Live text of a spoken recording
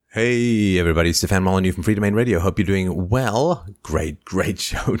Hey everybody, Stefan Molyneux from Freedomain Radio. Hope you're doing well. Great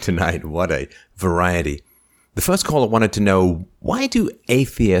show tonight. What a variety. The first caller wanted to know, why do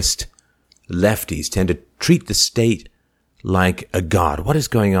atheist lefties tend to treat the state like a god? What is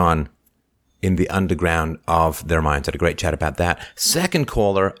going on in the underground of their minds? Had a great chat about that. Second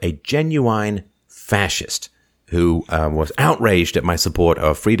caller, a genuine fascist who was outraged at my support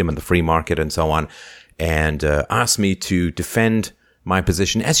of freedom and the free market and so on, and asked me to defend my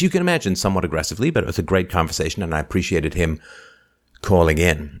position, as you can imagine, somewhat aggressively, but it was a great conversation, and I appreciated him calling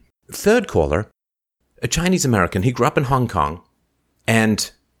in. Third caller, a Chinese American. He grew up in Hong Kong and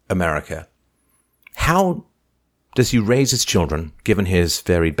America. How does he raise his children, given his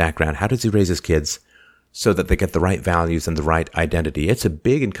varied background? How does he raise his kids so that they get the right values and the right identity? It's a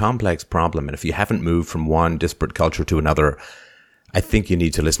big and complex problem, and if you haven't moved from one disparate culture to another, I think you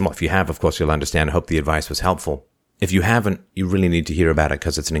need to listen. Well, if you have, of course, you'll understand. I hope the advice was helpful. If you haven't, you really need to hear about it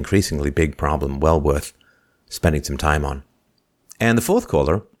because it's an increasingly big problem, well worth spending some time on. And the fourth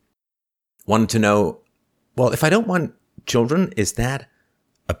caller wanted to know, well, if I don't want children, is that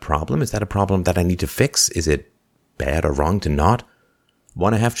a problem? Is that a problem that I need to fix? Is it bad or wrong to not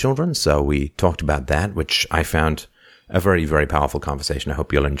want to have children? So we talked about that, which I found a very, very powerful conversation. I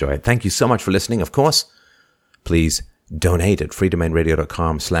hope you'll enjoy it. Thank you so much for listening. Of course, please donate at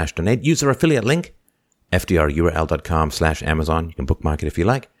freedomainradio.com/donate. Use our affiliate link, fdrurl.com/Amazon. You can bookmark it if you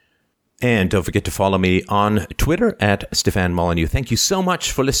like. And don't forget to follow me on Twitter at Stefan Molyneux. Thank you so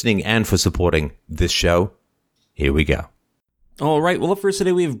much for listening and for supporting this show. Here we go. All right, well, up first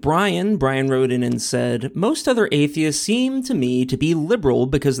today we have Brian. Brian wrote in and said, most other atheists seem to me to be liberal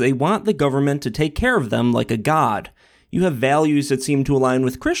because they want the government to take care of them like a god. You have values that seem to align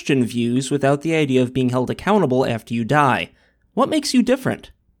with Christian views without the idea of being held accountable after you die. What makes you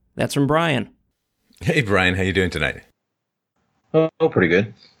different? That's from Brian. Hey, Brian. How you doing tonight? Oh, pretty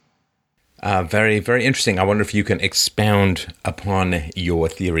good. Very, very interesting. I wonder if you can expound upon your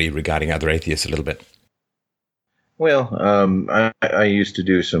theory regarding other atheists a little bit. Well, I used to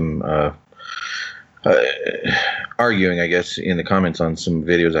do some arguing, I guess, in the comments on some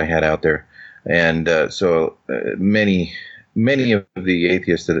videos I had out there. And so many of the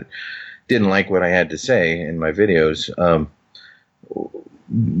atheists that didn't like what I had to say in my videos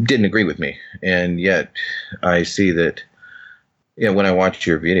didn't agree with me. And yet I see that, when I watch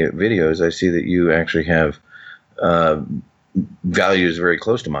your videos, I see that you actually have values very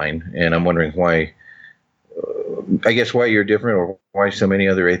close to mine. And I'm wondering why you're different, or why so many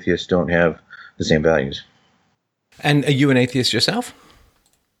other atheists don't have the same values. And are you an atheist yourself?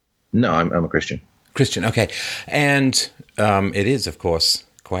 No, I'm a Christian. Christian, okay. And it is, of course,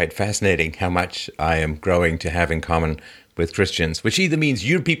 quite fascinating how much I am growing to have in common with Christians, which either means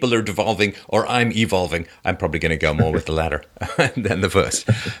you people are devolving or I'm evolving. I'm probably going to go more with the latter than the first.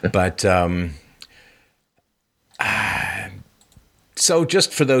 But so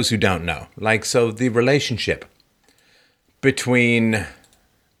just for those who don't know, so the relationship between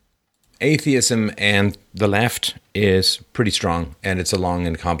atheism and the left is pretty strong, and it's a long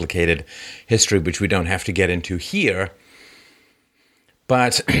and complicated history, which we don't have to get into here.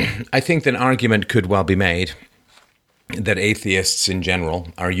 But I think that an argument could well be made that atheists in general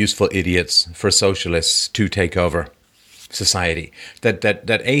are useful idiots for socialists to take over society.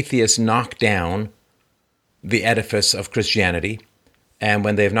 That atheists knock down the edifice of Christianity, and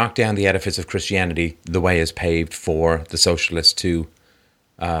when they've knocked down the edifice of Christianity, the way is paved for the socialists to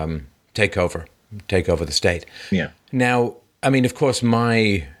take over the state. Yeah. Now, I mean, of course,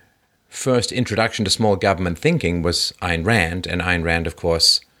 my first introduction to small government thinking was Ayn Rand, and Ayn Rand, of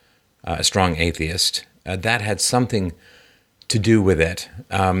course, a strong atheist. That had something to do with it.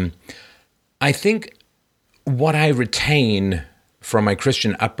 I think what I retain from my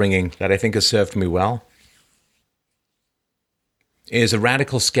Christian upbringing that I think has served me well is a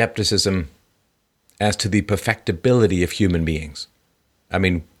radical skepticism as to the perfectibility of human beings. I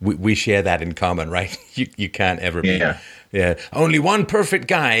mean, we share that in common, right? You can't ever be. Yeah. Only one perfect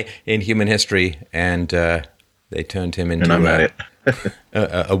guy in human history, and they turned him into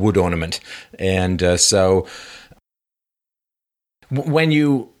a wood ornament. And so when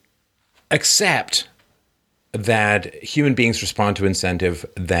you accept that human beings respond to incentive,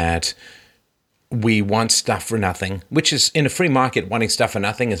 that we want stuff for nothing, which is, in a free market, wanting stuff for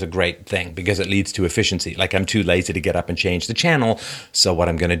nothing is a great thing because it leads to efficiency. Like, I'm too lazy to get up and change the channel, so what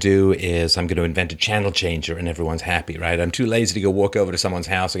I'm going to do is I'm going to invent a channel changer and everyone's happy, right? I'm too lazy to go walk over to someone's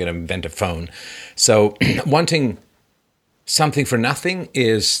house, I'm going to invent a phone. So wanting something for nothing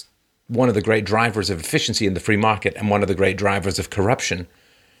is one of the great drivers of efficiency in the free market and one of the great drivers of corruption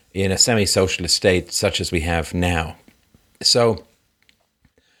in a semi-socialist state such as we have now. So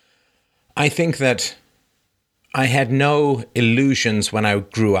I think that I had no illusions when I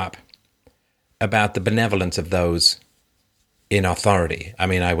grew up about the benevolence of those in authority. I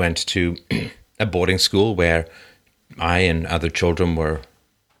mean, I went to a boarding school where I and other children were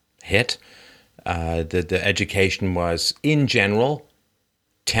hit. The education was, in general,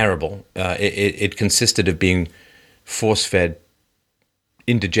 terrible. It consisted of being force-fed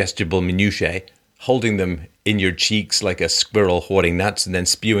indigestible minutiae, holding them in your cheeks like a squirrel hoarding nuts, and then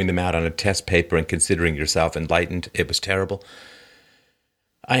spewing them out on a test paper and considering yourself enlightened. It was terrible.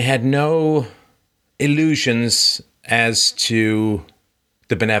 I had no illusions as to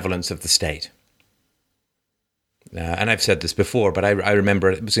the benevolence of the state. And I've said this before, but I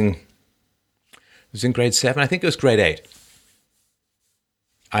remember it was in grade 7. I think it was grade 8.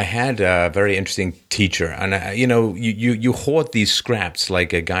 I had a very interesting teacher, and you hoard these scraps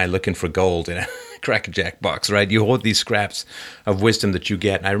like a guy looking for gold in a Cracker Jack box, right? You hoard these scraps of wisdom that you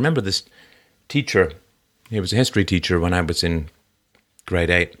get. And I remember this teacher. He was a history teacher when I was in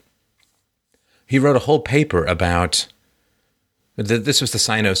grade 8. He wrote a whole paper about. This was the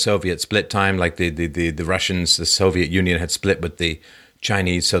Sino-Soviet split time, like the Russians, the Soviet Union had split with the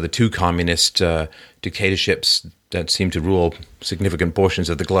Chinese, so the two communist dictatorships that seemed to rule significant portions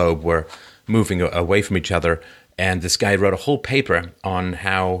of the globe were moving away from each other. And this guy wrote a whole paper on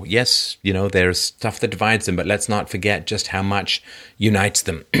how, yes, there's stuff that divides them, but let's not forget just how much unites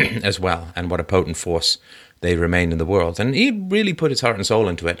them as well, and what a potent force they remain in the world. And he really put his heart and soul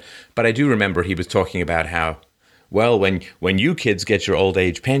into it. But I do remember he was talking about how, well, when you kids get your old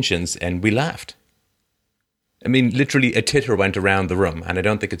age pensions, and we laughed. I mean, literally a titter went around the room, and I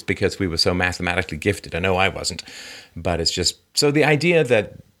don't think it's because we were so mathematically gifted. I know I wasn't, but it's just, so the idea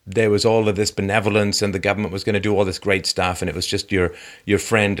that there was all of this benevolence and the government was going to do all this great stuff, and it was just your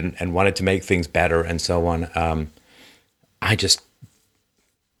friend and wanted to make things better and so on. I just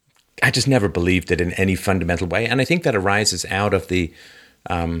never believed it in any fundamental way, and I think that arises out of the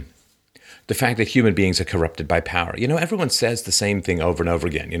fact that human beings are corrupted by power. Everyone says the same thing over and over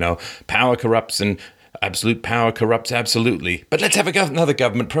again. Power corrupts and absolute power corrupts absolutely. But let's have another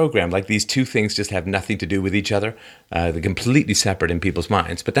government program. Like, these two things just have nothing to do with each other. They're completely separate in people's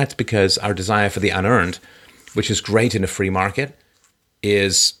minds. But that's because our desire for the unearned, which is great in a free market,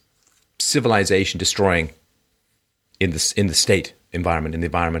 is civilization destroying in the state environment, in the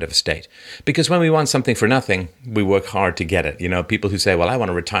environment of a state. Because when we want something for nothing, we work hard to get it. People who say, well, I want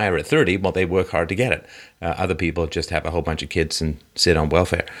to retire at 30, well, they work hard to get it. Other people just have a whole bunch of kids and sit on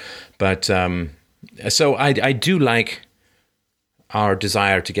welfare. But so I do like our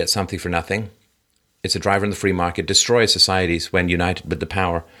desire to get something for nothing. It's a driver in the free market, destroys societies when united with the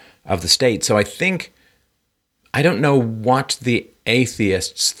power of the state. So I don't know what the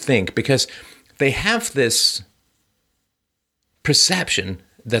atheists think, because they have this perception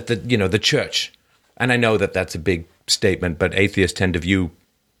that the church, and I know that that's a big statement, but atheists tend to view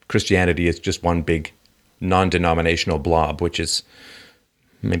Christianity as just one big non-denominational blob, which is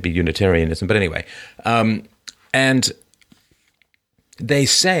maybe Unitarianism, but anyway. And they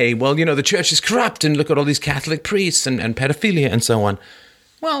say, well, the church is corrupt, and look at all these Catholic priests and pedophilia and so on.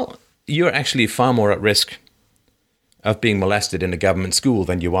 Well, you're actually far more at risk of being molested in a government school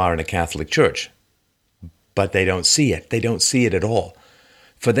than you are in a Catholic church. But they don't see it. They don't see it at all.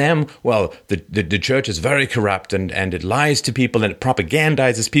 For them, well, the church is very corrupt, and it lies to people, and it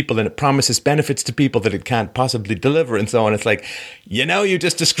propagandizes people, and it promises benefits to people that it can't possibly deliver, and so on. It's like, you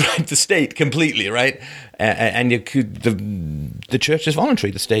just described the state completely, right? And the church is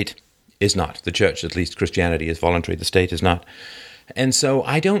voluntary. The state is not. The church, at least Christianity, is voluntary. The state is not. And so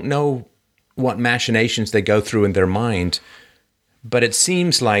I don't know what machinations they go through in their mind, but it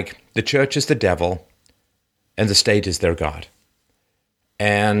seems like the church is the devil and the state is their God.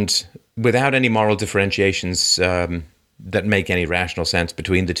 And without any moral differentiations that make any rational sense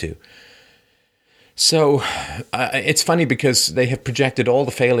between the two. So it's funny because they have projected all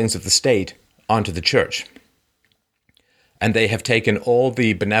the failings of the state onto the church. And they have taken all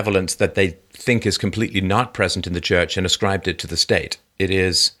the benevolence that they think is completely not present in the church and ascribed it to the state. It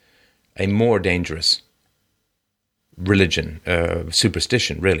is a more dangerous religion,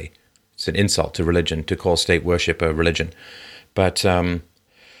 superstition, really. It's an insult to religion to call state worship a religion. But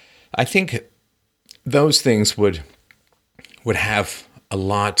I think those things would have a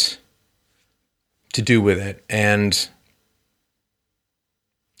lot to do with it. And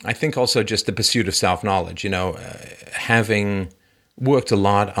I think also just the pursuit of self-knowledge, having worked a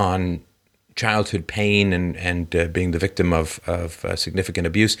lot on childhood pain and being the victim of significant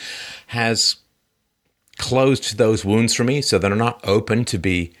abuse has closed those wounds for me so they're not open to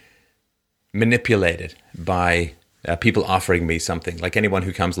be manipulated by people offering me something, like anyone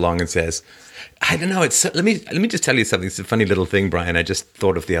who comes along and says, I don't know, let me just tell you something. It's a funny little thing, Brian, I just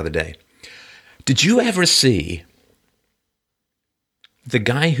thought of the other day. Did you ever see the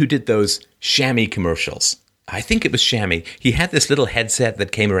guy who did those chamois commercials? I think it was chamois. He had this little headset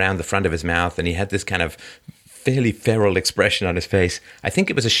that came around the front of his mouth, and he had this kind of fairly feral expression on his face. I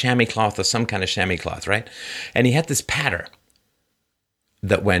think it was a chamois cloth or some kind of chamois cloth, right? And he had this patter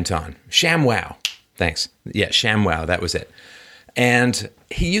that went on. ShamWow. Thanks. Yeah, ShamWow, that was it. And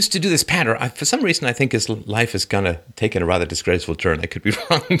he used to do this patter. For some reason, I think his life has kind of taken a rather disgraceful turn. I could be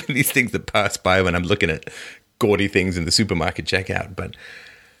wrong with these things that pass by when I'm looking at gaudy things in the supermarket checkout. But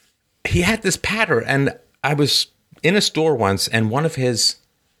he had this patter, and I was in a store once, and one of his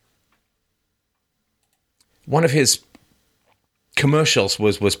commercials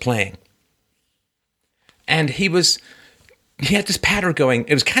was playing. And he had this patter going.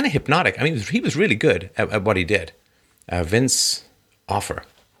 It was kind of hypnotic. I mean, he was really good at what he did. Vince Offer.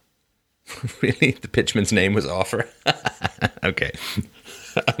 Really? The pitchman's name was Offer? Okay.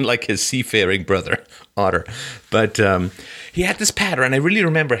 Unlike his seafaring brother, Otter. But he had this patter, and I really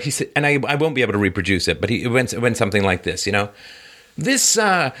remember, he said, and I won't be able to reproduce it, but it went something like this, This,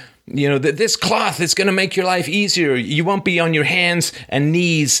 this cloth is going to make your life easier. You won't be on your hands and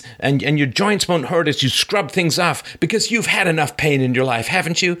knees, and your joints won't hurt as you scrub things off, because you've had enough pain in your life,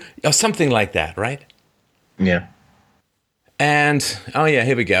 haven't you? Or something like that, right? Yeah. And,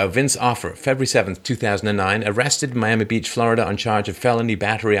 here we go. Vince Offer, February 7th, 2009, arrested in Miami Beach, Florida on charge of felony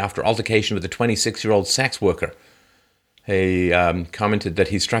battery after altercation with a 26-year-old sex worker. He commented that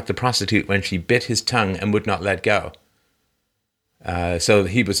he struck the prostitute when she bit his tongue and would not let go. So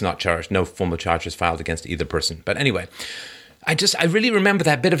he was not charged. No formal charges filed against either person. But anyway, I really remember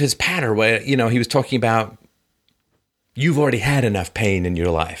that bit of his patter where, he was talking about, you've already had enough pain in your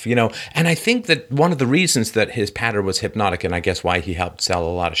life, And I think that one of the reasons that his patter was hypnotic, and I guess why he helped sell a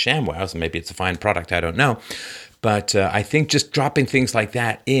lot of ShamWows, and maybe it's a fine product, I don't know. But I think just dropping things like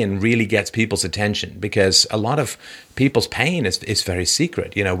that in really gets people's attention, because a lot of people's pain is very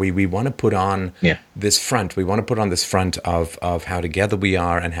secret. We want to put on this front. We want to put on this front of how together we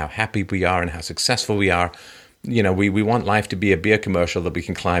are and how happy we are and how successful we are. We want life to be a beer commercial that we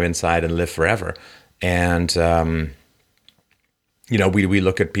can climb inside and live forever. And, we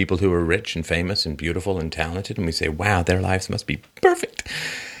look at people who are rich and famous and beautiful and talented, and we say, wow, their lives must be perfect.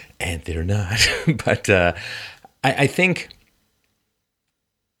 And they're not. But I think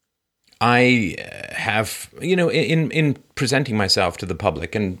I have, in presenting myself to the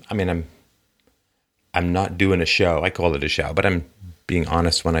public, and I mean, I'm not doing a show. I call it a show, but I'm being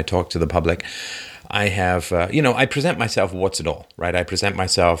honest when I talk to the public. I have, I present myself what's it all, right? I present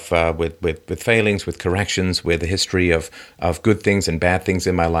myself with failings, with corrections, with a history of good things and bad things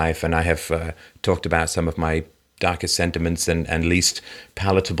in my life. And I have talked about some of my darkest sentiments and least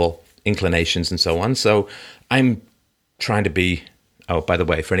palatable inclinations and so on. So I'm trying to be, oh, by the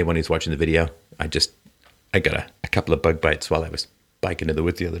way, for anyone who's watching the video, I got a couple of bug bites while I was biking in the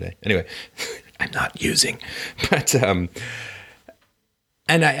woods the other day. Anyway, I'm not using, but,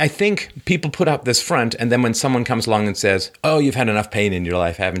 and I think people put up this front, and then when someone comes along and says, oh, you've had enough pain in your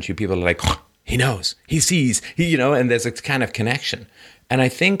life, haven't you? People are like, oh, he knows, he sees, and there's a kind of connection. And I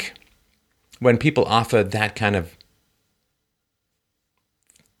think when people offer that kind of,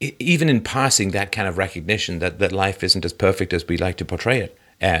 even in passing, that kind of recognition that life isn't as perfect as we like to portray it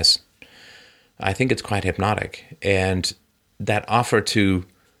as, I think it's quite hypnotic. And that offer to,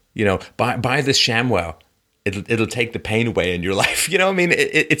 buy this ShamWow, it'll take the pain away in your life. I mean,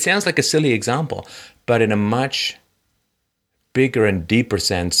 it sounds like a silly example, but in a much bigger and deeper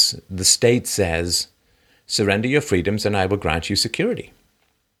sense, the state says, surrender your freedoms and I will grant you security.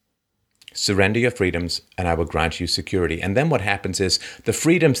 Surrender your freedoms and I will grant you security. And then what happens is the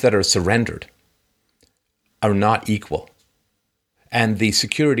freedoms that are surrendered are not equal. And the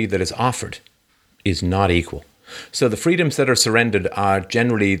security that is offered is not equal. So the freedoms that are surrendered are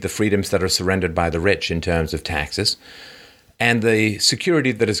generally the freedoms that are surrendered by the rich in terms of taxes. And the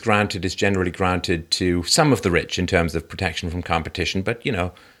security that is granted is generally granted to some of the rich in terms of protection from competition. But,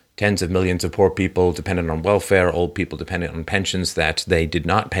 tens of millions of poor people dependent on welfare, old people dependent on pensions that they did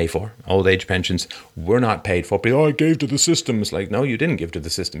not pay for. Old age pensions were not paid for. People, I gave to the system. It's like, no, you didn't give to the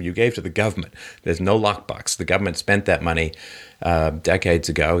system. You gave to the government. There's no lockbox. The government spent that money decades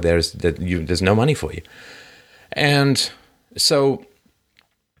ago. There's no money for you. And so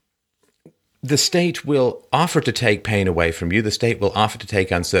the state will offer to take pain away from you. The state will offer to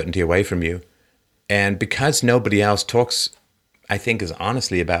take uncertainty away from you. And because nobody else talks, I think, as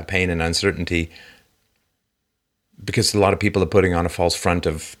honestly about pain and uncertainty, because a lot of people are putting on a false front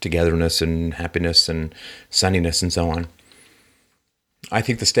of togetherness and happiness and sunniness and so on. I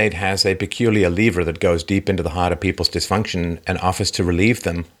think the state has a peculiar lever that goes deep into the heart of people's dysfunction and offers to relieve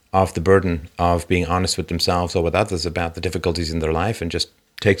them of the burden of being honest with themselves or with others about the difficulties in their life, and just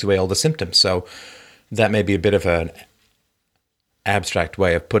takes away all the symptoms. So that may be a bit of an abstract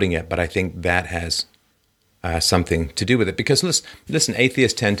way of putting it, but I think that has something to do with it. Because listen,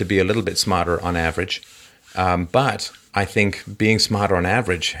 atheists tend to be a little bit smarter on average, but I think being smarter on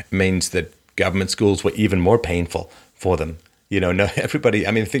average means that government schools were even more painful for them. You know, no, everybody,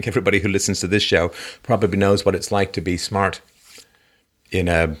 I think everybody who listens to this show probably knows what it's like to be smart in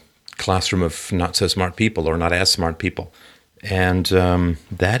a classroom of not so smart people or not as smart people. And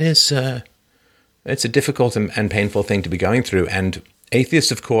that is, it's a difficult and painful thing to be going through. And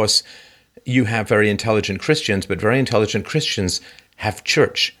atheists, of course, you have very intelligent Christians, but very intelligent Christians have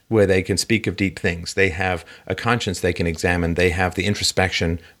church where they can speak of deep things. They have a conscience they can examine. They have the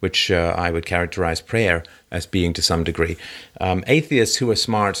introspection, which I would characterize prayer as being to some degree. Atheists who are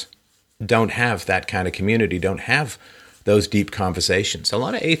smart don't have that kind of community, don't have those deep conversations. A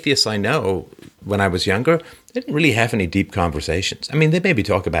lot of atheists I know, when I was younger, they didn't really have any deep conversations. I mean, they maybe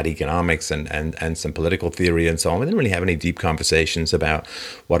talk about economics and some political theory and so on, but they didn't really have any deep conversations about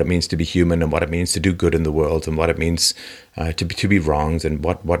what it means to be human and what it means to do good in the world and what it means to be wronged and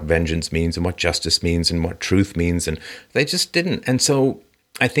what vengeance means and what justice means and what truth means. And they just didn't. And so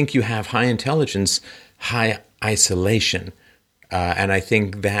I think you have high intelligence, high isolation, and I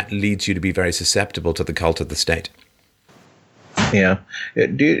think that leads you to be very susceptible to the cult of the state. Yeah,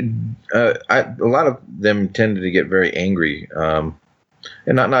 a lot of them tended to get very angry, and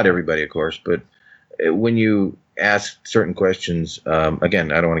not everybody, of course, but when you ask certain questions,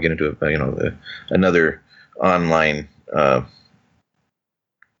 again, I don't want to get into another online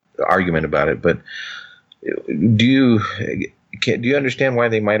argument about it, but do you understand why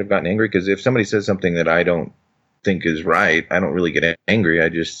they might have gotten angry? Because if somebody says something that I don't think is right, I don't really get angry.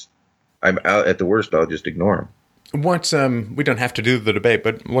 At the worst, I'll just ignore them. We don't have to do the debate,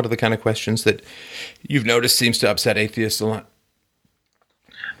 but what are the kind of questions that you've noticed seems to upset atheists a lot?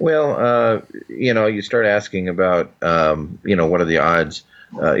 Well, you start asking about, what are the odds?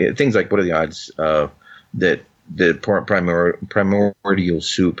 Things like, what are the odds that the primordial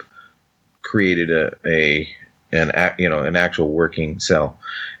soup created an actual working cell?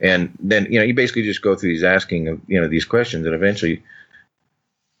 And then, you basically just go through these asking of, these questions, and eventually,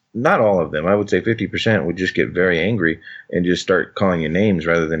 not all of them, I would say 50% would just get very angry and just start calling you names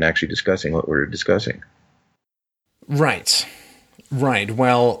rather than actually discussing what we're discussing. Right.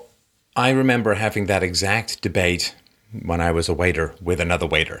 Well, I remember having that exact debate when I was a waiter with another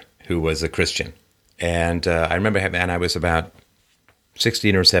waiter who was a Christian. And I remember and I was about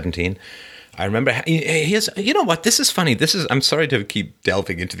 16 or 17. I remember, you know what, this is funny. I'm sorry to keep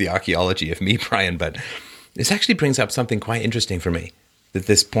delving into the archaeology of me, Brian, but this actually brings up something quite interesting for me at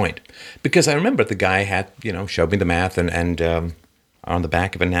this point, because I remember the guy had, showed me the math and on the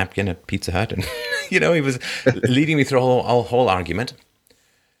back of a napkin at Pizza Hut, and he was leading me through a whole argument.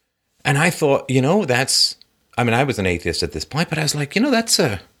 And I thought, I was an atheist at this point, but I was like, it's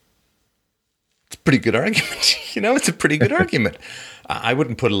a pretty good argument. It's a pretty good argument. I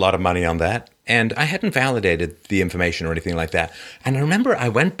wouldn't put a lot of money on that, and I hadn't validated the information or anything like that. And I remember I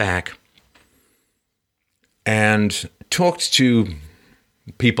went back and talked to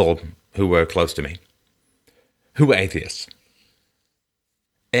people who were close to me, who were atheists.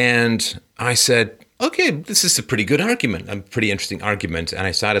 And I said, okay, this is a pretty good argument, a pretty interesting argument. And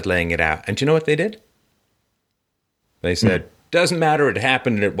I started laying it out. And do you know what they did? They said, doesn't matter, it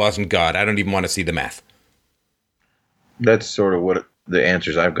happened and it wasn't God. I don't even want to see the math. That's sort of what the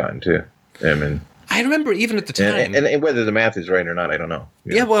answers I've gotten too. I remember even at the time. And whether the math is right or not, I don't know.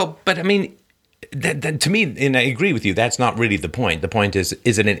 Yeah, well, but that, to me, and I agree with you, that's not really the point. The point is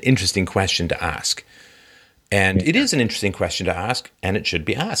it an interesting question to ask? And it is an interesting question to ask, and it should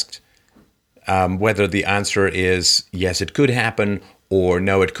be asked. Whether the answer is yes, it could happen, or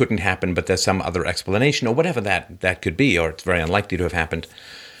no, it couldn't happen, but there's some other explanation, or whatever that could be, or it's very unlikely to have happened.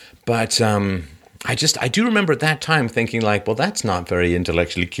 But I do remember at that time thinking like, well, that's not very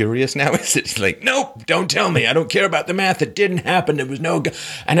intellectually curious now, is it? It's like, nope, don't tell me. I don't care about the math. It didn't happen. There was no...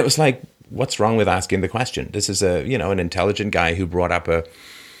 And it was like, what's wrong with asking the question? This is an intelligent guy who brought up a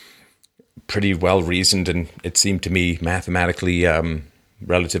pretty well-reasoned and it seemed to me mathematically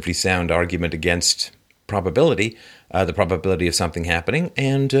relatively sound argument against probability, the probability of something happening,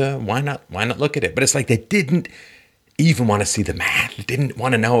 and why not look at it? But it's like they didn't even want to see the math, they didn't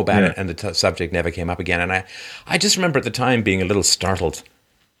want to know about it, and the subject never came up again. And I just remember at the time being a little startled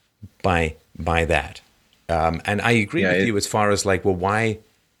by that. And I agree with you as far as like, well,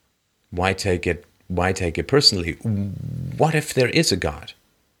 why take it personally? What if there is a God?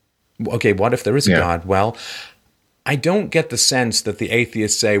 Okay, what if there is a God? Well, I don't get the sense that the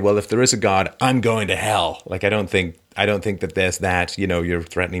atheists say, well, if there is a God, I'm going to hell. Like, I don't think that there's that, you're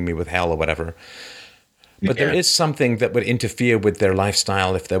threatening me with hell or whatever. But there is something that would interfere with their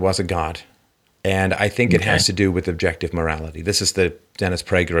lifestyle if there was a God. And I think it has to do with objective morality. This is the Dennis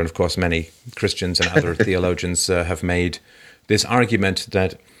Prager, and of course many Christians and other theologians have made this argument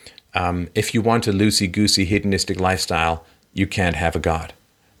that if you want a loosey-goosey hedonistic lifestyle, you can't have a God.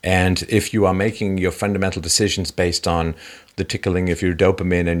 And if you are making your fundamental decisions based on the tickling of your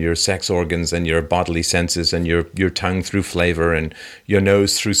dopamine and your sex organs and your bodily senses and your tongue through flavor and your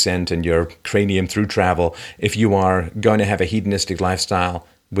nose through scent and your cranium through travel, if you are going to have a hedonistic lifestyle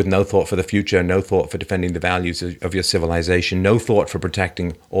with no thought for the future, no thought for defending the values of your civilization, no thought for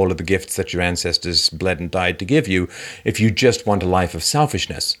protecting all of the gifts that your ancestors bled and died to give you, if you just want a life of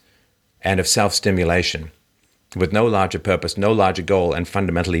selfishness and of self-stimulation, with no larger purpose, no larger goal, and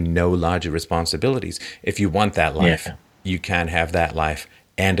fundamentally no larger responsibilities. If you want that life, you can have that life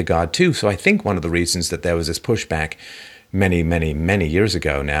and a God too. So I think one of the reasons that there was this pushback many, many, many years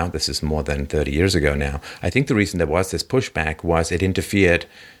ago now, this is more than 30 years ago now, I think the reason there was this pushback was it interfered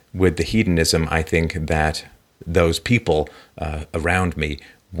with the hedonism, I think, that those people around me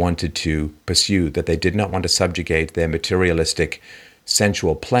wanted to pursue, that they did not want to subjugate their materialistic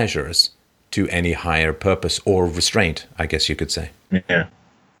sensual pleasures to any higher purpose or restraint, I guess you could say. Yeah.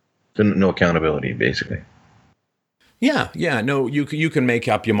 So no accountability, basically. Yeah. No, you can make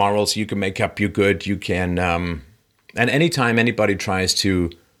up your morals. You can make up your good. You can, and anytime anybody tries to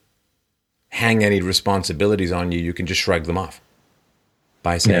hang any responsibilities on you, you can just shrug them off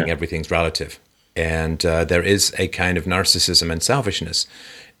by saying everything's relative. And there is a kind of narcissism and selfishness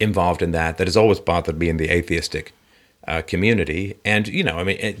involved in that has always bothered me in the atheistic community. And,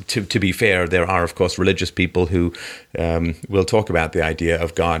 to be fair, there are, of course, religious people who will talk about the idea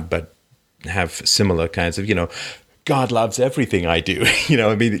of God, but have similar kinds of, God loves everything I do.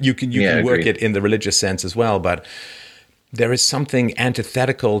 You can work it in the religious sense as well, but there is something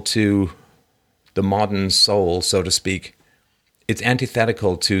antithetical to the modern soul, so to speak. It's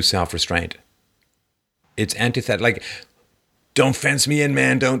antithetical to self-restraint. It's antithetical, like, don't fence me in,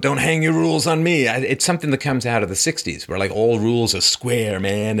 man. Don't hang your rules on me. It's something that comes out of the 60s where like all rules are square,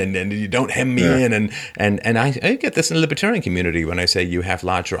 man, and you don't hem me in. And I get this in the libertarian community when I say you have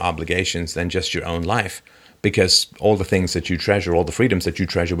larger obligations than just your own life, because all the things that you treasure, all the freedoms that you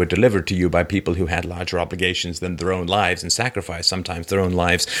treasure were delivered to you by people who had larger obligations than their own lives and sacrificed sometimes their own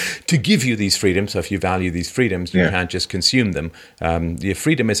lives to give you these freedoms. So if you value these freedoms, you can't just consume them. Your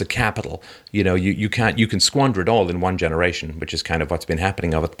freedom is a capital. You can squander it all in one generation, which is kind of what's been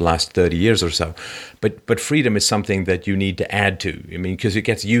happening over the last 30 years or so. But freedom is something that you need to add to. Because it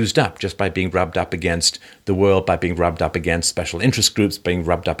gets used up just by being rubbed up against the world, by being rubbed up against special interest groups, being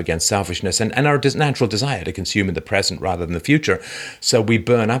rubbed up against selfishness and our natural desire to consume in the present rather than the future. So we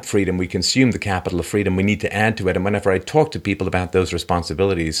burn up freedom, we consume the capital of freedom, we need to add to it. And whenever I talk to people about those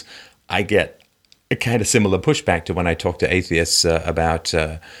responsibilities, I get a kind of similar pushback to when I talk to atheists about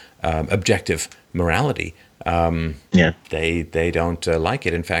objective morality. They don't like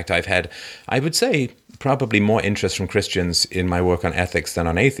it. In fact, I've had, I would say, probably more interest from Christians in my work on ethics than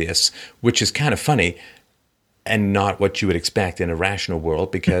on atheists, which is kind of funny and not what you would expect in a rational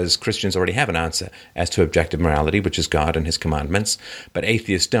world, because Christians already have an answer as to objective morality, which is God and his commandments, but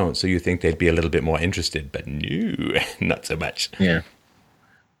atheists don't. So you think they'd be a little bit more interested, but no, not so much. Yeah.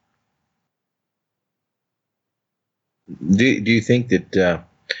 Do you think that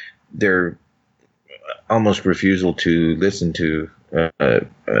their almost refusal to listen to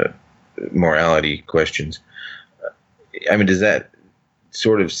morality questions, does that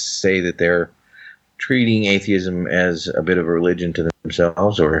sort of say that they're treating atheism as a bit of a religion to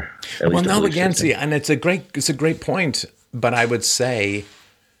themselves, or well, now again, see, and it's a great point, but I would say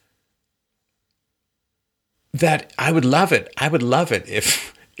that I would love it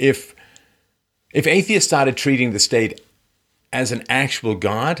if atheists started treating the state as an actual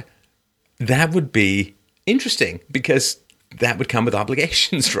god. That would be interesting, because that would come with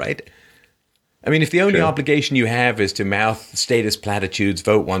obligations, right? If the only obligation you have is to mouth status platitudes,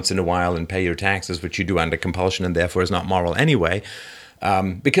 vote once in a while, and pay your taxes, which you do under compulsion and therefore is not moral anyway,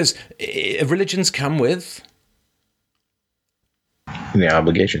 because religions come with the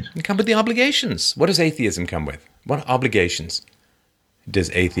obligations. They come with the obligations. What does atheism come with? What obligations does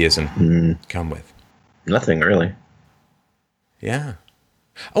atheism come with? Nothing, really. Yeah.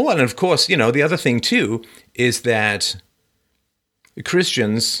 Oh, and of course, the other thing too is that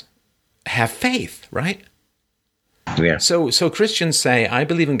Christians have faith, right? Yeah. So Christians say, I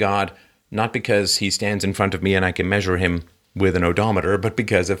believe in God, not because he stands in front of me and I can measure him with an odometer, but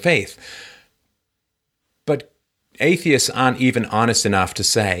because of faith. But atheists aren't even honest enough to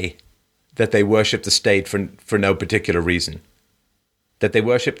say that they worship the state for no particular reason. That they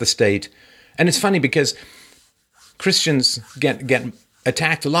worship the state. And it's funny because Christians get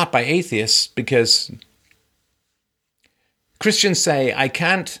attacked a lot by atheists because Christians say, I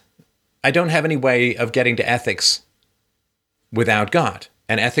don't have any way of getting to ethics without God.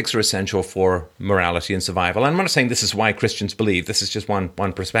 And ethics are essential for morality and survival. And I'm not saying this is why Christians believe. This is just one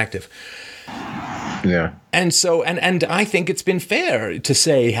perspective. Yeah. And so, and I think it's been fair to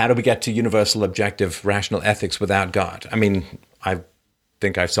say, how do we get to universal, objective, rational ethics without God? I mean, I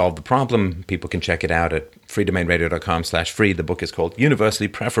think I've solved the problem. People can check it out at freedomainradio.com/free. The book is called Universally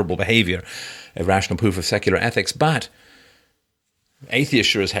Preferable Behavior, A Rational Proof of Secular Ethics. But atheists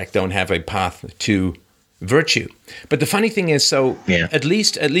sure as heck don't have a path to virtue. But the funny thing is, at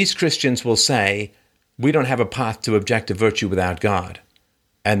least Christians will say, we don't have a path to objective virtue without God.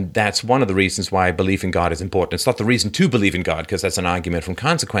 And that's one of the reasons why belief in God is important. It's not the reason to believe in God, because that's an argument from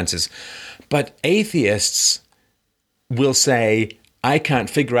consequences. But atheists will say, I can't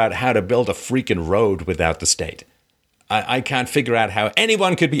figure out how to build a freaking road without the state. I can't figure out how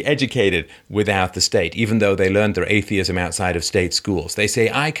anyone could be educated without the state, even though they learned their atheism outside of state schools. They say,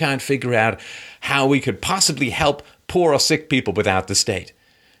 I can't figure out how we could possibly help poor or sick people without the state.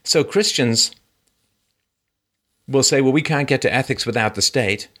 So Christians will say, well, we can't get to ethics without the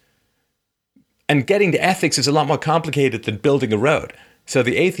state. And getting to ethics is a lot more complicated than building a road. So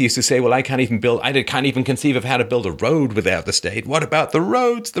the atheists who say, well, I can't even conceive of how to build a road without the state. What about the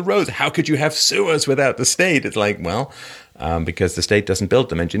roads? How could you have sewers without the state? It's like, well, because the state doesn't build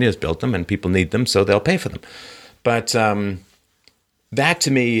them. Engineers build them and people need them, so they'll pay for them. But that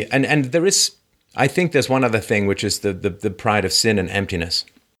to me, and there is, I think there's one other thing, which is the pride of sin and emptiness.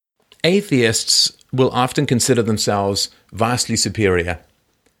 Atheists will often consider themselves vastly superior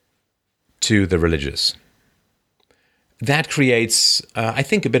to the religious. That creates, I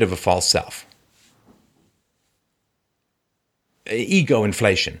think, a bit of a false self. Ego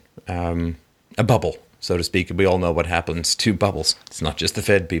inflation, a bubble, so to speak. We all know what happens to bubbles. It's not just the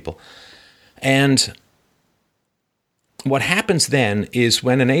Fed people. And what happens then is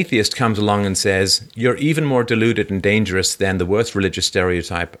when an atheist comes along and says, you're even more deluded and dangerous than the worst religious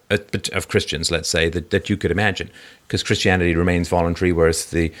stereotype of Christians, let's say, that you could imagine, because Christianity remains voluntary, whereas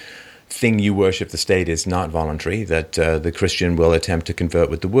the thing you worship, the state, is not voluntary, that the Christian will attempt to convert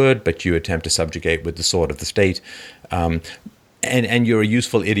with the word, but you attempt to subjugate with the sword of the state. And you're a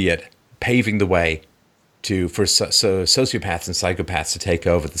useful idiot paving the way for sociopaths and psychopaths to take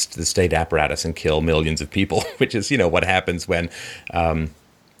over the state apparatus and kill millions of people, which is, what happens when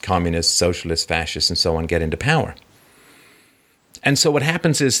communists, socialists, fascists, and so on get into power. And so what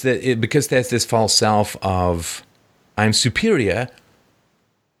happens is that because there's this false self of I'm superior,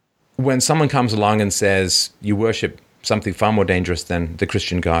 when someone comes along and says you worship something far more dangerous than the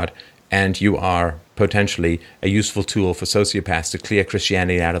Christian God, and you are potentially a useful tool for sociopaths to clear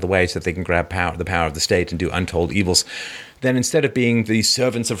Christianity out of the way so that they can grab the power of the state and do untold evils, then instead of being the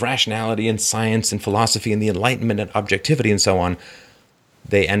servants of rationality and science and philosophy and the Enlightenment and objectivity and so on,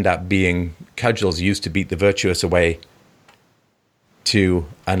 they end up being cudgels used to beat the virtuous away to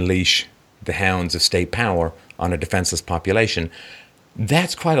unleash the hounds of state power on a defenseless population.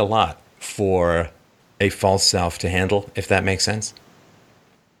 That's quite a lot for a false self to handle, if that makes sense.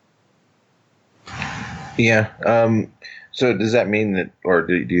 Yeah. So does that mean that, or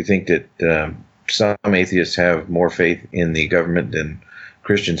do you think that some atheists have more faith in the government than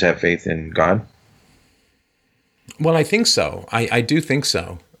Christians have faith in God? Well, I think so. I do think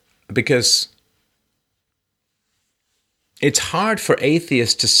so. Because it's hard for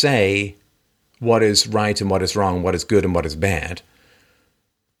atheists to say what is right and what is wrong, what is good and what is bad.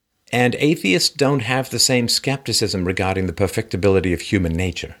 And atheists don't have the same skepticism regarding the perfectibility of human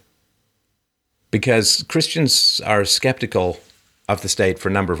nature. Because Christians are skeptical of the state for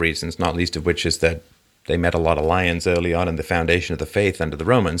a number of reasons, not least of which is that they met a lot of lions early on in the foundation of the faith under the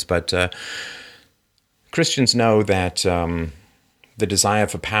Romans. But Christians know that the desire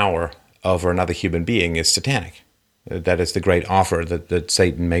for power over another human being is satanic. That is the great offer that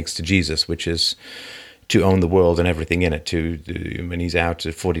Satan makes to Jesus, which is to own the world and everything in it. When he's out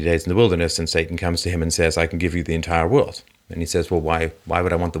 40 days in the wilderness and Satan comes to him and says, I can give you the entire world. And he says, well, why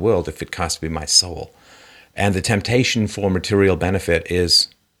would I want the world if it costs me my soul? And the temptation for material benefit is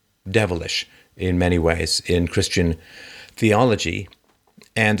devilish in many ways in Christian theology.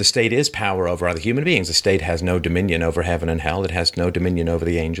 And the state is power over other human beings. The state has no dominion over heaven and hell. It has no dominion over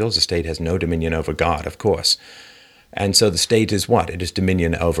the angels. The state has no dominion over God, of course. And so the state is what? It is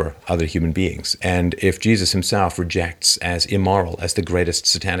dominion over other human beings. And if Jesus himself rejects as immoral, as the greatest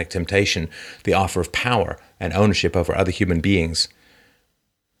satanic temptation, the offer of power and ownership over other human beings,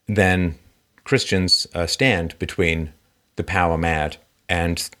 then Christians stand between the power mad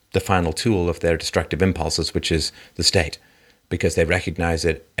and the final tool of their destructive impulses, which is the state, because they recognize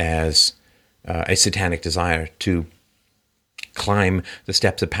it as a satanic desire to climb the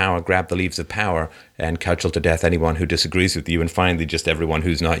steps of power, grab the leaves of power, and cudgel to death anyone who disagrees with you, and finally just everyone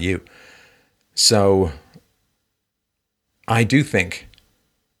who's not you. So I do think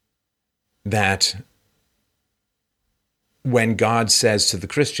that when God says to the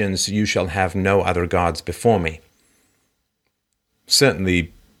Christians, "You shall have no other gods before me,"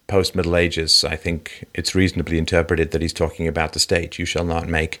 certainly post-Middle Ages, I think it's reasonably interpreted that he's talking about the state. You shall not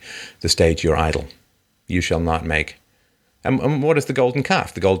make the state your idol. You shall not make. And what is the golden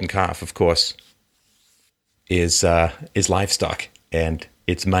calf? The golden calf, of course, is livestock, and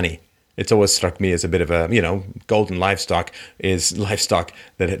it's money. It's always struck me as a bit of a, golden livestock is livestock,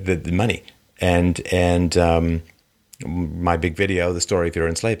 the money. And my big video, The Story of Your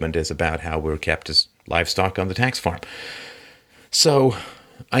Enslavement, is about how we're kept as livestock on the tax farm. So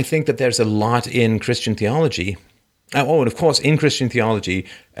I think that there's a lot in Christian theology. Oh, and of course, in Christian theology,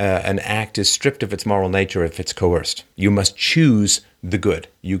 an act is stripped of its moral nature if it's coerced. You must choose the good.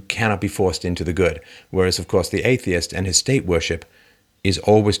 You cannot be forced into the good. Whereas, of course, the atheist and his state worship is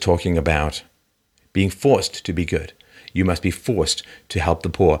always talking about being forced to be good. You must be forced to help the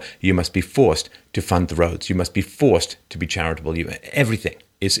poor. You must be forced to fund the roads. You must be forced to be charitable. Everything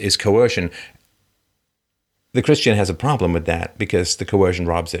is coercion. The Christian has a problem with that because the coercion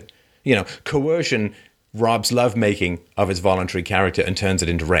robs it. Coercion robs lovemaking of its voluntary character and turns it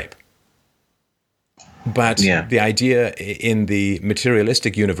into rape. But the idea in the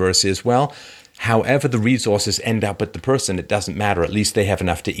materialistic universe is, well, however the resources end up with the person, it doesn't matter. At least they have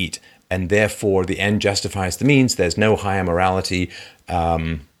enough to eat. And therefore, the end justifies the means. There's no higher morality.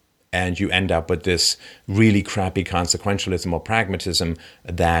 And you end up with this really crappy consequentialism or pragmatism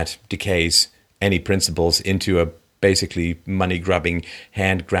that decays any principles into a basically money-grubbing,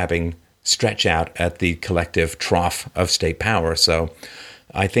 hand-grabbing stretch out at the collective trough of state power. So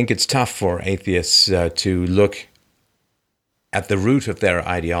I think it's tough for atheists to look at the root of their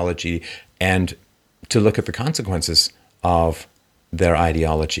ideology and to look at the consequences of their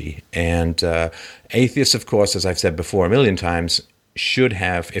ideology. And atheists, of course, as I've said before a million times, should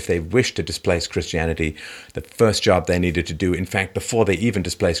have, if they wish to displace Christianity, the first job they needed to do, in fact, before they even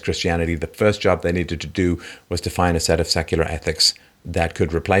displaced Christianity, the first job they needed to do was to find a set of secular ethics that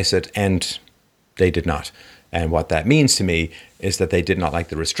could replace it, and they did not. And what that means to me is that they did not like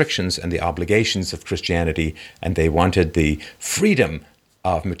the restrictions and the obligations of Christianity, and they wanted the freedom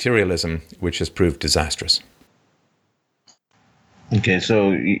of materialism, which has proved disastrous. Okay,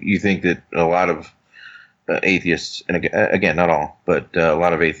 so you think that a lot of atheists, and again, not all, but a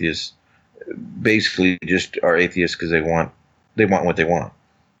lot of atheists basically just are atheists because they want what they want.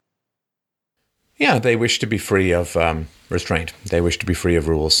 Yeah, they wish to be free of restraint. They wish to be free of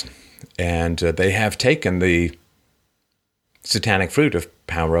rules. And they have taken the satanic fruit of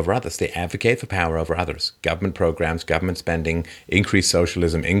power over others. They advocate for power over others. Government programs, government spending, increased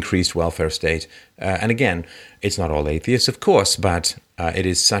socialism, increased welfare state. And again, it's not all atheists, of course, but it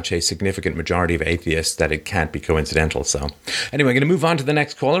is such a significant majority of atheists that it can't be coincidental. So anyway, I'm going to move on to the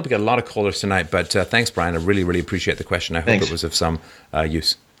next caller. We've got a lot of callers tonight, but thanks, Brian. I really, really appreciate the question. I hope it was of some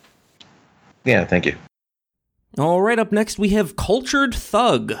use. Yeah, thank you. All right, up next we have Cultured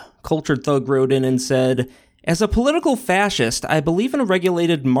Thug. Cultured Thug wrote in and said, "As a political fascist, I believe in a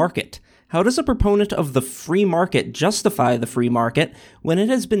regulated market. How does a proponent of the free market justify the free market when it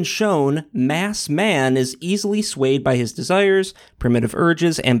has been shown mass man is easily swayed by his desires, primitive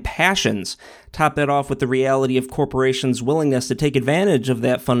urges, and passions? Top that off with the reality of corporations' willingness to take advantage of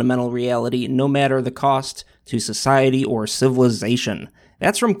that fundamental reality, no matter the cost to society or civilization."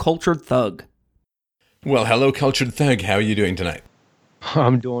 That's from Cultured Thug. Well, hello, Cultured Thug. How are you doing tonight?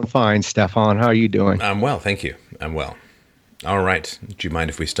 I'm doing fine, Stefan. How are you doing? I'm well, thank you. I'm well. All right. Do you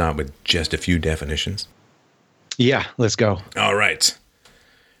mind if we start with just a few definitions? Yeah, let's go. All right.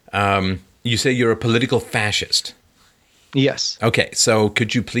 You say you're a political fascist. Yes. Okay, so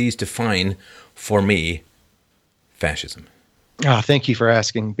could you please define for me fascism? Thank you for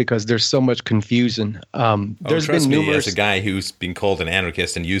asking, because there's so much confusion. There's trust been me, numerous. as a guy who's been called an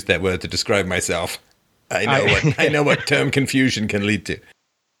anarchist and used that word to describe myself, I know what term confusion can lead to.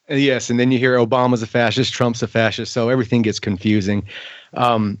 Yes, and then you hear Obama's a fascist, Trump's a fascist, so everything gets confusing.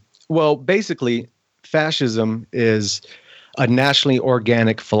 Well, basically, fascism is a nationally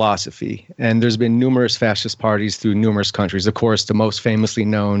organic philosophy. And there's been numerous fascist parties through numerous countries. Of course, the most famously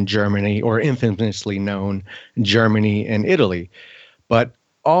known Germany, or infamously known Germany and Italy. But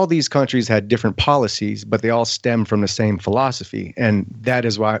all these countries had different policies, but they all stem from the same philosophy. And that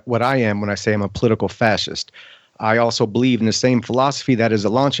is what I am when I say I'm a political fascist. I also believe in the same philosophy that is a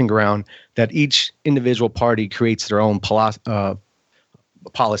launching ground that each individual party creates their own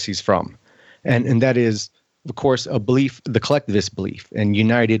policies from. And that is, of course, a belief, the collectivist belief, and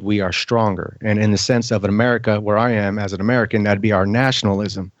united we are stronger. And in the sense of America, where I am as an American, that'd be our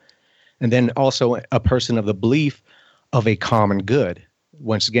nationalism. And then also a person of the belief of a common good.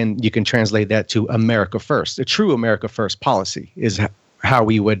 Once again, you can translate that to America first. A true America first policy is how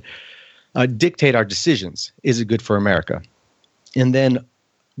we would dictate our decisions. Is it good for America? And then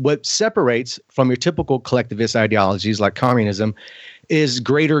what separates from your typical collectivist ideologies like communism is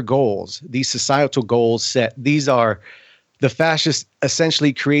greater goals, these societal goals set. These are, the fascist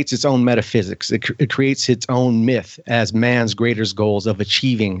essentially creates its own metaphysics. It creates its own myth as man's greatest goals of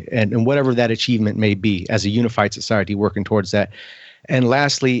achieving, and whatever that achievement may be, as a unified society working towards that. And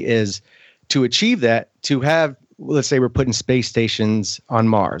lastly is to achieve that, to have, let's say we're putting space stations on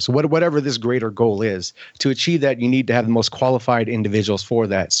Mars, whatever this greater goal is, to achieve that, you need to have the most qualified individuals for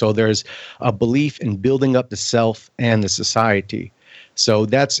that. So there's a belief in building up the self and the society. So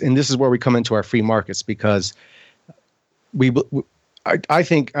and this is where we come into our free markets, because I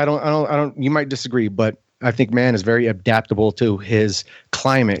think, you might disagree, but I think man is very adaptable to his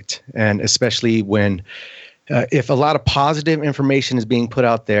climate. And especially when, if a lot of positive information is being put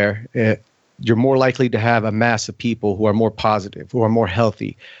out there, you're more likely to have a mass of people who are more positive, who are more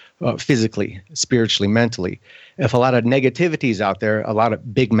healthy, physically, spiritually, mentally. If a lot of negativity is out there, a lot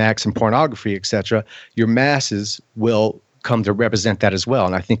of Big Macs and pornography, etc., your masses will come to represent that as well.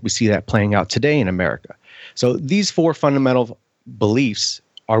 And I think we see that playing out today in America. So these four fundamental beliefs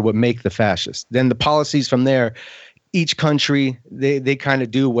are what make the fascist. Then the policies from there, each country, they kind of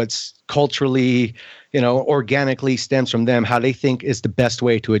do what's culturally, organically stems from them, how they think is the best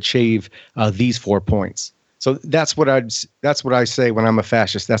way to achieve these 4 points. So that's what I say when I'm a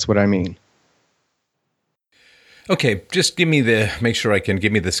fascist. That's what I mean. Okay, just make sure I can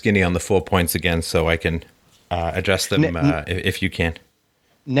give me the skinny on the 4 points again, so I can address them if you can.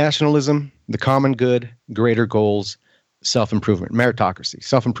 Nationalism, the common good, greater goals, self-improvement, meritocracy.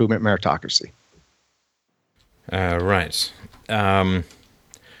 Self-improvement, meritocracy. Right.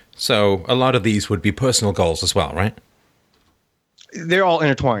 So a lot of these would be personal goals as well, right? They're all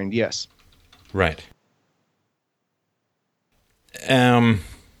intertwined, yes. Right.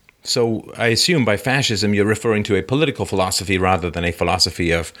 So I assume by fascism you're referring to a political philosophy rather than a philosophy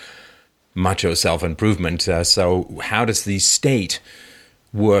of macho self-improvement. So how does the state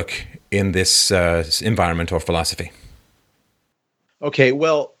work in this environment or philosophy? Okay,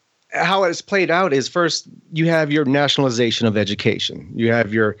 well, how it's played out is, first you have your nationalization of education. You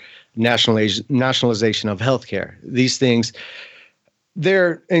have your nationalization of healthcare. These things,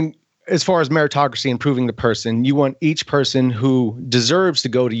 as far as meritocracy, improving the person, you want each person who deserves to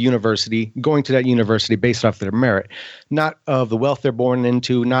go to university, going to that university based off their merit, not of the wealth they're born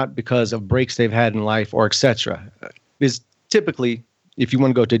into, not because of breaks they've had in life or etc. Because typically, if you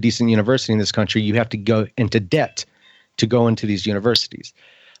want to go to a decent university in this country, you have to go into debt to go into these universities.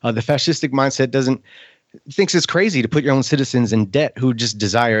 The fascistic mindset thinks it's crazy to put your own citizens in debt who just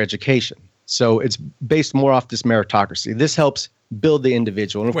desire education. So it's based more off this meritocracy. This helps build the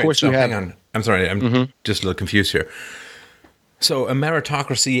individual. And of course, hang on. I'm sorry. I'm just a little confused here. So a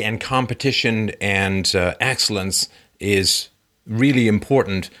meritocracy and competition and excellence is really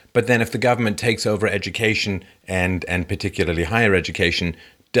important. But then if the government takes over education and particularly higher education,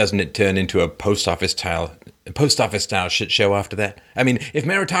 doesn't it turn into a post office style shit show after that? I mean, if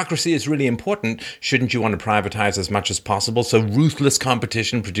meritocracy is really important, shouldn't you want to privatize as much as possible so ruthless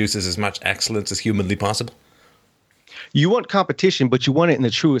competition produces as much excellence as humanly possible? You want competition, but you want it in the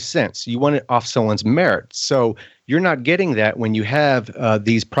truest sense. You want it off someone's merit. So you're not getting that when you have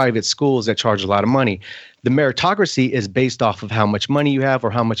these private schools that charge a lot of money. The meritocracy is based off of how much money you have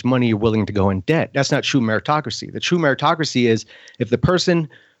or how much money you're willing to go in debt. That's not true meritocracy. The true meritocracy is if the person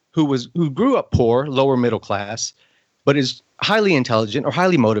who grew up poor, lower middle class, but is highly intelligent or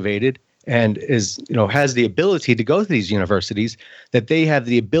highly motivated and has the ability to go to these universities, that they have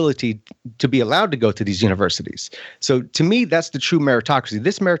the ability to be allowed to go to these universities. So to me, that's the true meritocracy.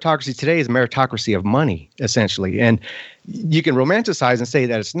 This meritocracy today is a meritocracy of money, essentially. And you can romanticize and say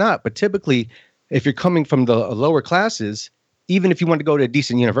that it's not, but typically, if you're coming from the lower classes, even if you want to go to a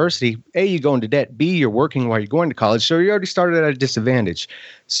decent university, A, you go into debt, B, you're working while you're going to college, so you already started at a disadvantage.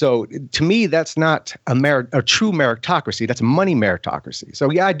 So to me, that's not a true meritocracy. That's a money meritocracy. So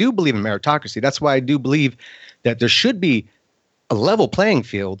yeah, I do believe in meritocracy. That's why I do believe that there should be a level playing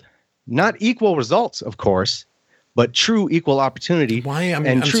field, not equal results, of course, but true equal opportunity. Why?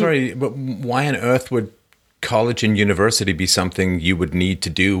 I'm sorry, but why on earth would college and university be something you would need to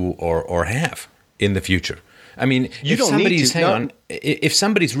do or have in the future? I mean, if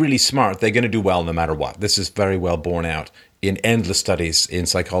somebody's really smart, they're going to do well no matter what. This is very well borne out in endless studies in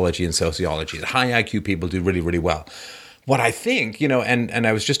psychology and sociology. The high IQ people do really, really well. What I think, and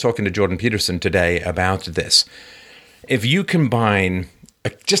I was just talking to Jordan Peterson today about this. If you combine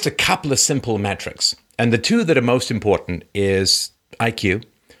just a couple of simple metrics, and the two that are most important is IQ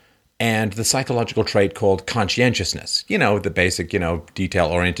and the psychological trait called conscientiousness. The basic,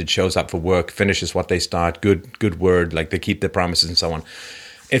 detail-oriented, shows up for work, finishes what they start, good word, like they keep their promises and so on.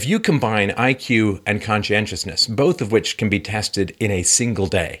 If you combine IQ and conscientiousness, both of which can be tested in a single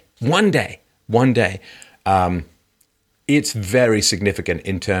day, one day, it's very significant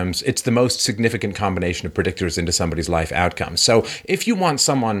it's the most significant combination of predictors into somebody's life outcomes. So if you want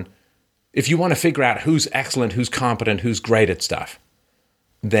to figure out who's excellent, who's competent, who's great at stuff,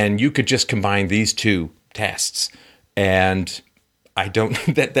 then you could just combine these two tests. And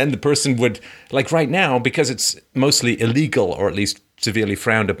then the person would, like right now, because it's mostly illegal or at least severely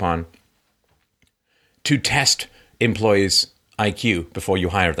frowned upon to test employees' IQ before you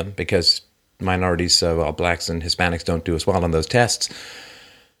hire them, because minorities, blacks and Hispanics don't do as well on those tests.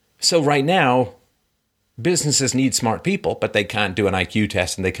 So right now, businesses need smart people, but they can't do an IQ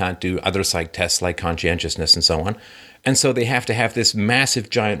test and they can't do other psych tests like conscientiousness and so on. And so they have to have this massive,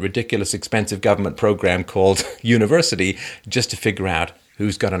 giant, ridiculous, expensive government program called university just to figure out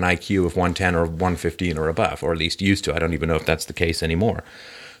who's got an IQ of 110 or 115 or above, or at least used to. I don't even know if that's the case anymore.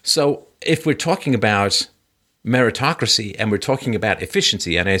 So if we're talking about meritocracy and we're talking about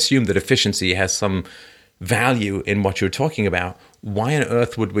efficiency, and I assume that efficiency has some value in what you're talking about, why on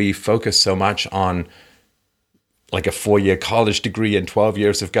earth would we focus so much on like a 4-year college degree and 12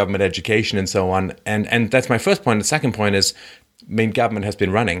 years of government education and so on? And that's my first point. The second point is, government has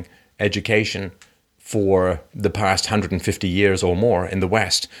been running education for the past 150 years or more in the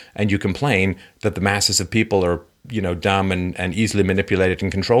West, and you complain that the masses of people are, dumb and easily manipulated and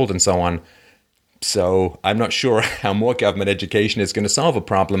controlled and so on. So I'm not sure how more government education is going to solve a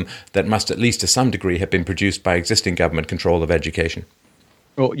problem that must, at least to some degree, have been produced by existing government control of education.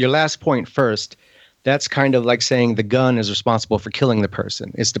 Well, your last point first. That's kind of like saying the gun is responsible for killing the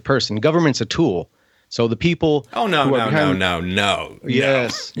person. It's the person. Government's a tool. So the people... Oh, no.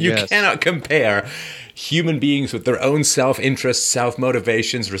 Yes. You cannot compare human beings with their own self-interest,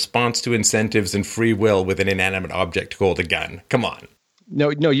 self-motivations, response to incentives, and free will with an inanimate object called a gun. Come on. No,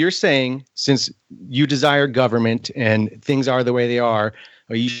 you're saying since you desire government and things are the way they are,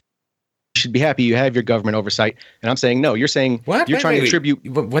 you should be happy you have your government oversight. And I'm saying, no, you're saying... What? You're trying to attribute...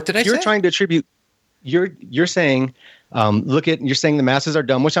 What did I say? You're trying to attribute... You're saying, you're saying the masses are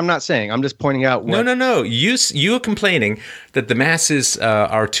dumb, which I'm not saying. I'm just pointing out what... No. You're complaining that the masses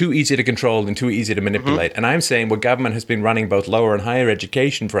are too easy to control and too easy to manipulate. Mm-hmm. And I'm saying, government has been running both lower and higher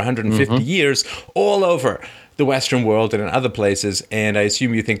education for 150 years all over the Western world and in other places. And I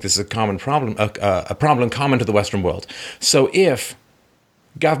assume you think this is a common problem, a problem common to the Western world. So if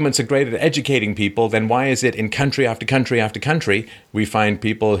governments are great at educating people, then why is it in country after country after country we find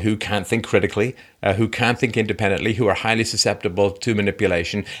people who can't think critically, who can't think independently, who are highly susceptible to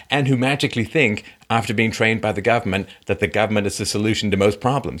manipulation, and who magically think, after being trained by the government, that the government is the solution to most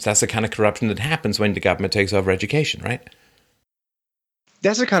problems? That's the kind of corruption that happens when the government takes over education, right?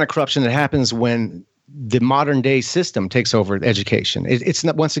 That's the kind of corruption that happens when the modern day system takes over education. It's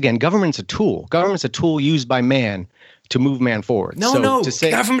not, once again, government's a tool. Government's a tool used by man to move man forward. No.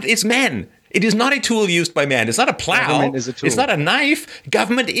 Government is men. It is not a tool used by man. It's not a plow. Government is a tool. It's not a knife.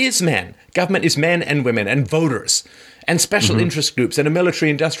 Government is men. Government is men and women and voters and special interest groups and a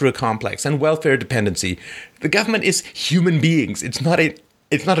military-industrial complex and welfare dependency. The government is human beings. It's not a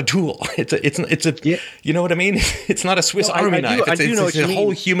tool. It's a yeah. You know what I mean? It's not a Swiss Army knife. It's a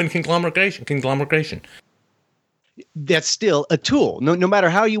whole human conglomeration. That's still a tool. No matter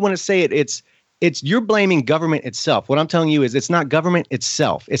how you want to say it, it's you're blaming government itself. What I'm telling you is it's not government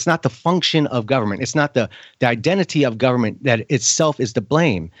itself. It's not the function of government. It's not the identity of government that itself is to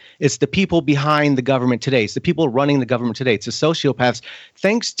blame. It's the people behind the government today. It's the people running the government today. It's the sociopaths.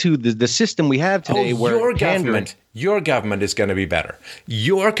 Thanks to the system we have today, where your government is going to be better.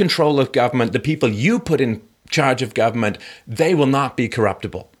 Your control of government, the people you put in charge of government, they will not be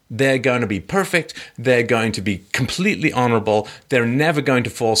corruptible. They're going to be perfect. They're going to be completely honorable. They're never going to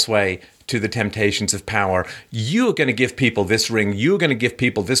fall sway to the temptations of power. You're going to give people this ring. You're going to give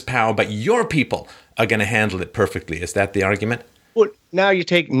people this power, but your people are going to handle it perfectly. Is that the argument? Well, now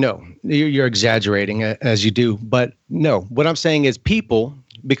you're exaggerating as you do, but no, what I'm saying is people,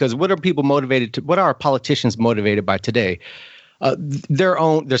 because what are our politicians motivated by today?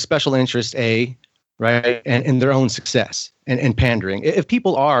 Their special interest, right? And their own success and pandering. If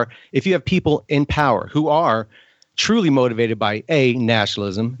you have people in power who are truly motivated by A,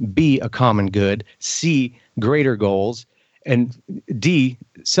 nationalism, B, a common good, C, greater goals, and D,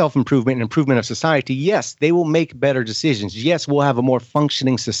 self-improvement and improvement of society, yes, they will make better decisions. Yes, we'll have a more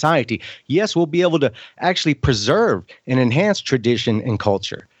functioning society. Yes, we'll be able to actually preserve and enhance tradition and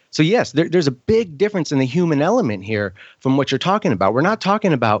culture. So yes, there's a big difference in the human element here from what you're talking about. We're not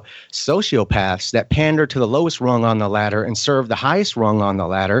talking about sociopaths that pander to the lowest rung on the ladder and serve the highest rung on the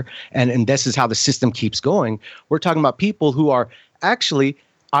ladder, and this is how the system keeps going. We're talking about people who are actually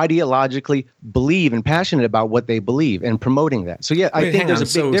ideologically believe and passionate about what they believe and promoting that. So yeah, I think there's a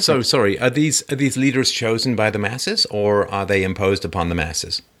big difference. So sorry, are these leaders chosen by the masses, or are they imposed upon the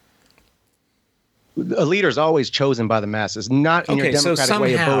masses? A leader is always chosen by the masses, not in your democratic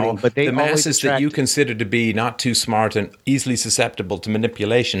way of voting, but they the masses always that you consider to be not too smart and easily susceptible to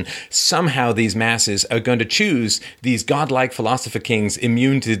manipulation, somehow these masses are going to choose these godlike philosopher kings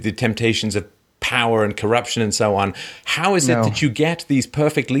immune to the temptations of power and corruption and so on. How is it that you get these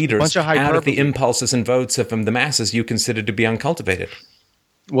perfect leaders out of the impulses and votes from the masses you consider to be uncultivated?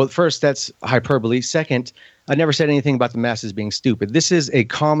 Well, first, that's hyperbole. Second, I never said anything about the masses being stupid. This is a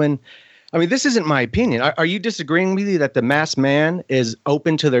common... I mean, this isn't my opinion. Are you disagreeing with me that the mass man is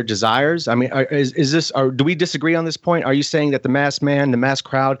open to their desires? I mean, do we disagree on this point? Are you saying that the mass man, the mass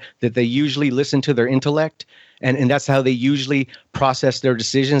crowd, that they usually listen to their intellect and that's how they usually process their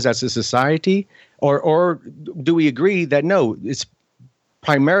decisions as a society? Or do we agree that no, it's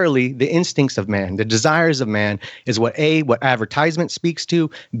primarily the instincts of man, the desires of man is what advertisement speaks to,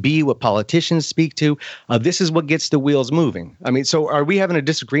 B, what politicians speak to. This is what gets the wheels moving. I mean, so are we having a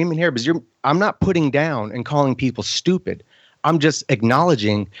disagreement here? Because I'm not putting down and calling people stupid. I'm just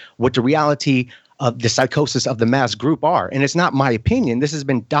acknowledging what the reality of the psychosis of the mass group are. And it's not my opinion. This has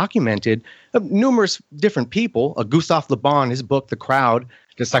been documented of numerous different people. Gustave Le Bon, his book, The Crowd,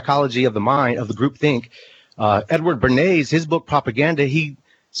 The Psychology of the Mind, of the Groupthink. Edward Bernays, his book Propaganda, he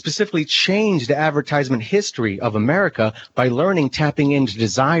specifically changed the advertisement history of America by tapping into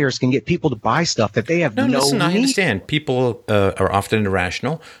desires can get people to buy stuff that they have no need. I understand. People are often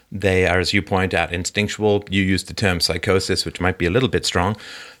irrational. They are, as you point out, instinctual. You use the term psychosis, which might be a little bit strong.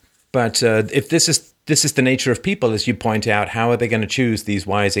 But if this is the nature of people, as you point out, how are they going to choose these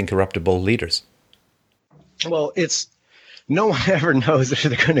wise, incorruptible leaders? Well, no one ever knows if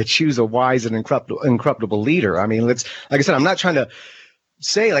they're going to choose a wise and incorruptible leader. I mean, like I said, I'm not trying to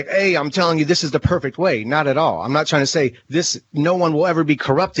say like, hey, I'm telling you this is the perfect way. Not at all. I'm not trying to say no one will ever be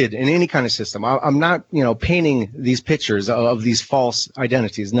corrupted in any kind of system. I'm not, painting these pictures of these false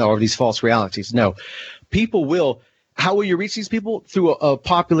identities. No, or these false realities. No, people will. How will you reach these people? Through a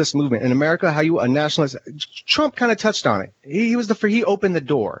populist movement in America? A nationalist? Trump kind of touched on it. He opened the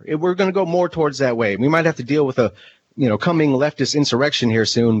door. We're going to go more towards that way. We might have to deal with a coming leftist insurrection here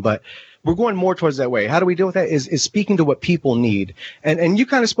soon, but we're going more towards that way. How do we deal with that? Is speaking to what people need. And you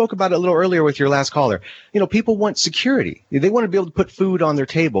kind of spoke about it a little earlier with your last caller. People want security. They want to be able to put food on their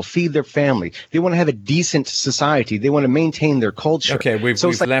table, feed their family. They want to have a decent society. They want to maintain their culture. Okay, we've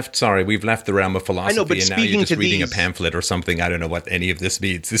left the realm of philosophy, and now you're just reading a pamphlet or something. I don't know what any of this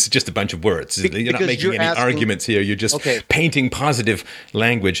means. This is just a bunch of words. You're not making any arguments here. You're just painting positive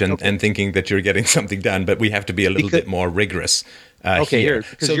language and thinking that you're getting something done, but we have to be a little bit more rigorous. Here.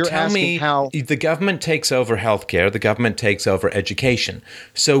 So tell me how the government takes over healthcare, the government takes over education.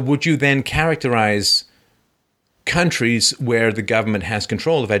 So would you then characterize countries where the government has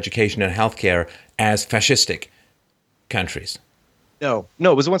control of education and healthcare as fascistic countries? No,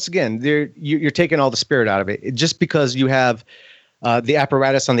 because once again, you're taking all the spirit out of it. Just because you have the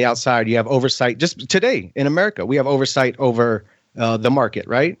apparatus on the outside, you have oversight. Just today in America, we have oversight over the market,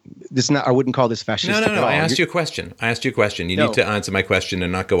 right? I wouldn't call this fascistic. No. I asked you a question. You need to answer my question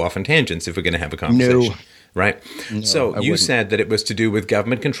and not go off on tangents if we're going to have a conversation. No. Right? No, so you said that it was to do with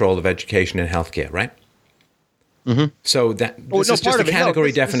government control of education and healthcare, right? Mm-hmm. So this is just a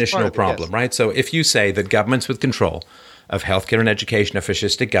category definitional problem, right? So if you say that governments with control of healthcare and education are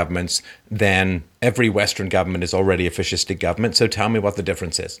fascistic governments, then every Western government is already a fascistic government. So tell me what the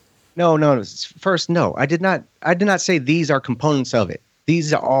difference is. No. First, no. I did not say these are components of it.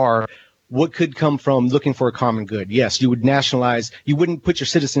 These are what could come from looking for a common good? Yes, you would nationalize. You wouldn't put your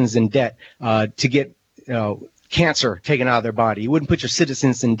citizens in debt to get cancer taken out of their body. You wouldn't put your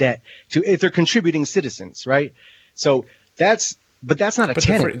citizens in debt if they're contributing citizens, right? So that's not a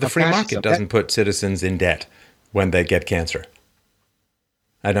tenet. The free market doesn't put citizens in debt when they get cancer.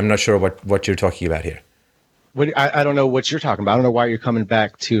 And I'm not sure what you're talking about here. I don't know what you're talking about. I don't know why you're coming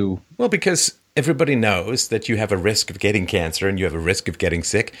back to. Well, because everybody knows that you have a risk of getting cancer and you have a risk of getting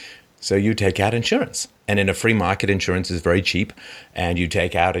sick. So you take out insurance. And in a free market, insurance is very cheap. And you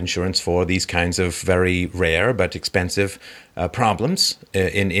take out insurance for these kinds of very rare but expensive problems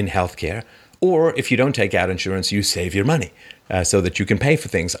in healthcare. Or if you don't take out insurance, you save your money so that you can pay for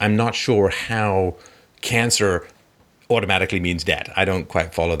things. I'm not sure how automatically means debt. I don't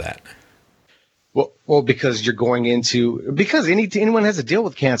quite follow that. Well, because you're going into, because anyone has to deal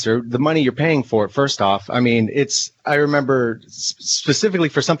with cancer, the money you're paying for it, first off. I mean, I remember specifically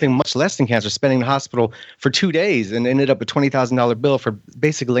for something much less than cancer, spending in the hospital for 2 days and ended up a $20,000 bill for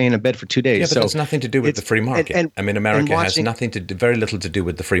basically laying in bed for 2 days. Yeah, but that's nothing to do with the free market. America has very little to do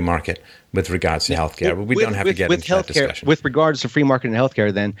with the free market with regards to healthcare. We don't have to get into that discussion. With regards to free market and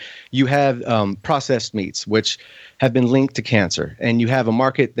healthcare, then you have processed meats, which have been linked to cancer. And you have a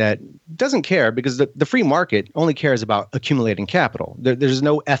market that doesn't care because the free market only cares about accumulating capital. There's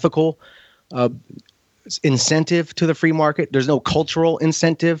no ethical incentive to the free market. There's no cultural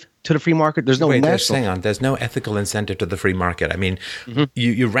incentive to the free market. There's no hang on. There's no ethical incentive to the free market. I mean,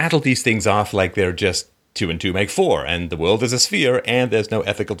 you rattle these things off like they're just 2 and 2 make 4, and the world is a sphere, and there's no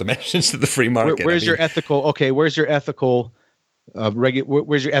ethical dimensions to the free market. Where's your ethical? Okay, where's your ethical?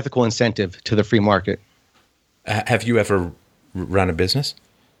 Where's your ethical incentive to the free market? Have you ever run a business?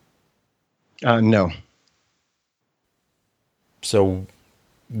 No. So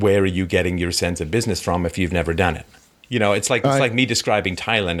where are you getting your sense of business from if you've never done it? You know, it's like me describing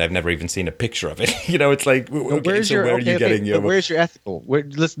Thailand. I've never even seen a picture of it. You know, it's like, where's your ethical?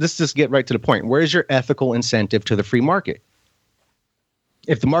 Let's just get right to the point. Where's your ethical incentive to the free market?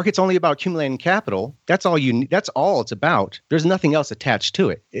 If the market's only about accumulating capital, that's all it's about. There's nothing else attached to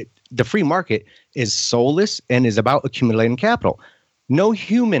it. The free market is soulless and is about accumulating capital. No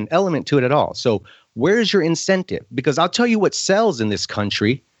human element to it at all. So where's your incentive? Because I'll tell you what sells in this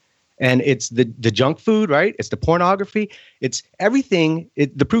country, and it's the junk food, right? It's the pornography. It's everything.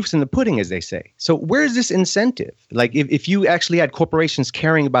 The proof's in the pudding, as they say. So where's this incentive? Like if you actually had corporations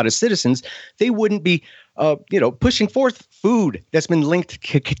caring about its citizens, they wouldn't be pushing forth food that's been linked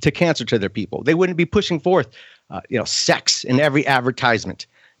to cancer to their people. They wouldn't be pushing forth sex in every advertisement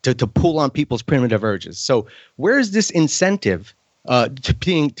to pull on people's primitive urges. So where's this incentive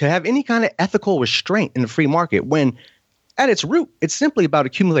to have any kind of ethical restraint in the free market when at its root, it's simply about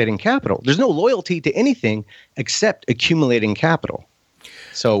accumulating capital. There's no loyalty to anything except accumulating capital.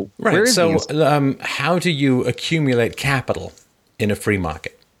 So, right. How do you accumulate capital in a free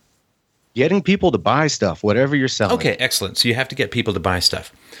market? Getting people to buy stuff, whatever you're selling. Okay, excellent. So you have to get people to buy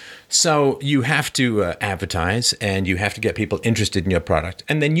stuff. So you have to advertise, and you have to get people interested in your product.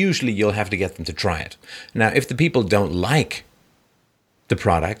 And then usually you'll have to get them to try it. Now, if the people don't like the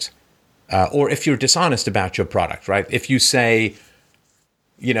product, or if you're dishonest about your product, right? If you say,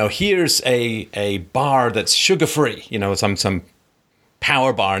 here's a bar that's sugar-free, some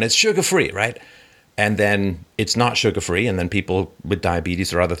power bar, and it's sugar-free, right? And then it's not sugar-free, and then people with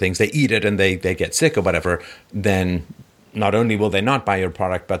diabetes or other things, they eat it and they get sick or whatever, then not only will they not buy your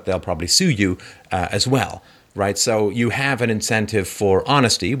product, but they'll probably sue you as well, right? So you have an incentive for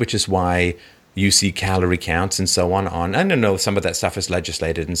honesty, which is why you see calorie counts and so on. I don't know, some of that stuff is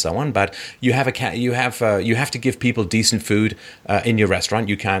legislated and so on, but you have to give people decent food in your restaurant.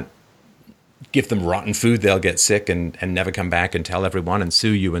 You can't give them rotten food. They'll get sick and never come back and tell everyone and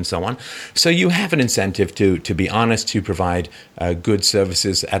sue you and so on. So you have an incentive to be honest, to provide good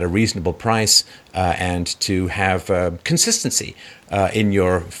services at a reasonable price, and to have consistency in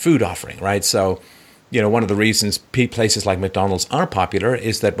your food offering, right? So one of the reasons places like McDonald's are popular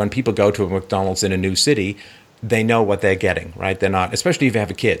is that when people go to a McDonald's in a new city, they know what they're getting, right? They're not, especially if you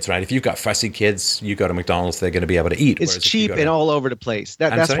have kids, right? If you've got fussy kids, you go to McDonald's, they're going to be able to eat. It's cheap and all over the place.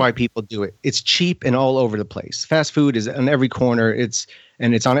 That's why people do it. It's cheap and all over the place. Fast food is on every corner. It's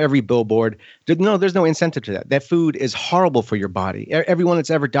on every billboard. There's no incentive to that. That food is horrible for your body. Everyone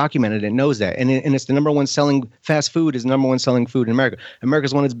that's ever documented it knows that. And it's the number one selling fast food is the number one selling food in America.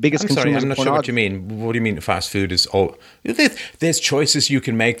 America's one of its biggest consumers. I'm not sure what you mean. What do you mean fast food is all? There's choices you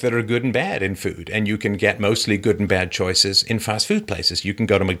can make that are good and bad in food, and you can get mostly good and bad choices in fast food places. You can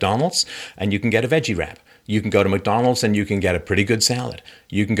go to McDonald's and you can get a veggie wrap. You can go to McDonald's and you can get a pretty good salad.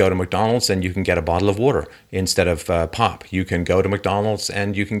 You can go to McDonald's and you can get a bottle of water instead of pop. You can go to McDonald's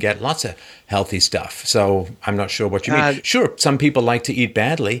and you can get lots of healthy stuff. So I'm not sure what you mean. Sure, some people like to eat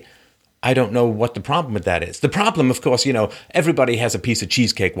badly. I don't know what the problem with that is. The problem, of course, everybody has a piece of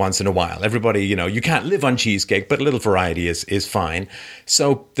cheesecake once in a while. Everybody, you can't live on cheesecake, but a little variety is fine.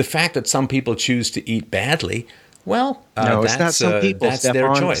 So the fact that some people choose to eat badly, well, no, it's not some people, that's Stefan.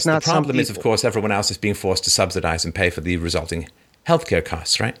 their choice. It's not the problem some is, of course, everyone else is being forced to subsidize and pay for the resulting healthcare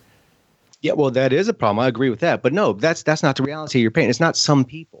costs, right? Yeah, well, that is a problem. I agree with that. But no, that's not the reality you're paying. It's not some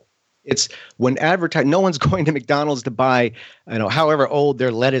people. It's when no one's going to McDonald's to buy, however old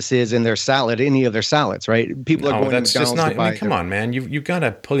their lettuce is in their salad, any of their salads, right? People are going to McDonald's to buy. Come on, man. You've got to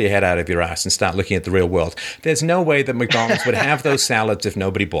pull your head out of your ass and start looking at the real world. There's no way that McDonald's would have those salads if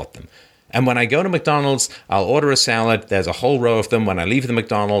nobody bought them. And when I go to McDonald's, I'll order a salad. There's a whole row of them. When I leave the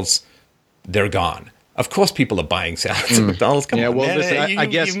McDonald's, they're gone. Of course, people are buying salads at McDonald's. Come on, man. Listen, I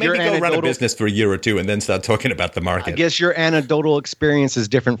guess you maybe go run a business for a year or two and then start talking about the market. I guess your anecdotal experience is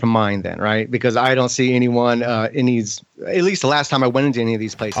different from mine then, right? Because I don't see anyone in these, at least the last time I went into any of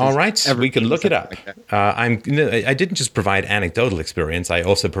these places. All right, we can look it up. Like I didn't just provide anecdotal experience. I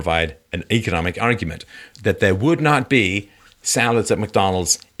also provide an economic argument that there would not be salads at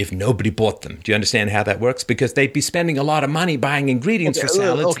McDonald's if nobody bought them. Do you understand how that works? Because they'd be spending a lot of money buying ingredients for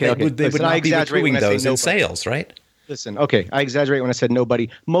salads. They would not be accruing those in sales, right? Listen, okay, I exaggerate when I said nobody.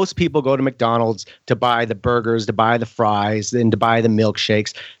 Most people go to McDonald's to buy the burgers, to buy the fries, and to buy the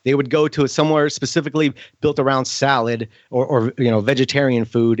milkshakes. They would go to somewhere specifically built around salad or vegetarian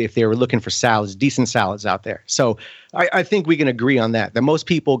food if they were looking for salads, decent salads out there. So I think we can agree on that most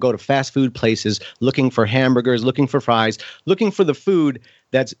people go to fast food places looking for hamburgers, looking for fries, looking for the food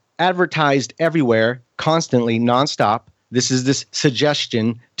that's advertised everywhere, constantly, nonstop. This is this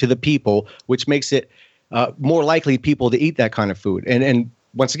suggestion to the people, which makes it more likely people to eat that kind of food. And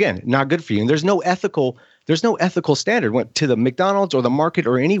once again, not good for you. And there's no ethical standard to the McDonald's or the market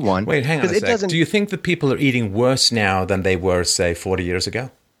or anyone. Wait, hang on a sec. Do you think that people are eating worse now than they were, say, 40 years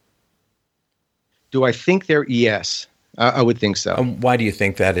ago? Do I think yes, I would think so. Why do you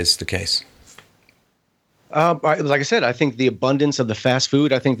think that is the case? Like I said, I think the abundance of the fast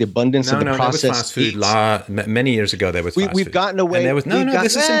food. I think the abundance of the processed there was fast food law. Many years ago, there was fast food. We've gotten away. And there was,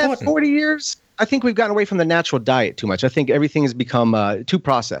 this is important. 40 years. I think we've gotten away from the natural diet too much. I think everything has become too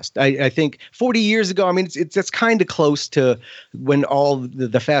processed. I think 40 years ago, I mean, it's kind of close to when all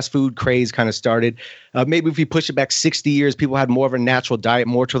the fast food craze kind of started. Maybe if we push it back 60 years, people had more of a natural diet,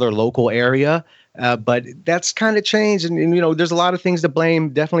 more to their local area. But that's kind of changed. And there's a lot of things to blame,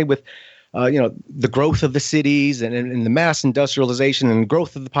 definitely with the growth of the cities and the mass industrialization and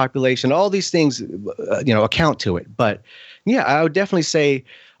growth of the population. All these things, account to it. But yeah, I would definitely say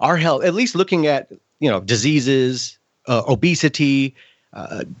our health, at least looking at, diseases, obesity,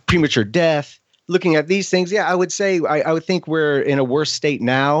 premature death, looking at these things. Yeah, I would say I would think we're in a worse state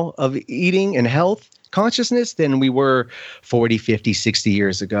now of eating and health consciousness than we were 40, 50, 60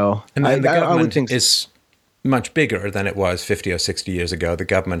 years ago. And the government is much bigger than it was 50 or 60 years ago. The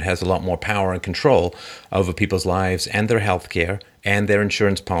government has a lot more power and control over people's lives and their health care and their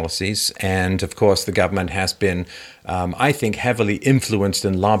insurance policies. And of course, the government has been, I think, heavily influenced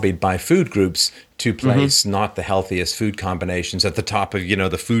and lobbied by food groups to place not the healthiest food combinations at the top of,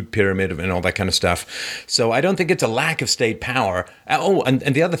 the food pyramid and all that kind of stuff. So I don't think it's a lack of state power. And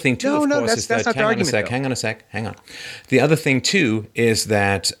the other thing, too, is that, hang on a sec. The other thing, too, is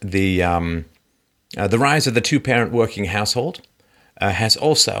that the rise of the two-parent working household has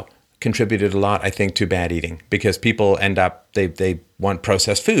also contributed a lot, I think, to bad eating, because people end up, they want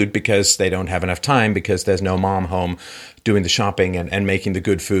processed food because they don't have enough time, because there's no mom home doing the shopping and making the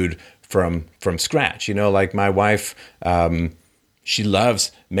good food from scratch. Like my wife, she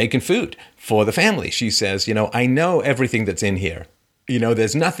loves making food for the family. She says, I know everything that's in here.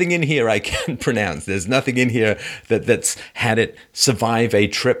 There's nothing in here I can't pronounce. There's nothing in here that's had it survive a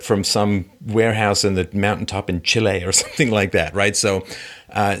trip from some warehouse in the mountaintop in Chile or something like that, right? So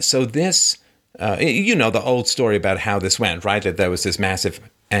this, the old story about how this went, right? That there was this massive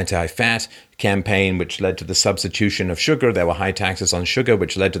anti-fat campaign, which led to the substitution of sugar. There were high taxes on sugar,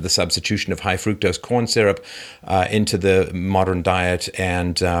 which led to the substitution of high fructose corn syrup into the modern diet.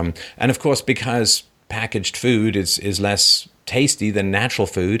 And of course, because packaged food is less tasty than natural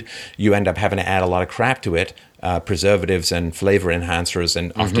food, you end up having to add a lot of crap to it, preservatives and flavor enhancers,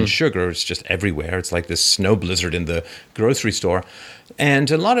 and often sugar is just everywhere. It's like this snow blizzard in the grocery store. And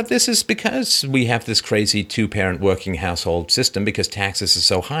a lot of this is because we have this crazy two-parent working household system, because taxes are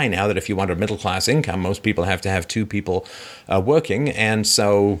so high now that if you want a middle-class income, most people have to have two people working. And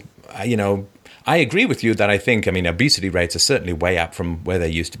so, I agree with you that I think, obesity rates are certainly way up from where they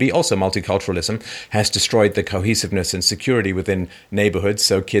used to be. Also, multiculturalism has destroyed the cohesiveness and security within neighborhoods,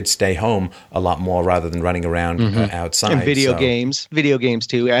 so kids stay home a lot more rather than running around outside. And video games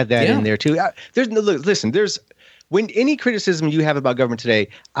too. Add that in there too. When any criticism you have about government today,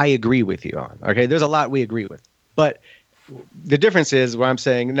 I agree with you on. Okay, there's a lot we agree with, but the difference is where I'm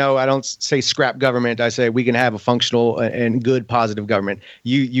saying, no, I don't say scrap government. I say we can have a functional and good, positive government.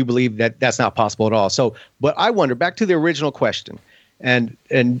 You believe that that's not possible at all. So, but I wonder, back to the original question, and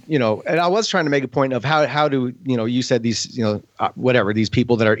I was trying to make a point of how do, you said these, these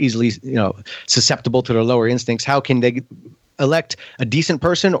people that are easily, susceptible to their lower instincts, how can they elect a decent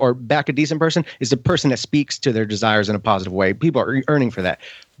person or back a decent person? Is the person that speaks to their desires in a positive way. People are earning for that.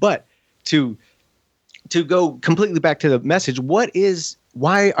 But to go completely back to the message, I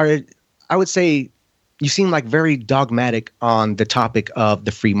would say you seem like very dogmatic on the topic of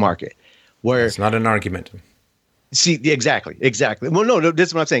the free market, where it's not an argument. See, exactly. Well, no, this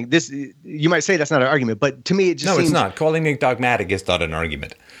is what I'm saying. This, you might say that's not an argument, but to me, it just seems... it's not. Calling me dogmatic is not an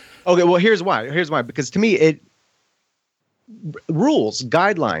argument. Okay, well, here's why. Because to me, rules,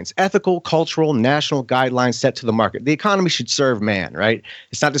 guidelines, ethical, cultural, national guidelines set to the market. The economy should serve man, right?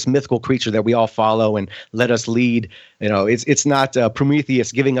 It's not this mythical creature that we all follow and let us lead. It's not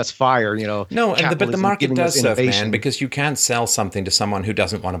Prometheus giving us fire. No, but the market does serve man, because you can't sell something to someone who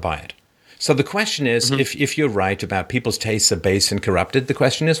doesn't want to buy it. So the question is, if you're right about people's tastes are base and corrupted, the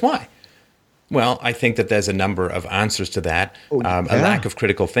question is why? Well, I think that there's a number of answers to that. A lack of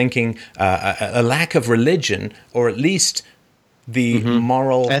critical thinking, a lack of religion, or at least the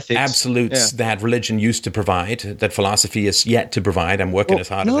moral ethics, absolutes that religion used to provide, that philosophy is yet to provide. I'm working as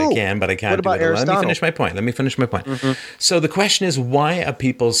hard as I can, but I can't do it alone. Let me finish my point. So the question is, why are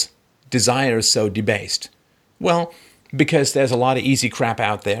people's desires so debased? Well, because there's a lot of easy crap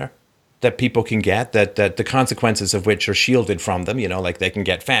out there that people can get, that the consequences of which are shielded from them, like they can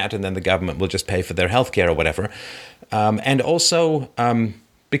get fat and then the government will just pay for their health care or whatever. And also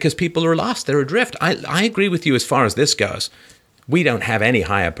because people are lost, they're adrift. I agree with you as far as this goes. We don't have any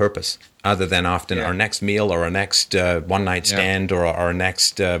higher purpose other than often our next meal or our next one-night stand or our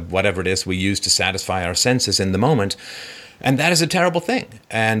next whatever it is we use to satisfy our senses in the moment. And that is a terrible thing.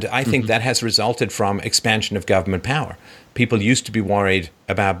 And I think that has resulted from expansion of government power. People used to be worried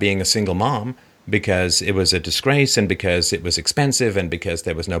about being a single mom because it was a disgrace and because it was expensive and because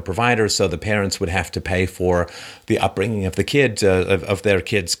there was no provider. So the parents would have to pay for the upbringing of the kid, of their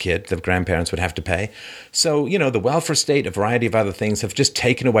kid's kid. The grandparents would have to pay. So, the welfare state, a variety of other things have just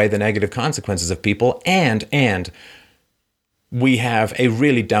taken away the negative consequences of people. And we have a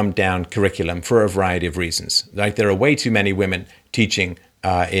really dumbed down curriculum for a variety of reasons. Like there are way too many women teaching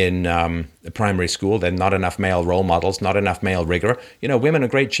in primary school. There are not enough male role models, not enough male rigor. Women are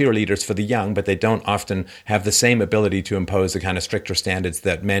great cheerleaders for the young, but they don't often have the same ability to impose the kind of stricter standards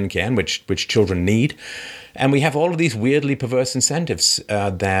that men can, which children need. And we have all of these weirdly perverse incentives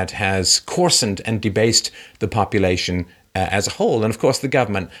that has coarsened and debased the population as a whole. And of course, the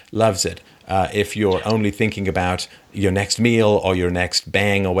government loves it. If you're only thinking about your next meal or your next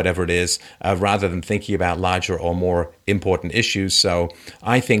bang or whatever it is, rather than thinking about larger or more important issues. So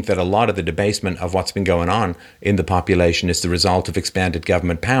I think that a lot of the debasement of what's been going on in the population is the result of expanded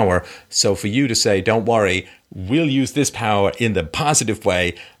government power. So for you to say, don't worry, we'll use this power in the positive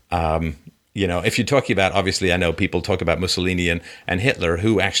way, if you're talking about, obviously, I know people talk about Mussolini and Hitler,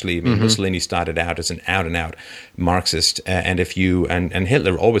 who actually, Mussolini started out as an out-and-out Marxist, and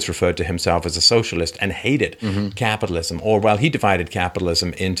Hitler always referred to himself as a socialist and hated capitalism, he divided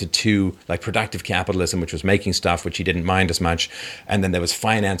capitalism into two, like productive capitalism, which was making stuff, which he didn't mind as much, and then there was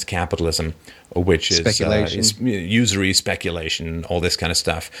finance capitalism, which is usury, speculation, all this kind of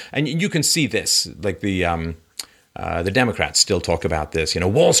stuff. And you can see this, like the Democrats still talk about this.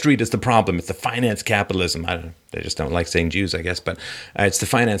 Wall Street is the problem. It's the finance capitalism. They just don't like saying Jews, I guess. But it's the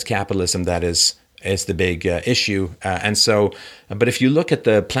finance capitalism that is the big issue. But if you look at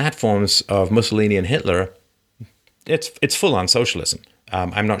the platforms of Mussolini and Hitler, it's full on socialism.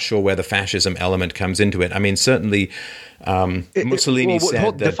 I'm not sure where the fascism element comes into it. I mean, certainly Mussolini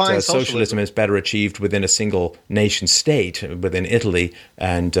said that socialism is better achieved within a single nation state, within Italy.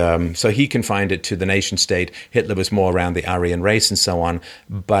 And so he confined it to the nation state. Hitler was more around the Aryan race and so on.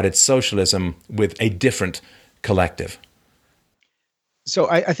 But it's socialism with a different collective. So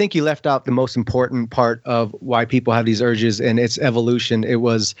I think you left out the most important part of why people have these urges and its evolution. It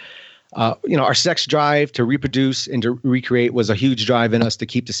was Our sex drive to reproduce and to recreate was a huge drive in us to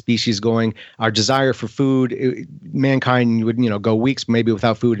keep the species going. Our desire for food, mankind would, go weeks maybe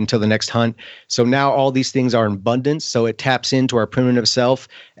without food until the next hunt. So now all these things are in abundance. So it taps into our primitive self,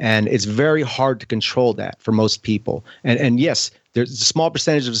 and it's very hard to control that for most people. And yes, there's a small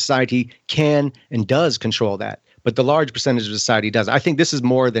percentage of society can and does control that, but the large percentage of society does. I think this is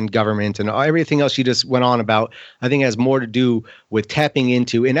more than government and everything else you just went on about. I think it has more to do with tapping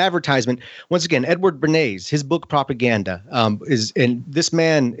into an advertisement. Once again, Edward Bernays, his book Propaganda are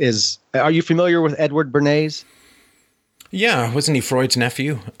you familiar with Edward Bernays? Yeah, wasn't he Freud's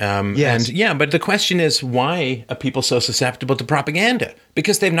nephew? Yes. But the question is, why are people so susceptible to propaganda?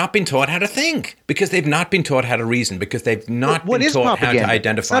 Because they've not been taught how to think, because they've not been taught how to reason, because they've not been taught how to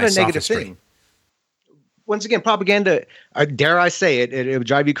identify it's not a negative sophistry. thing. Once again, propaganda, dare I say it, it would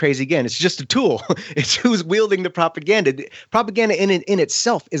drive you crazy again. It's just a tool. It's who's wielding the propaganda. Propaganda in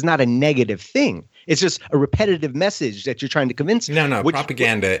itself is not a negative thing. It's just a repetitive message that you're trying to convince. No,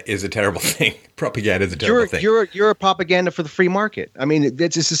 propaganda is a terrible thing. Propaganda is a terrible thing. You're a propaganda for the free market. I mean,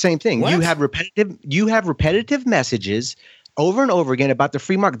 it's the same thing. What? You have repetitive messages over and over again about the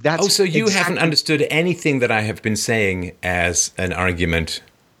free market. So you haven't understood anything that I have been saying as an argument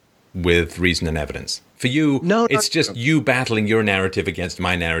with reason and evidence. For you, it's just you battling your narrative against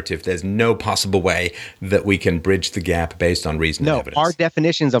my narrative. There's no possible way that we can bridge the gap based on reason and evidence. Our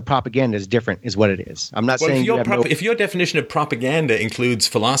definitions of propaganda is different, is what it is. I'm not saying if your definition of propaganda includes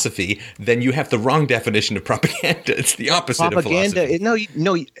philosophy, then you have the wrong definition of propaganda. It's the opposite of philosophy.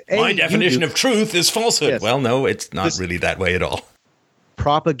 My definition of truth is falsehood. Yes. Well, no, it's not really that way at all.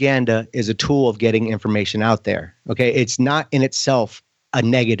 Propaganda is a tool of getting information out there. Okay, it's not in itself a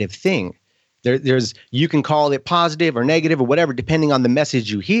negative thing. You can call it positive or negative or whatever, depending on the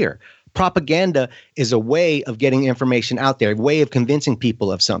message you hear. Propaganda is a way of getting information out there, a way of convincing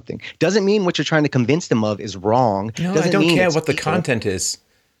people of something. Doesn't mean what you're trying to convince them of is wrong. No, I don't care what the content is.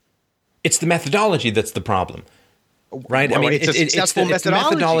 It's the methodology that's the problem. Right? Well, it's the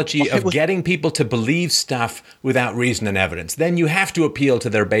methodology of getting people to believe stuff without reason and evidence. Then you have to appeal to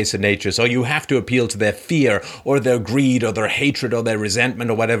their base of natures, or you have to appeal to their fear or their greed or their hatred or their resentment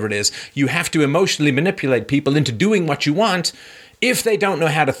or whatever it is. You have to emotionally manipulate people into doing what you want if they don't know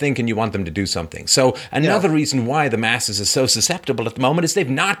how to think and you want them to do something. So another reason why the masses are so susceptible at the moment is they've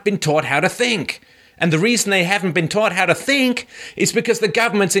not been taught how to think. And the reason they haven't been taught how to think is because the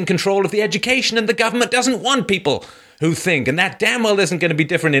government's in control of the education, and the government doesn't want people who think. And that damn well isn't going to be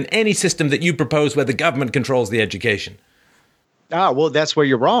different in any system that you propose where the government controls the education. Well, that's where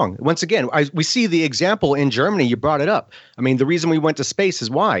you're wrong. Once again, we see the example in Germany. You brought it up. I mean, the reason we went to space is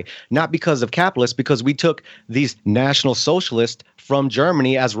why? Not because of capitalists, because we took these national socialists from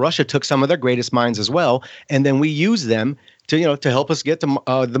Germany, as Russia took some of their greatest minds as well, and then we use them to help us get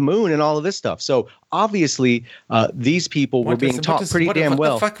to the moon and all of this stuff. So obviously, these people were being taught pretty damn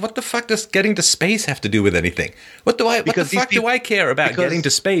well. What the fuck does getting to space have to do with anything? What do I care about getting to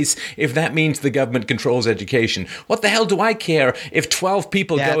space if that means the government controls education? What the hell do I care if 12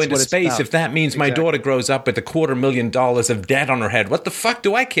 people go into space if that means my daughter grows up with $250,000 of debt on her head? What the fuck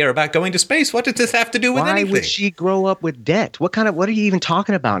do I care about going to space? What does this have to do with anything? Why would she grow up with debt? What are you even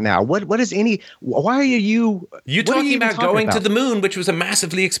talking about now? Why are you talking about going to the moon, which was a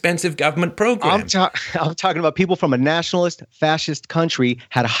massively expensive government program? I'm talking about people from a nationalist, fascist country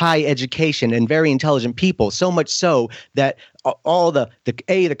had high education and very intelligent people, so much so that all the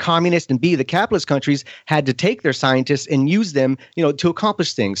communist and B, the capitalist countries had to take their scientists and use them, to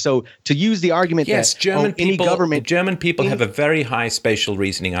accomplish things. So to use the argument that German people have a very high spatial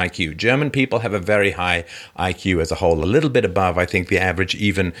reasoning IQ. German people have a very high IQ as a whole, a little bit above, I think, the average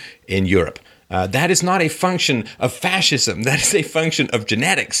even in Europe. That is not a function of fascism. That is a function of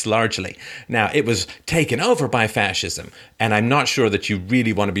genetics, largely. Now, it was taken over by fascism, and I'm not sure that you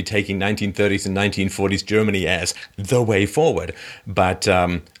really want to be taking 1930s and 1940s Germany as the way forward. But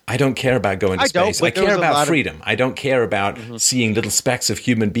I don't care about going to space. I care about freedom. I don't care about seeing little specks of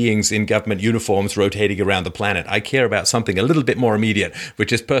human beings in government uniforms rotating around the planet. I care about something a little bit more immediate,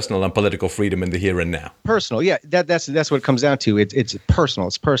 which is personal and political freedom in the here and now. Personal, yeah. That's what it comes down to. It's personal.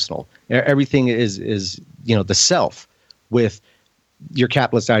 It's personal. Everything is the self with your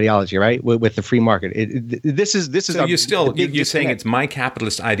capitalist ideology, right? With the free market. This is. So you're saying it's my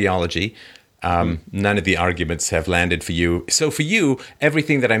capitalist ideology. None of the arguments have landed for you. So for you,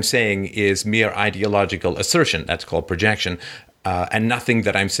 everything that I'm saying is mere ideological assertion. That's called projection. And nothing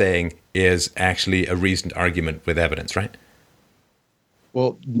that I'm saying is actually a reasoned argument with evidence, right?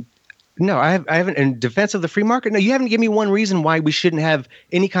 Well, No, I haven't. In defense of the free market, no, you haven't given me one reason why we shouldn't have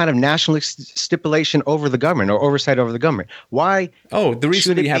any kind of nationalist stipulation over the government or oversight over the government. Why? Oh, the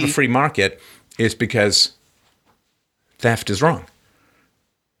reason we have a free market is because theft is wrong.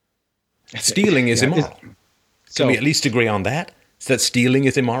 Stealing is immoral. Can we at least agree on that? That stealing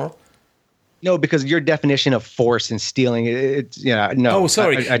is immoral? No, because your definition of force and stealing, it's no. Oh,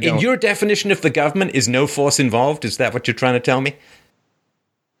 sorry. I don't. In your definition of the government is no force involved? Is that what you're trying to tell me?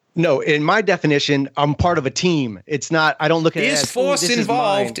 No, in my definition, I'm part of a team. It's not. I don't look at it as force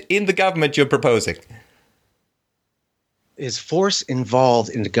involved in the government you're proposing? Is force involved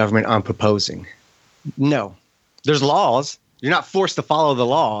in the government I'm proposing? No. There's laws. You're not forced to follow the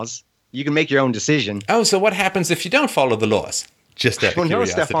laws. You can make your own decision. Oh, so what happens if you don't follow the laws? Just out of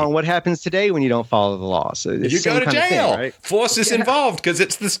curiosity. No, Stefan, what happens today when you don't follow the laws? You go to jail. Right? Force is involved because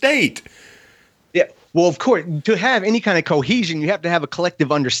it's the state. Yeah. Well, of course, to have any kind of cohesion, you have to have a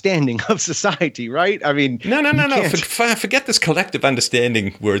collective understanding of society, right? I mean, no. Forget this collective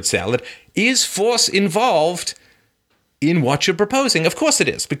understanding word salad. Is force involved in what you're proposing? Of course it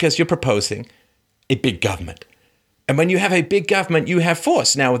is, because you're proposing a big government. And when you have a big government, you have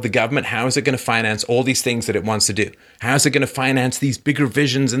force. Now, with the government, how is it going to finance all these things that it wants to do? How is it going to finance these bigger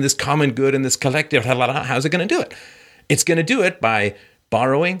visions and this common good and this collective? How is it going to do it? It's going to do it by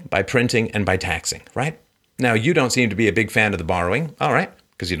borrowing, by printing, and by taxing, right? Now, you don't seem to be a big fan of the borrowing, all right,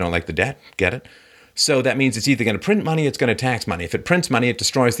 because you don't like the debt, get it? So that means it's either going to print money, it's going to tax money. If it prints money, it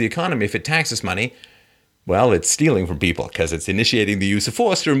destroys the economy. If it taxes money, well, it's stealing from people because it's initiating the use of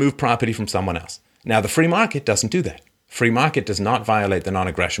force to remove property from someone else. Now, the free market doesn't do that. Free market does not violate the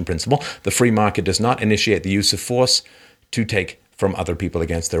non-aggression principle. The free market does not initiate the use of force to take from other people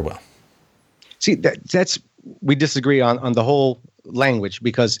against their will. See, that's we disagree on the whole language,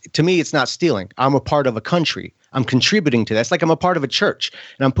 because to me, it's not stealing. I'm a part of a country. I'm contributing to that. It's like I'm a part of a church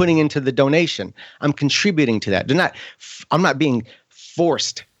and I'm putting into the donation. I'm contributing to that. I'm not being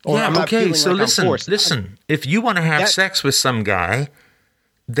forced. Or yeah, I'm not okay, so like listen. If you want to have sex with some guy,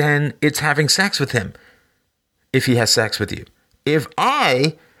 then it's having sex with him if he has sex with you. If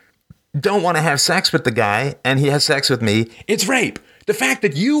I don't want to have sex with the guy and he has sex with me, it's rape. The fact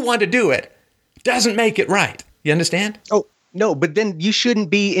that you want to do it doesn't make it right. You understand? Oh, no, but then you shouldn't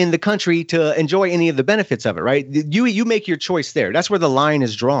be in the country to enjoy any of the benefits of it, right? You make your choice there. That's where the line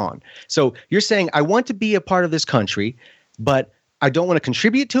is drawn. So you're saying, I want to be a part of this country, but I don't want to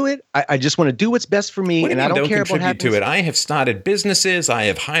contribute to it. I just want to do what's best for me, and I don't care about what happens. To it. I have started businesses. I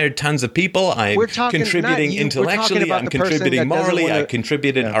have hired tons of people. I'm contributing intellectually. I'm contributing morally. I've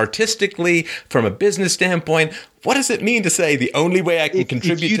contributed artistically from a business standpoint. What does it mean to say the only way I can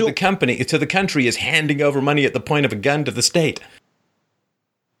contribute to the country is handing over money at the point of a gun to the state?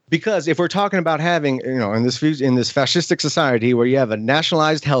 Because if we're talking about having, in this fascistic society where you have a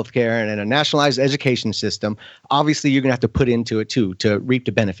nationalized healthcare and a nationalized education system, obviously you're going to have to put into it too to reap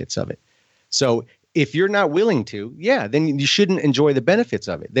the benefits of it. So if you're not willing to, then you shouldn't enjoy the benefits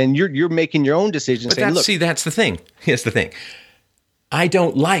of it. Then you're making your own decisions. But that's the thing. Here's the thing. I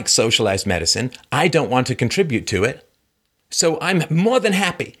don't like socialized medicine. I don't want to contribute to it. So I'm more than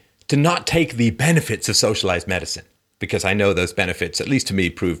happy to not take the benefits of socialized medicine, because I know those benefits, at least to me,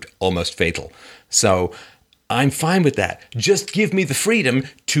 proved almost fatal. So I'm fine with that. Just give me the freedom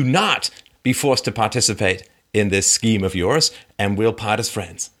to not be forced to participate in this scheme of yours, and we'll part as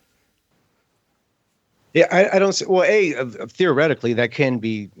friends. Yeah, I don't see. Well, theoretically, that can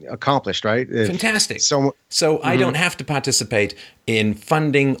be accomplished, right? Fantastic. So I don't have to participate in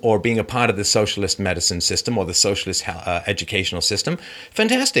funding or being a part of the socialist medicine system or the socialist educational system.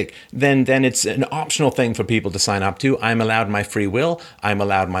 Fantastic. Then it's an optional thing for people to sign up to. I'm allowed my free will. I'm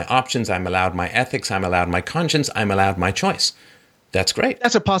allowed my options. I'm allowed my ethics. I'm allowed my conscience. I'm allowed my choice. That's great.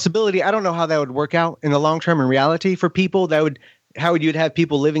 That's a possibility. I don't know how that would work out in the long term in reality for people. How would you have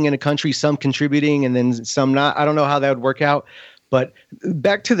people living in a country, some contributing and then some not? I don't know how that would work out. But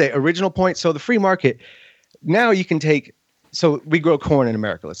back to the original point. So the free market, now you can take, so we grow corn in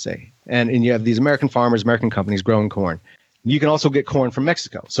America, let's say, and you have these American farmers, American companies growing corn. You can also get corn from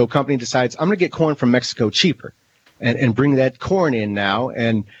Mexico. So a company decides, I'm going to get corn from Mexico cheaper and bring that corn in now,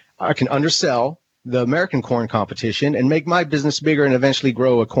 and I can undersell the American corn competition and make my business bigger and eventually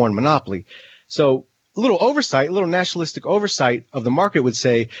grow a corn monopoly. So a little nationalistic oversight of the market would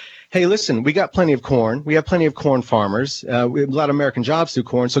say, hey, listen, we got plenty of corn. We have plenty of corn farmers. We have a lot of American jobs through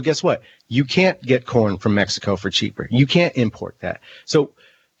corn. So guess what? You can't get corn from Mexico for cheaper. You can't import that. So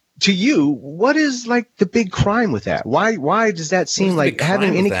to you, what is like the big crime with that? Why does that seem like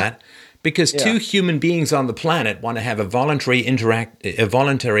having any that? Because two human beings on the planet want to have a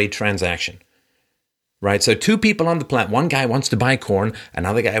voluntary transaction. right? So two people on the planet, one guy wants to buy corn,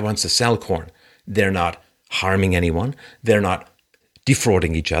 another guy wants to sell corn. They're not harming anyone. They're not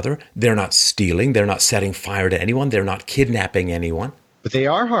defrauding each other. They're not stealing. They're not setting fire to anyone. They're not kidnapping anyone. But they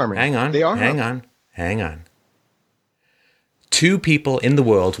are harming. Hang on. They are Hang on. Two people in the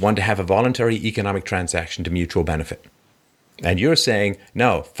world want to have a voluntary economic transaction to mutual benefit. And you're saying,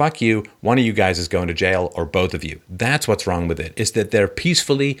 no, fuck you. One of you guys is going to jail, or both of you. That's what's wrong with it, is that they're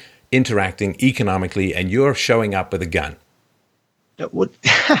peacefully interacting economically and you're showing up with a gun. Well,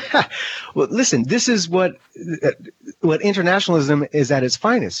 listen, this is what internationalism is at its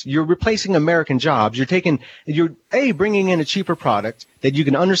finest. You're replacing American jobs. You're bringing in a cheaper product that you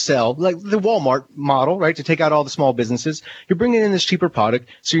can undersell, like the Walmart model, right? To take out all the small businesses. You're bringing in this cheaper product,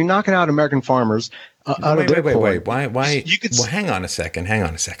 so you're knocking out American farmers out of their corn. Wait. Why? Well, hang on a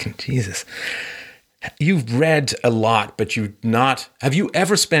second. Jesus. You've read a lot, but have you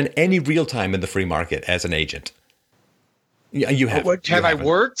ever spent any real time in the free market as an agent? You have. Have I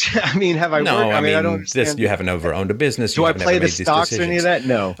worked? I mean, have I no, worked? I mean, I don't understand. You haven't ever owned a business. Do I play the stocks or any of that?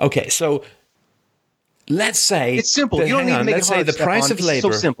 No. Okay, so let's say it's simple. You don't need to make it hard. Let's say the price of labor.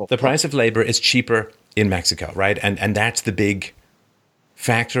 It's so simple. The price of labor is cheaper in Mexico, right? And that's the big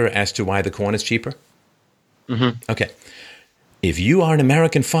factor as to why the corn is cheaper. Mm-hmm. Okay, if you are an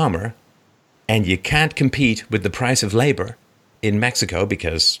American farmer and you can't compete with the price of labor in Mexico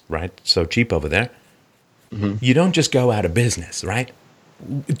because it's so cheap over there. Mm-hmm. You don't just go out of business, right?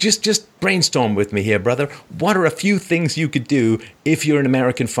 Just brainstorm with me here, brother. What are a few things you could do if you're an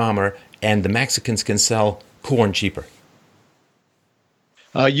American farmer and the Mexicans can sell corn cheaper?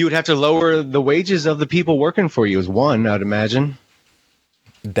 You would have to lower the wages of the people working for you is one, I'd imagine.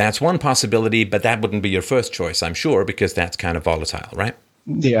 That's one possibility, but that wouldn't be your first choice, I'm sure, because that's kind of volatile, right?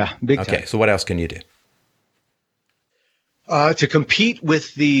 Yeah, big time. Okay, so what else can you do? To compete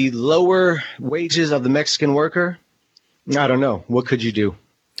with the lower wages of the Mexican worker, I don't know. What could you do?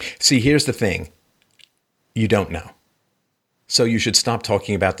 See, here's the thing. You don't know. So you should stop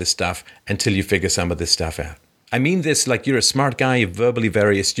talking about this stuff until you figure some of this stuff out. I mean this like you're a smart guy, you're verbally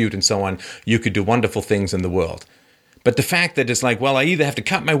very astute and so on. You could do wonderful things in the world. But the fact that it's like, well, I either have to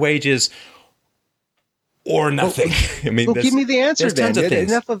cut my wages or nothing. I mean, give me the answer then. Tons of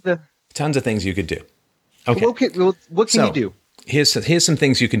things. Enough of the... Tons of things you could do. Okay. What can you do? Here's some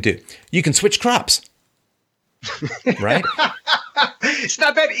things you can do. You can switch crops. Right? It's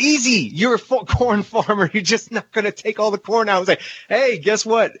not that easy. You're a corn farmer. You're just not going to take all the corn out and say, hey, guess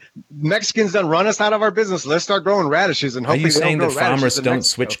what? Mexicans done run us out of our business. Let's start growing radishes. And Are you saying that farmers don't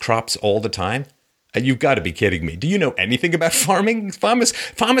Mexico. switch crops all the time? You've got to be kidding me. Do you know anything about farming? Farmers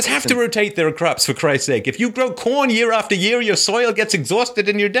have to rotate their crops, for Christ's sake. If you grow corn year after year, your soil gets exhausted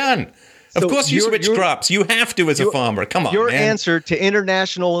and you're done. Of course you switch crops. You have to as a farmer. Come on, Your man. answer to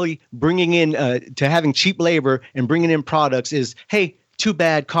internationally bringing in, to having cheap labor and bringing in products is, hey, too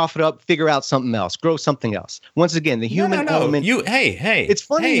bad, cough it up, figure out something else, grow something else. Once again, the human element. Hey. It's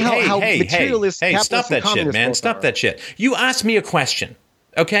funny how materialist Hey, capitalists stop that and shit, communists man. both Stop are. that shit. You asked me a question.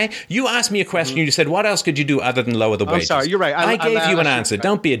 Okay? You asked me a question. You said, what else could you do other than lower the wages? I'm sorry. You're right. I gave you an answer.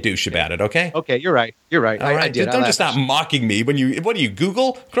 Don't be a douche about it, okay? Okay, you're right. You're right. All right. I did. Don't just stop mocking me when you. What do you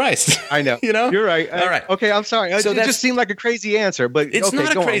Google? Christ. I know. You know. You're right. All right. Okay, I'm sorry. So it just seemed like a crazy answer, but it's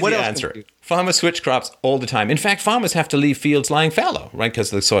not a crazy what else answer. Farmers switch crops all the time. In fact, farmers have to leave fields lying fallow, right? Because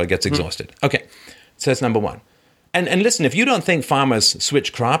the soil gets exhausted. Okay. So that's number one. And listen, if you don't think farmers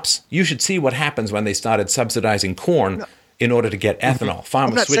switch crops, you should see what happens when they started subsidizing corn in order to get ethanol.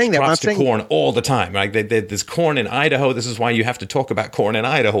 Farmers switch crops to corn all the time, right? There's corn in Idaho. This is why you have to talk about corn in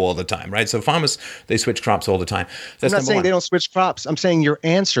Idaho all the time, right? So farmers, they switch crops all the time. That's I'm not saying one. they don't switch crops. I'm saying your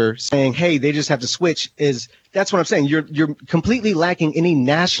answer saying, hey, they just have to switch that's what I'm saying. You're completely lacking any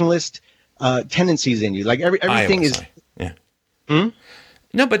nationalist tendencies in you. Like everything is. Yeah. Hmm?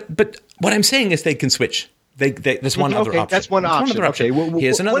 No, but what I'm saying is they can switch. There's one other option. That's one option. Okay,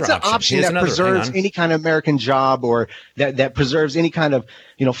 here's another what's an option that preserves any kind of American job or that preserves any kind of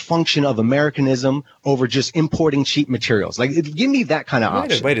function of Americanism over just importing cheap materials? Like, give me that kind of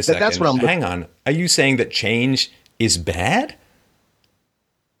option. Wait a second. That's what I'm. Hang on. Are you saying that change is bad?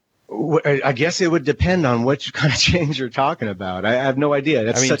 I guess it would depend on what kind of change you're talking about. I have no idea.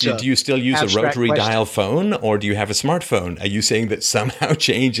 That's do you still use a rotary dial phone or do you have a smartphone? Are you saying that somehow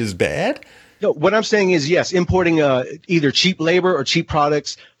change is bad? No, what I'm saying is, yes, importing either cheap labor or cheap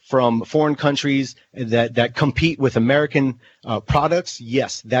products from foreign countries that compete with American products,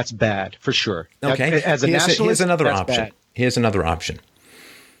 yes, that's bad for sure. Okay. As a nationalist, here's another that's option. bad. Here's another option.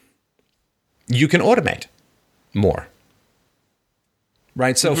 You can automate more.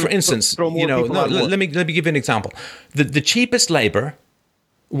 Right. So, for instance, let me give you an example. The cheapest labor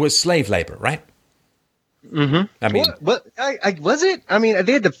was slave labor, right? Mm-hmm. I mean, was it? I mean,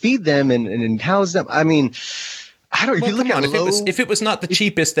 they had to feed them and house them. I mean, I don't. well, you look come at on, if it was not the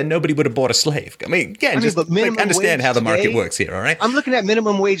cheapest, then nobody would have bought a slave. I mean, again, just but minimum understand wage how the market today- works here. All right. I'm looking at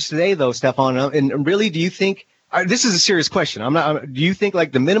minimum wage today, though, Stefan. And really, do you think this is a serious question? Do you think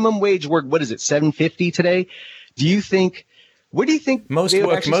like the minimum wage work? What is it? $7.50 today? Do you think? What do you think? Most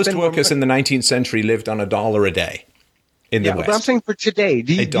workers in the 19th century lived on $1 a day in the West. But I'm saying for today,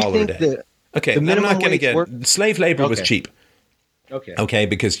 do you $1 think a day. Okay, I'm not going to get slave labor was cheap. Okay,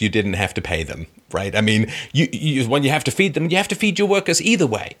 because you didn't have to pay them, right? I mean, you when you have to feed them, you have to feed your workers either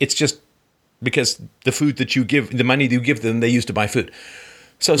way. It's just because the food that you give, the money that you give them, they use to buy food.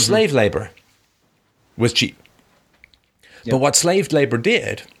 So slave labor was cheap. Yep. But what slave labor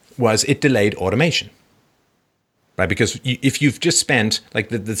did was it delayed automation, right? Because if you've just spent, like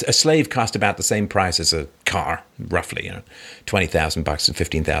a slave cost about the same price as a car, roughly, $20,000 and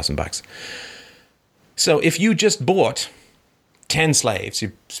 $15,000. So if you just bought 10 slaves,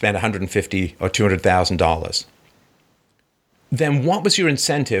 you spent $150,000 or $200,000. Then what was your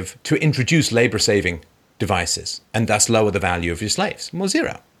incentive to introduce labor-saving devices and thus lower the value of your slaves? Well,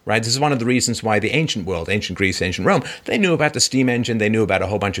 zero, right? This is one of the reasons why the ancient world, ancient Greece, ancient Rome, they knew about the steam engine, they knew about a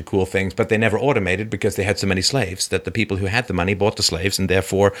whole bunch of cool things, but they never automated because they had so many slaves that the people who had the money bought the slaves, and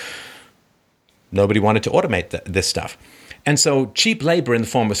therefore nobody wanted to automate this stuff. And so cheap labor in the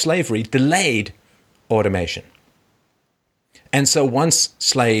form of slavery delayed automation. And so once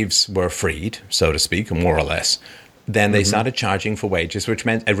slaves were freed, so to speak, more or less, then they started charging for wages, which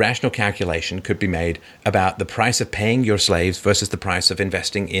meant a rational calculation could be made about the price of paying your slaves versus the price of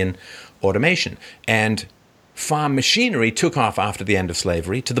investing in automation. And farm machinery took off after the end of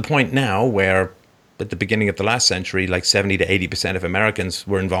slavery to the point now where at the beginning of the last century, like 70 to 80% of Americans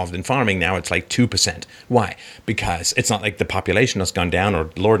were involved in farming. Now it's like 2%. Why? Because it's not like the population has gone down, or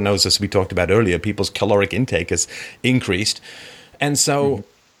Lord knows, as we talked about earlier, people's caloric intake has increased. And so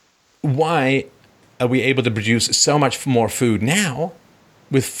why are we able to produce so much more food now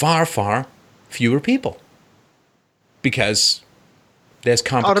with far, far fewer people? Because there's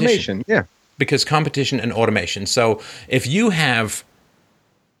competition. Automation, yeah. Because competition and automation. So if you have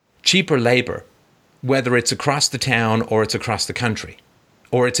cheaper labor, whether it's across the town or it's across the country,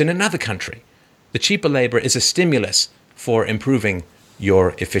 or it's in another country, the cheaper labor is a stimulus for improving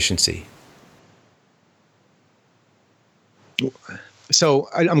your efficiency. So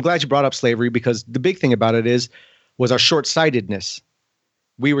I'm glad you brought up slavery, because the big thing about it was our short-sightedness.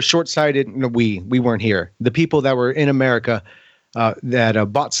 We were short-sighted. No, we weren't here. The people that were in America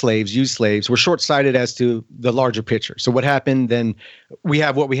that bought slaves, used slaves, were short-sighted as to the larger picture. So what happened? Then we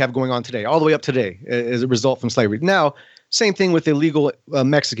have what we have going on today, all the way up today, as a result from slavery. Now, same thing with illegal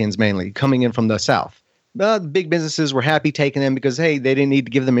Mexicans, mainly coming in from the South. The big businesses were happy taking them because, hey, they didn't need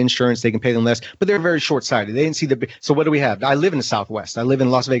to give them insurance. They can pay them less, but they're very short-sighted. They didn't see so what do we have? I live in the Southwest. I live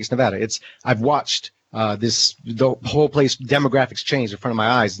in Las Vegas, Nevada. I've watched the whole place demographics change in front of my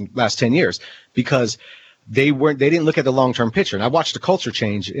eyes in the last 10 years because they didn't look at the long-term picture. And I watched the culture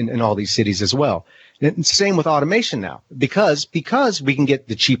change in all these cities as well. And same with automation now, because we can get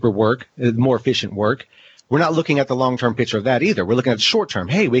the cheaper work, the more efficient work. We're not looking at the long-term picture of that either. We're looking at the short-term.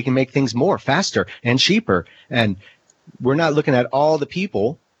 Hey, we can make things more faster and cheaper. And we're not looking at all the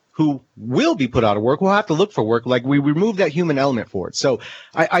people who will be put out of work. We'll have to look for work. Like, we remove that human element for it. So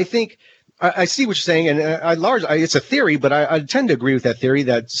I think I see what you're saying. And it's a theory, but I tend to agree with that theory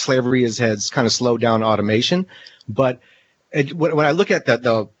that slavery has kind of slowed down automation. But when I look at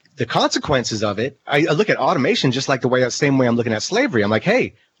the consequences of it, I look at automation just like the same way I'm looking at slavery. I'm like,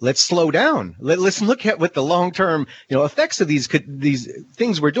 hey, let's slow down. Let's look at what the long-term, effects of these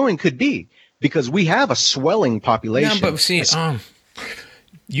things we're doing could be, because we have a swelling population. No, but see,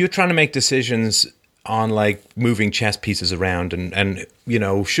 you're trying to make decisions on like moving chess pieces around, and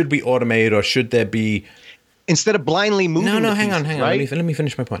should we automate or should there be? Instead of blindly moving. No, hang on. Right? Let me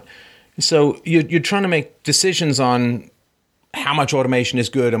finish my point. So you're trying to make decisions on how much automation is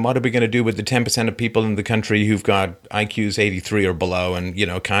good, and what are we going to do with the 10% of people in the country who've got IQs 83 or below and,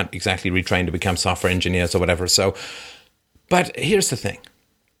 can't exactly retrain to become software engineers or whatever. So, but here's the thing.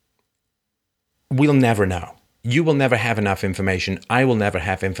 We'll never know. You will never have enough information. I will never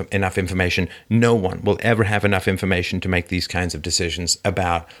have enough information. No one will ever have enough information to make these kinds of decisions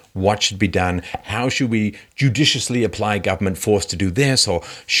about what should be done. How should we judiciously apply government force to do this? Or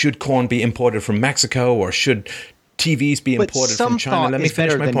should corn be imported from Mexico? Or should TVs be imported from China? Let me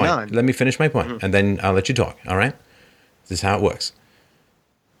finish my point. Let me finish my point, and then I'll let you talk. All right? This is how it works.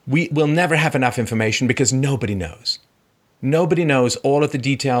 We will never have enough information because nobody knows. Nobody knows all of the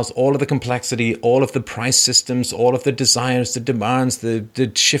details, all of the complexity, all of the price systems, all of the desires, the demands,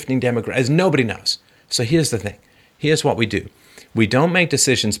 the shifting demographics. Nobody knows. So here's the thing. Here's what we do. We don't make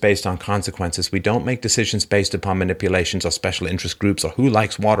decisions based on consequences. We don't make decisions based upon manipulations or special interest groups or who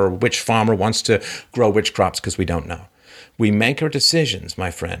likes what or which farmer wants to grow which crops, because we don't know. We make our decisions,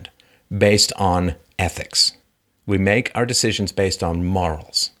 my friend, based on ethics. We make our decisions based on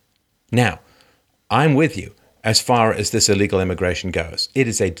morals. Now, I'm with you as far as this illegal immigration goes. It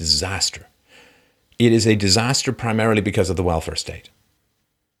is a disaster. It is a disaster primarily because of the welfare state.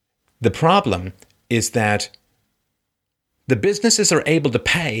 The problem is that the businesses are able to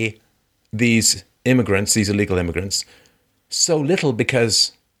pay these immigrants, these illegal immigrants, so little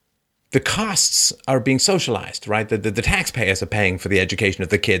because the costs are being socialized, right? The taxpayers are paying for the education of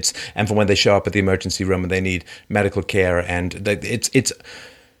the kids and for when they show up at the emergency room and they need medical care, and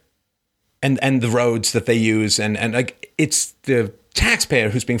and the roads that they use, and like it's the taxpayer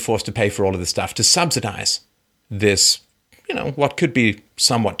who's being forced to pay for all of this stuff to subsidize this, what could be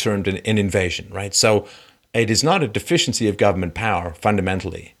somewhat termed an invasion, right? So it is not a deficiency of government power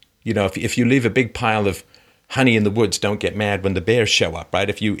fundamentally. If you leave a big pile of honey in the woods, don't get mad when the bears show up, right?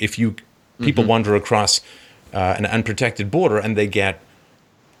 If people wander across an unprotected border and they get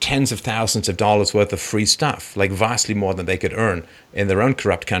tens of thousands of dollars worth of free stuff, like vastly more than they could earn in their own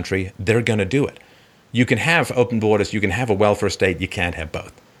corrupt country, they're going to do it. You can have open borders, you can have a welfare state, you can't have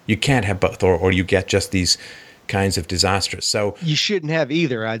both. You can't have both, or you get just these kinds of disasters. So you shouldn't have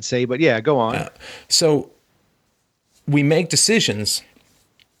either, I'd say, but yeah, go on. So we make decisions.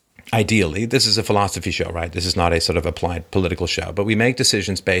 Ideally, this is a philosophy show, right? This is not a sort of applied political show, but we make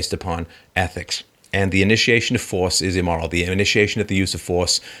decisions based upon ethics. And the initiation of force is immoral. The initiation of the use of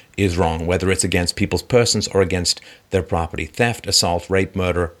force is wrong, whether it's against people's persons or against their property. Theft, assault, rape,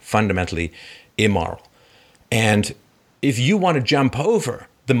 murder, fundamentally immoral. And if you want to jump over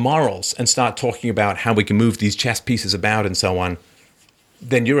the morals and start talking about how we can move these chess pieces about and so on,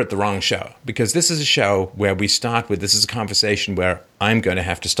 then you're at the wrong show, because this is a show where this is a conversation where I'm going to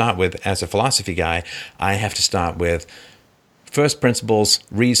have to start with, as a philosophy guy, I have to start with first principles,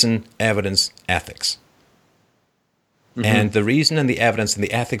 reason, evidence, ethics. Mm-hmm. And the reason and the evidence and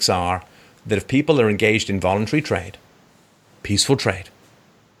the ethics are that if people are engaged in voluntary trade, peaceful trade,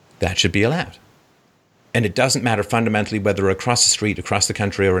 that should be allowed. And it doesn't matter fundamentally whether across the street, across the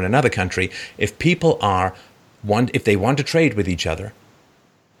country, or in another country, if people if they want to trade with each other,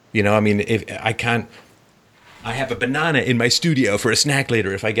 if I have a banana in my studio for a snack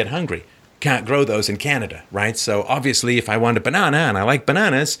later if I get hungry. Can't grow those in Canada, right? So obviously, if I want a banana and I like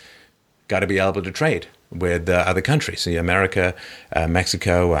bananas, got to be able to trade with other countries. So America,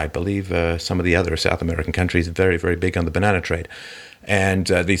 Mexico, I believe some of the other South American countries are very, very big on the banana trade. And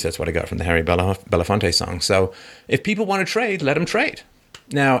at least that's what I got from the Harry Belafonte song. So if people want to trade, let them trade.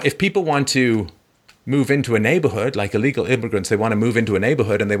 Now, if people want to move into a neighborhood, like illegal immigrants, they want to move into a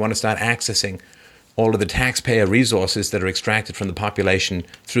neighborhood and they want to start accessing all of the taxpayer resources that are extracted from the population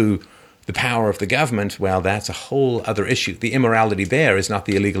through the power of the government, well, that's a whole other issue. The immorality there is not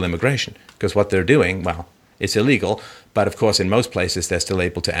the illegal immigration, because what they're doing, well, it's illegal, but of course in most places they're still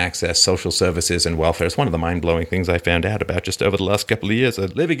able to access social services and welfare. It's one of the mind-blowing things I found out about just over the last couple of years.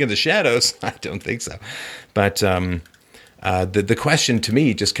 Living in the shadows, I don't think so. But the question to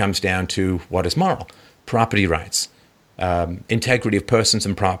me just comes down to what is moral. Property rights. Integrity of persons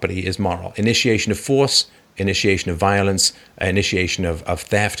and property is moral. Initiation of force, initiation of violence, initiation of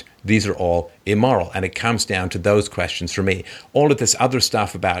theft, these are all immoral. And it comes down to those questions for me. All of this other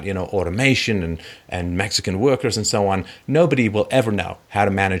stuff about, automation and Mexican workers and so on, nobody will ever know how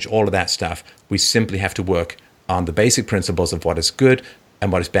to manage all of that stuff. We simply have to work on the basic principles of what is good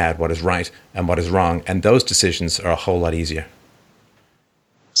and what is bad, what is right and what is wrong. And those decisions are a whole lot easier.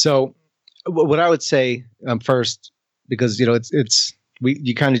 So what I would say first, because,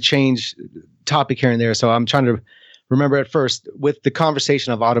 you kind of change topic here and there. So I'm trying to remember at first with the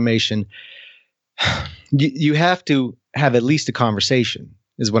conversation of automation, you have to have at least a conversation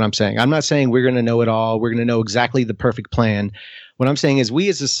is what I'm saying. I'm not saying we're going to know it all. We're going to know exactly the perfect plan. What I'm saying is we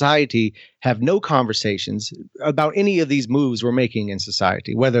as a society have no conversations about any of these moves we're making in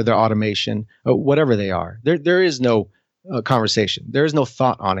society, whether they're automation or whatever they are. There is no conversation. There is no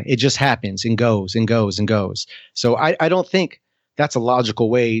thought on it. It just happens and goes and goes and goes. So I don't think that's a logical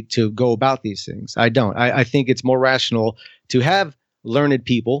way to go about these things. I don't. I think it's more rational to have learned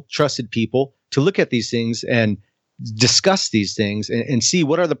people, trusted people, to look at these things and discuss these things and see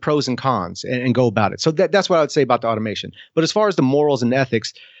what are the pros and cons and go about it. So that's what I would say about the automation. But as far as the morals and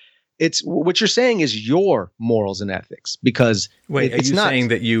ethics, it's what you're saying is your morals and ethics, because wait, are you saying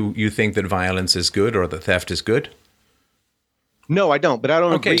that you think that violence is good or that theft is good? No, I don't. But I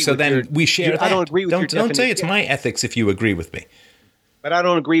don't agree. Okay, so then we share that. I don't agree with your definition. Don't say it's my ethics if you agree with me. But I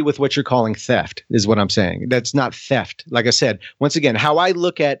don't agree with what you're calling theft, is what I'm saying. That's not theft. Like I said, once again, how I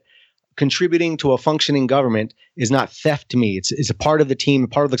look at contributing to a functioning government is not theft to me. It's a part of the team,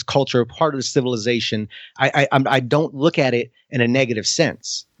 part of the culture, part of the civilization. I don't look at it in a negative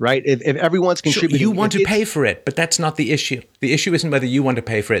sense, right? If everyone's contributing, you want to pay for it, but that's not the issue. The issue isn't whether you want to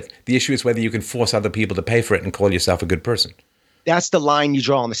pay for it. The issue is whether you can force other people to pay for it and call yourself a good person. That's the line you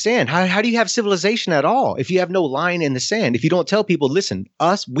draw in the sand. How do you have civilization at all if you have no line in the sand? If you don't tell people, listen,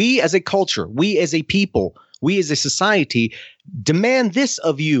 we as a culture, we as a people, we as a society demand this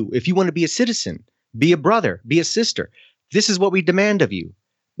of you. If you want to be a citizen, be a brother, be a sister, this is what we demand of you.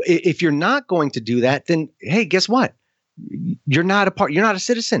 If you're not going to do that, then hey, guess what? You're not a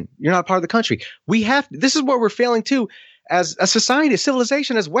citizen. You're not a part of the country. This is where we're failing too as a society, a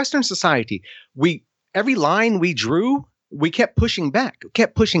civilization, as Western society. Every line we drew, we kept pushing back.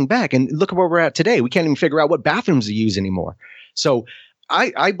 And look at where we're at today. We can't even figure out what bathrooms to use anymore. So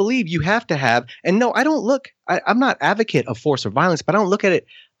I believe you have to have, and no, I'm not advocate of force or violence, but I don't look at it.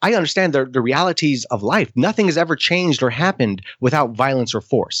 I understand the realities of life. Nothing has ever changed or happened without violence or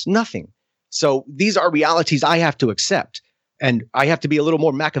force. Nothing. So these are realities I have to accept. And I have to be a little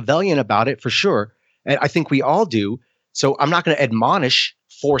more Machiavellian about it for sure. And I think we all do. So I'm not going to admonish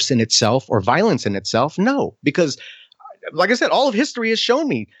force in itself or violence in itself. No, because like I said, all of history has shown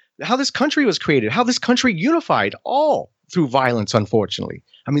me how this country was created, how this country unified, all through violence, unfortunately.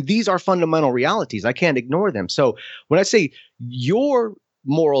 I mean, these are fundamental realities. I can't ignore them. So when I say your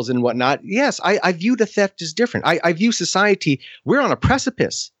morals and whatnot, yes, I view the theft as different. I view society, we're on a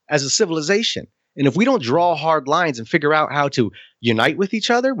precipice as a civilization. And if we don't draw hard lines and figure out how to unite with each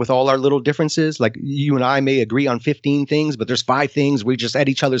other with all our little differences, like you and I may agree on 15 things, but there's 5 things we just at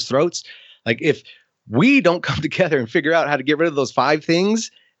each other's throats. Like if we don't come together and figure out how to get rid of those 5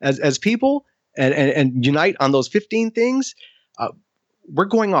 things as people and unite on those 15 things, we're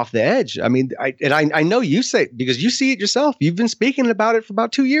going off the edge. I mean, I know you say, because you see it yourself, you've been speaking about it for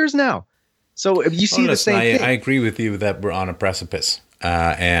about 2 years now. So if you see the same thing. I agree with you that we're on a precipice.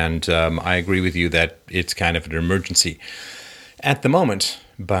 And I agree with you that it's kind of an emergency at the moment.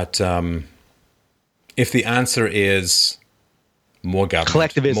 But if the answer is more government,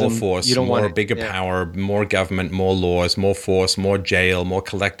 collectivism, more force, more bigger power, more government, more laws, more force, more jail, more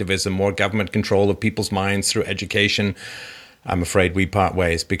collectivism, more government control of people's minds through education, I'm afraid we part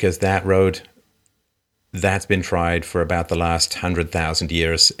ways, because that road, that's been tried for about the last 100,000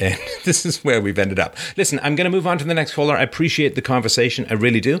 years, and this is where we've ended up. Listen, I'm going to move on to the next caller. I appreciate the conversation. I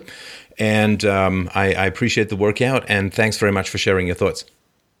really do. And I appreciate the workout, and thanks very much for sharing your thoughts.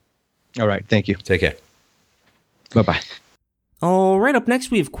 All right. Thank you. Take care. Bye-bye. All right, up next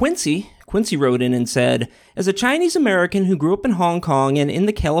we have Quincy. Quincy wrote in and said, as a Chinese American who grew up in Hong Kong and in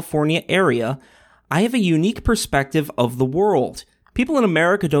the California area, I have a unique perspective of the world. People in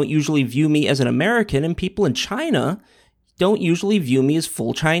America don't usually view me as an American, and people in China don't usually view me as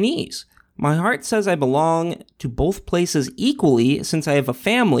full Chinese. My heart says I belong to both places equally, since I have a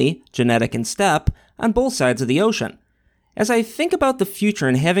family, genetic and step, on both sides of the ocean. As I think about the future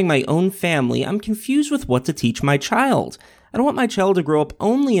and having my own family, I'm confused with what to teach my child. I don't want my child to grow up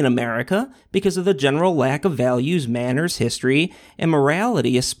only in America because of the general lack of values, manners, history, and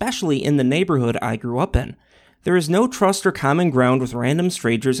morality, especially in the neighborhood I grew up in. There is no trust or common ground with random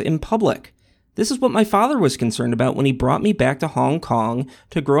strangers in public. This is what my father was concerned about when he brought me back to Hong Kong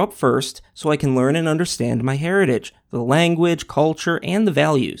to grow up first so I can learn and understand my heritage, the language, culture, and the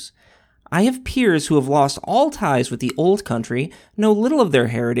values. I have peers who have lost all ties with the old country, know little of their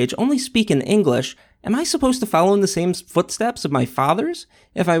heritage, only speak in English. Am I supposed to follow in the same footsteps of my fathers?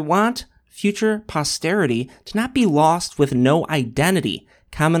 If I want future posterity to not be lost with no identity,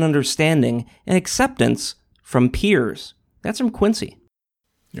 common understanding, and acceptance from peers. That's from Quincy.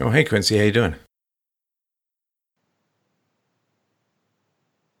 Oh, hey, Quincy. How you doing?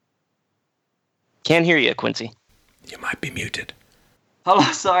 Can't hear you, Quincy. You might be muted. Hello,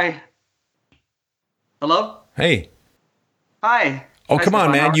 sorry. Hello? Hey. Hi. Oh, come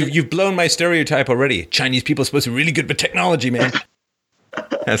on, man. You've blown my stereotype already. Chinese people are supposed to be really good with technology, man.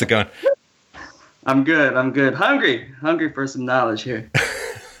 How's it going? I'm good. Hungry for some knowledge here.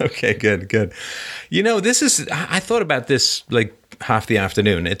 Okay, good. You know, I thought about this like half the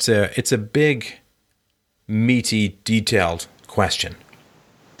afternoon. It's a big, meaty, detailed question.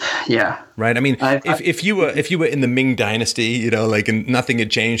 Yeah. Right. I mean, if you were in the Ming Dynasty, you know, like, and nothing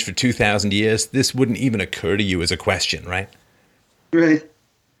had changed for 2,000 years, this wouldn't even occur to you as a question, right? Right.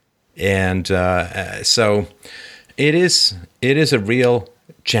 And so it is a real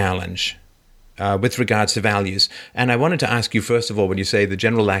challenge with regards to values. And I wanted to ask you, first of all, when you say the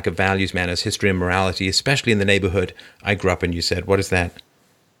general lack of values, manners, history, and morality, especially in the neighborhood I grew up in, you said, what does that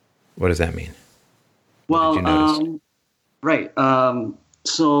mean? Well, what did you notice? right.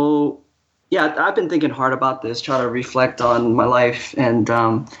 So, yeah, I've been thinking hard about this, trying to reflect on my life. And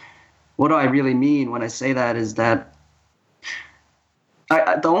what do I really mean when I say that is that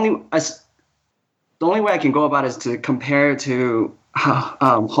the only way I can go about it is to compare to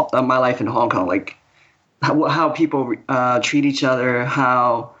my life in Hong Kong, like how people treat each other,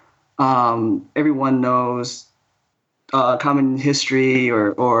 how everyone knows common history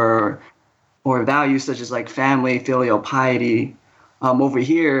or values such as like family, filial piety. Over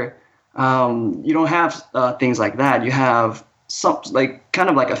here, you don't have things like that. You have some kind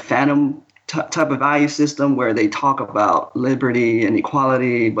of like a phantom type of value system where they talk about liberty and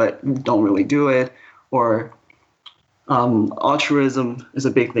equality, but don't really do it. Or altruism is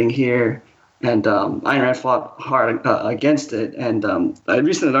a big thing here, and Ayn Rand fought hard against it. And I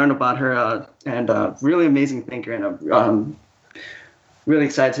recently learned about her, and really amazing thinker, and I'm really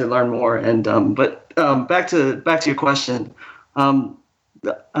excited to learn more. And but back to your question, I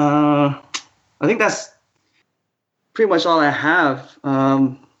think that's pretty much all I have.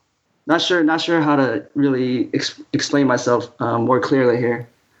 Not sure how to really explain myself more clearly here.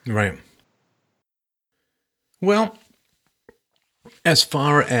 Right. Well, as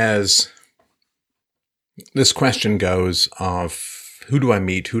far as this question goes of who do I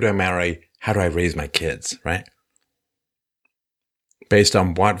meet, who do I marry, how do I raise my kids, right? Based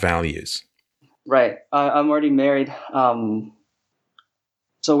on what values? Right. I'm already married. So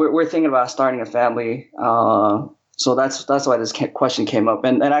we're thinking about starting a family. So that's why this question came up.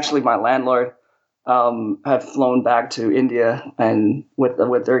 And actually my landlord had flown back to India and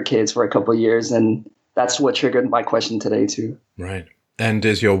with their kids for a couple of years, and that's what triggered my question today too. Right. And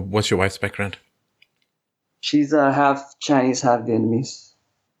what's your wife's background? She's half Chinese, half Vietnamese.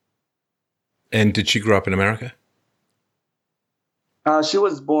 And did she grow up in America? She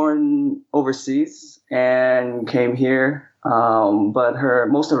was born overseas and came here, but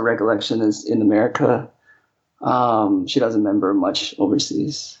most of her recollection is in America. She doesn't remember much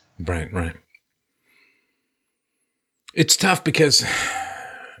overseas. Right. It's tough because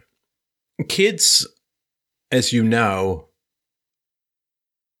kids, as you know,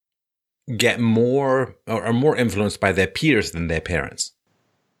 get more or are more influenced by their peers than their parents.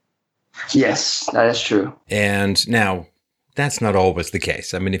 Yes, that is true. And now, that's not always the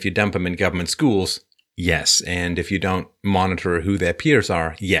case. I mean, if you dump them in government schools, yes. And if you don't monitor who their peers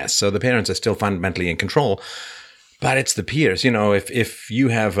are, yes. So the parents are still fundamentally in control, but it's the peers. You know, if you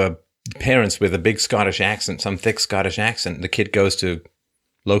have parents with a big Scottish accent, some thick Scottish accent, the kid goes to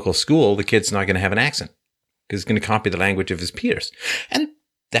local school, the kid's not going to have an accent because he's going to copy the language of his peers. And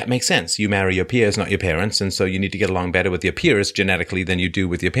that makes sense. You marry your peers, not your parents. And so you need to get along better with your peers genetically than you do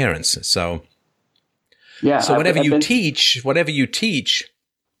with your parents. So, yeah. So whatever you teach,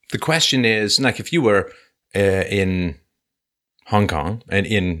 the question is, like if you were in Hong Kong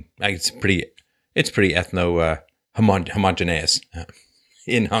and it's pretty homogeneous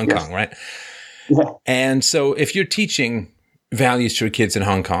in Hong Kong, right? Yeah. And so if you're teaching values to your kids in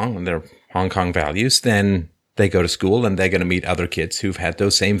Hong Kong and they're Hong Kong values, then they go to school and they're going to meet other kids who've had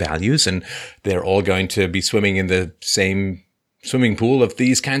those same values, and they're all going to be swimming in the same swimming pool of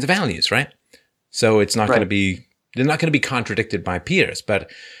these kinds of values, right? So it's not going to be, they're not going to be contradicted by peers.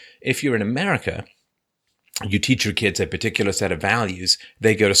 But if you're in America, you teach your kids a particular set of values,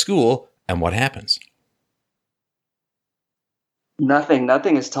 they go to school, and what happens?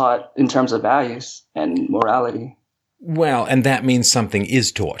 Nothing is taught in terms of values and morality. Well, and that means something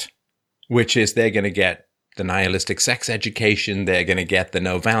is taught, which is they're going to get the nihilistic sex education, they're going to get the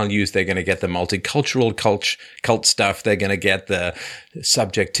no values, they're going to get the multicultural cult stuff, they're going to get the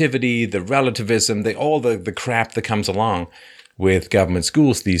subjectivity, the relativism, all the crap that comes along with government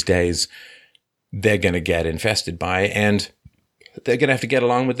schools these days, they're going to get infested by, and they're going to have to get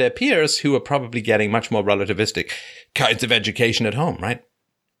along with their peers who are probably getting much more relativistic kinds of education at home, right?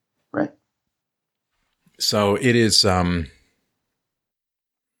 Right. So it is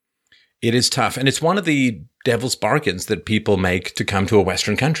tough. And it's one of the devil's bargains that people make to come to a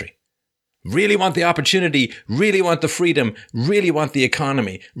Western country. Really want the opportunity, really want the freedom, really want the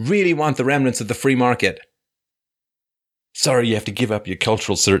economy, really want the remnants of the free market. Sorry, you have to give up your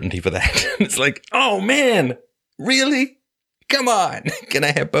cultural certainty for that. It's like, oh man, really? Come on. Can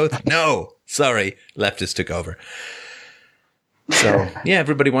I have both? No. Sorry, leftists took over. So, yeah,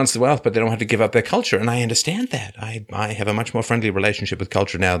 everybody wants the wealth, but they don't have to give up their culture. And I understand that. I have a much more friendly relationship with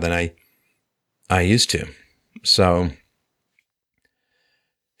culture now than I used to. So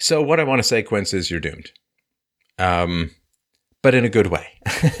So what I want to say, Quince, is you're doomed. But in a good way.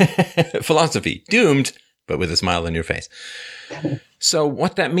 Philosophy, doomed, but with a smile on your face. So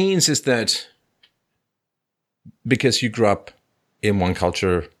what that means is that because you grew up in one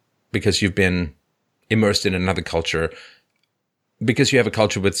culture, because you've been immersed in another culture, because you have a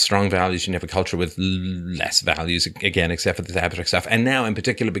culture with strong values, you have a culture with less values, again, except for this abstract stuff. And now in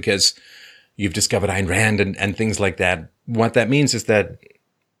particular, because you've discovered Ayn Rand and things like that, what that means is that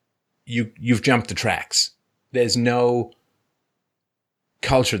you've jumped the tracks. There's no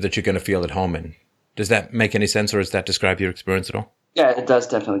culture that you're going to feel at home in. Does that make any sense, or does that describe your experience at all? Yeah, it does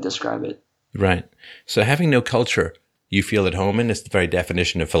definitely describe it. Right. So having no culture you feel at home in is the very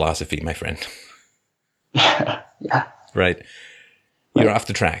definition of philosophy, my friend. Yeah. Right. You're off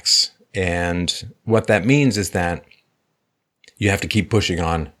the tracks. And what that means is that you have to keep pushing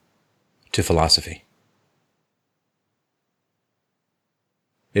on to philosophy.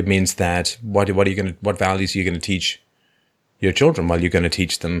 It means that what values are you going to teach your children? Well, you're going to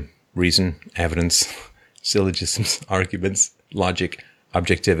teach them reason, evidence, syllogisms, arguments, logic,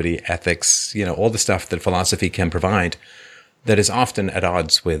 objectivity, ethics, all the stuff that philosophy can provide that is often at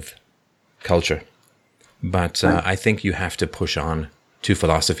odds with culture. But I think you have to push on to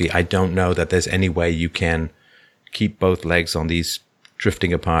philosophy. I don't know that there's any way you can keep both legs on these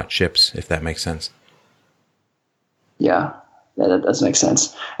drifting apart ships, if that makes sense. Yeah, that does make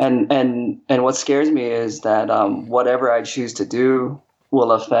sense. And what scares me is that whatever I choose to do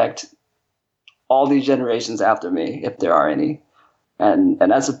will affect all these generations after me, if there are any. And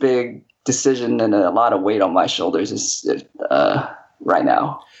that's a big decision and a lot of weight on my shoulders right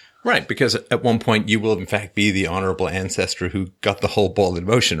now. Right, because at one point you will in fact be the honorable ancestor who got the whole ball in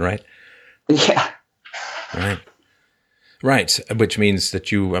motion, right? Yeah. Right, which means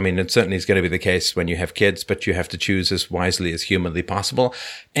that it certainly is going to be the case when you have kids, but you have to choose as wisely as humanly possible.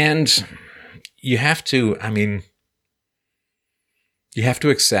 And you have to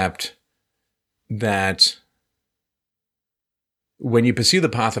accept that when you pursue the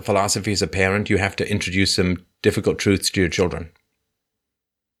path of philosophy as a parent, you have to introduce some difficult truths to your children.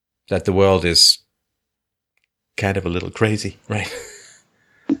 That the world is kind of a little crazy, right?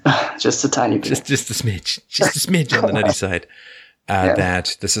 Just a tiny bit. Just a smidge on the nutty side.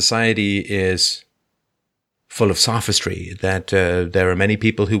 That the society is full of sophistry, that there are many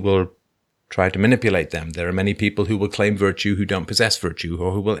people who will try to manipulate them. There are many people who will claim virtue who don't possess virtue,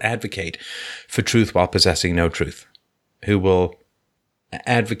 or who will advocate for truth while possessing no truth, who will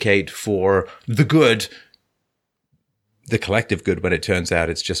advocate for the good, the collective good, when it turns out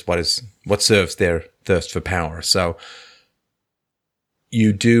it's just what serves their thirst for power. So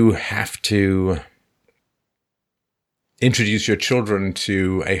you do have to introduce your children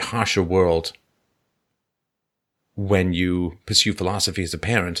to a harsher world when you pursue philosophy as a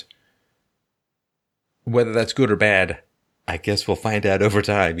parent. Whether that's good or bad, I guess we'll find out over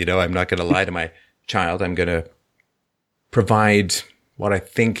time. I'm not going to lie to my child. I'm going to provide what I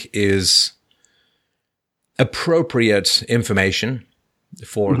think is appropriate information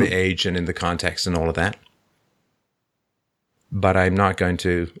for the age and in the context and all of that. But I'm not going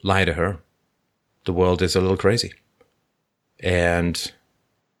to lie to her. The world is a little crazy. And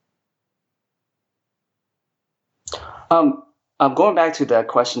going back to the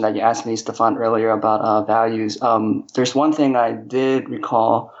question that you asked me, Stefan, earlier about values, there's one thing I did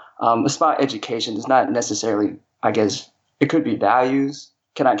recall. It's about education. It's not necessarily, I guess, it could be values.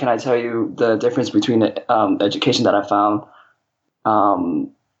 Can I tell you the difference between the education that I found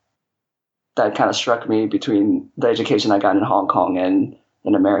that kind of struck me between the education I got in Hong Kong and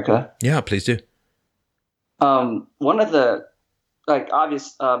in America? Yeah, please do. One of the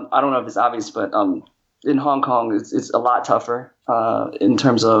obvious, I don't know if it's obvious, but in Hong Kong it's a lot tougher in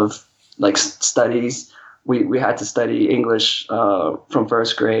terms of studies. We had to study English from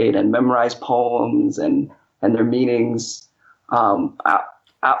first grade and memorize poems and their meanings.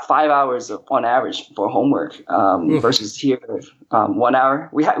 5 hours on average for homework versus here 1 hour.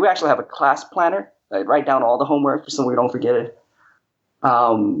 We actually have a class planner. Write down all the homework so we don't forget it.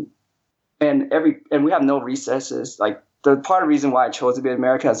 And we have no recesses. The part of the reason why I chose to be in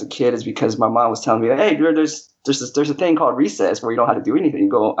America as a kid is because my mom was telling me, hey, there's a thing called recess where you don't have to do anything. You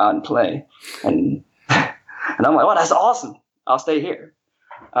go out and play. And I'm like, oh, that's awesome. I'll stay here.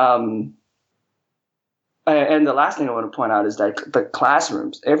 And the last thing I want to point out is that the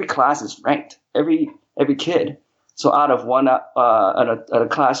classrooms, every class is ranked, every kid. So out of a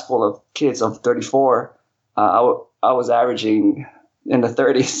class full of kids of 34, I was averaging in the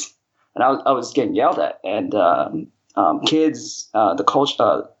 30s, and I was getting yelled at. And kids, the coach,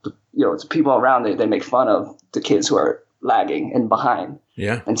 the people around, they make fun of the kids who are lagging and behind.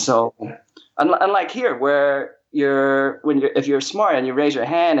 Yeah. And so, unlike here, where if you're smart and you raise your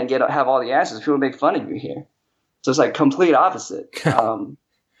hand and have all the answers, people make fun of you here. So it's like complete opposite.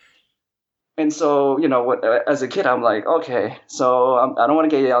 And so, as a kid, I'm like, okay, so I don't want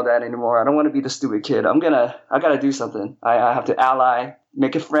to get yelled at anymore. I don't want to be the stupid kid. I got to do something. I have to ally,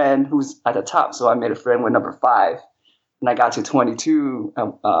 make a friend who's at the top. So I made a friend with number 5, and I got to 22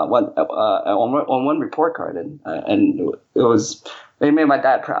 on one report card, and it made my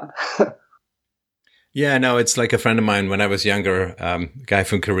dad proud. Yeah, no, it's like a friend of mine when I was younger, guy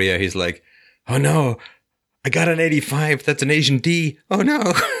from Korea. He's like, oh no, I got an 85. That's an Asian D. Oh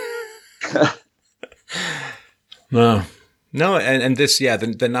no. No, and this,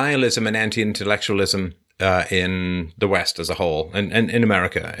 the nihilism and anti-intellectualism in the West as a whole, and in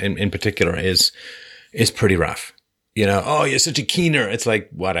America in particular, is pretty rough. Oh, you're such a keener. It's like,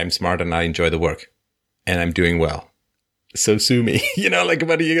 what? I'm smart and I enjoy the work, and I'm doing well. So sue me. Like,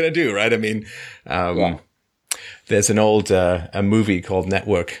 what are you gonna do, right? I mean, there's an old a movie called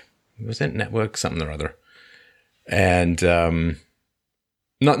Network. Was it Network something or other? And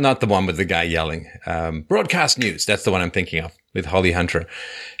not the one with the guy yelling. Broadcast News. That's the one I'm thinking of, with Holly Hunter.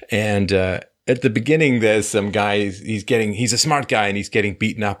 And at the beginning, there's some guy. He's a smart guy, and he's getting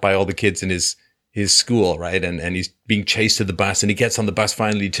beaten up by all the kids in his school, right? And he's being chased to the bus, and he gets on the bus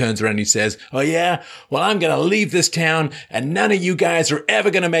finally, he turns around and he says, oh yeah, well, I'm going to leave this town, and none of you guys are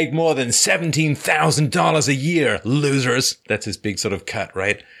ever going to make more than $17,000 a year, losers. That's his big sort of cut,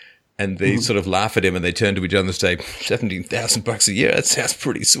 right? And they sort of laugh at him, and they turn to each other and say, $17,000 a year, that sounds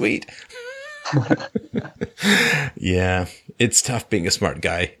pretty sweet. Yeah, it's tough being a smart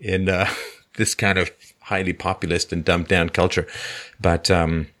guy in this kind of highly populist and dumbed down culture. But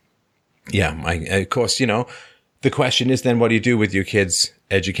of course, the question is then, what do you do with your kids'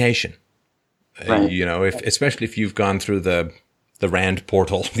 education? Right. Especially if you've gone through the RAND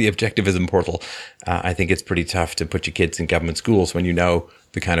portal, the objectivism portal, I think it's pretty tough to put your kids in government schools when you know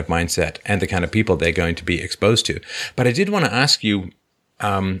the kind of mindset and the kind of people they're going to be exposed to. But I did want to ask you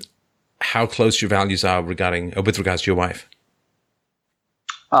how close your values are with regards to your wife.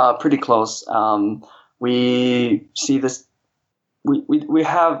 Pretty close. We see this. We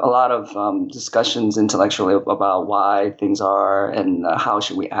have a lot of discussions intellectually about why things are and how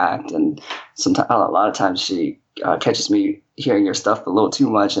should we act. And sometimes, a lot of times, she catches me hearing your stuff a little too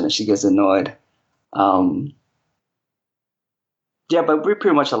much, and she gets annoyed. But we're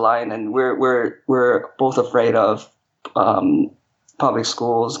pretty much aligned, and we're both afraid of public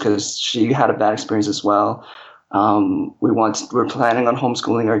schools because she had a bad experience as well. We're planning on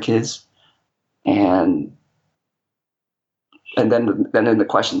homeschooling our kids, and then the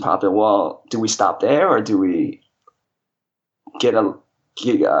question popped up, well, do we stop there, or do we go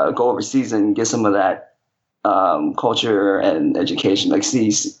overseas and get some of that culture and education, like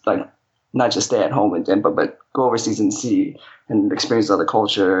not just stay at home but go overseas and see and experience other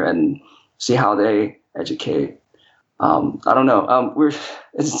culture and see how they educate. I don't know.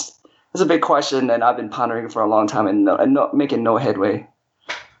 It's a big question, and I've been pondering it for a long time and making no headway.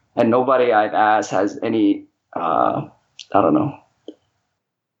 And nobody I've asked has any. I don't know.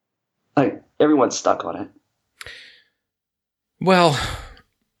 Like, everyone's stuck on it. Well,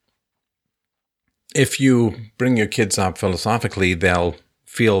 if you bring your kids up philosophically, they'll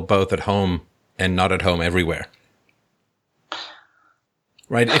feel both at home and not at home everywhere.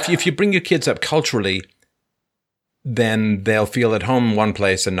 Right? If you bring your kids up culturally, then they'll feel at home one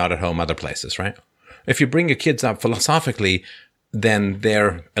place and not at home other places, right? If you bring your kids up philosophically, then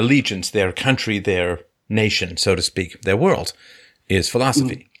their allegiance, their country, their nation, so to speak, their world is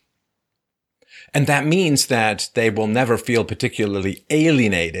philosophy. And that means that they will never feel particularly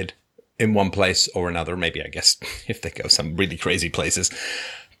alienated in one place or another. Maybe, I guess, if they go some really crazy places.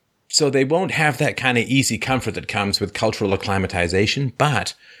 So they won't have that kind of easy comfort that comes with cultural acclimatization,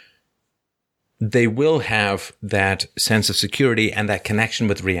 but they will have that sense of security and that connection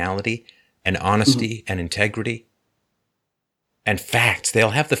with reality and honesty and integrity and facts. They'll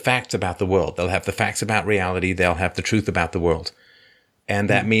have the facts about the world. They'll have the facts about reality. They'll have the truth about the world. And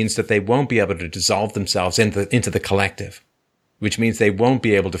that means that they won't be able to dissolve themselves into the collective, which means they won't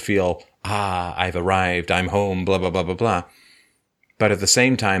be able to feel, I've arrived, I'm home, blah, blah, blah, blah, blah. But at the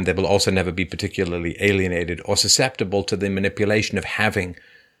same time, they will also never be particularly alienated or susceptible to the manipulation of having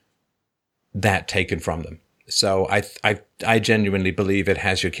that taken from them. So I genuinely believe it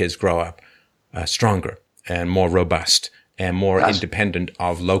has your kids grow up stronger and more robust and more independent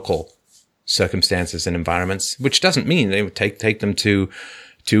of local circumstances and environments, which doesn't mean they would take them to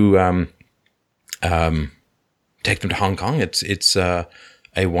Hong Kong. It's a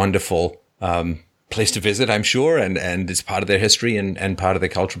wonderful place to visit, I'm sure, and it's part of their history and part of their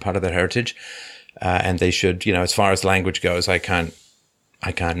culture, part of their heritage. And they should, as far as language goes, I can't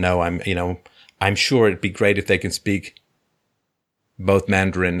know. I'm sure it'd be great if they can speak both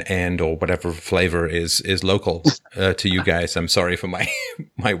Mandarin or whatever flavor is local to you guys. I'm sorry for my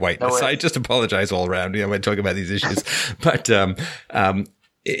whiteness. I just apologize all around. When I talk about these issues, but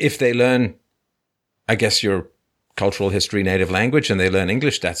if they learn, I guess, your cultural history, native language, and they learn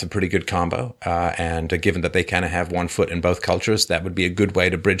English, that's a pretty good combo. And given that they kind of have one foot in both cultures, that would be a good way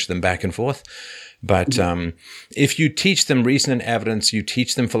to bridge them back and forth. But if you teach them reason and evidence, you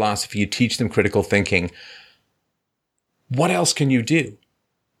teach them philosophy, you teach them critical thinking, what else can you do?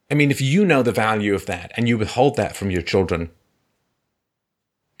 I mean, if you know the value of that and you withhold that from your children,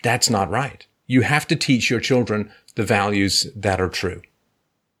 that's not right. You have to teach your children the values that are true.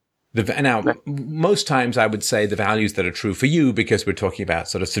 Now, most times I would say the values that are true for you, because we're talking about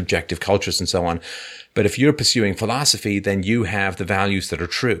sort of subjective cultures and so on. But if you're pursuing philosophy, then you have the values that are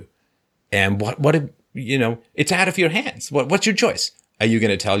true. And it's out of your hands. What's your choice? Are you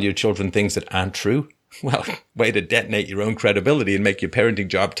going to tell your children things that aren't true? Well, way to detonate your own credibility and make your parenting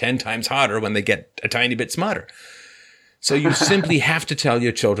job 10 times harder when they get a tiny bit smarter. So you simply have to tell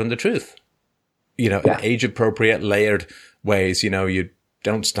your children the truth, in age-appropriate, layered ways. You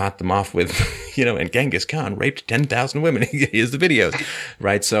don't start them off with, and Genghis Khan raped 10,000 women. Here's the videos,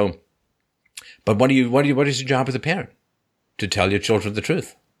 right? So, but what is your job as a parent? To tell your children the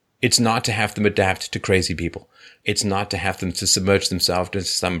truth. It's not to have them adapt to crazy people. It's not to have them to submerge themselves into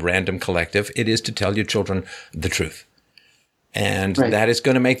some random collective. It is to tell your children the truth. And that is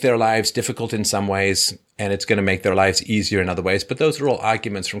going to make their lives difficult in some ways, and it's going to make their lives easier in other ways. But those are all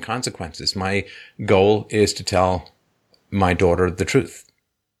arguments from consequences. My goal is to tell my daughter the truth,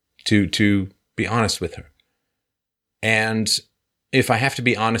 to be honest with her. And if I have to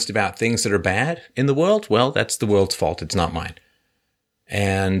be honest about things that are bad in the world, well, that's the world's fault. It's not mine.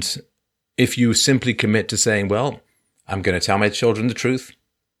 And if you simply commit to saying, well, I'm going to tell my children the truth,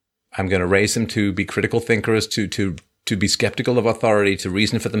 I'm going to raise them to be critical thinkers, to be skeptical of authority, to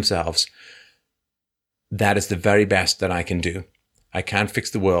reason for themselves, that is the very best that I can do. I can't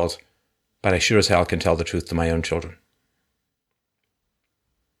fix the world, but I sure as hell can tell the truth to my own children.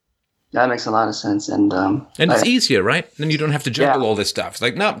 That makes a lot of sense. And it's easier, right? Then you don't have to juggle all this stuff. It's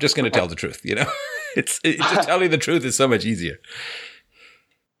like, no, I'm just going to tell the truth, It's just telling the truth is so much easier.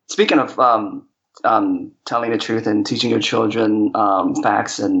 Speaking of telling the truth and teaching your children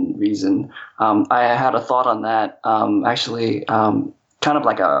facts and reason, I had a thought on that. Kind of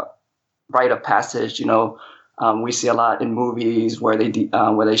like a rite of passage. We see a lot in movies where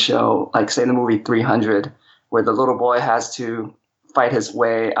they show, like, say, the movie 300, where the little boy has to fight his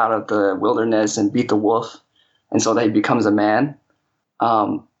way out of the wilderness and beat the wolf, and so that he becomes a man.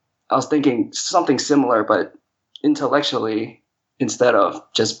 I was thinking something similar, but intellectually, instead of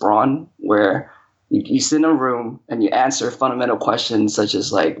just brawn, where you sit in a room and you answer fundamental questions such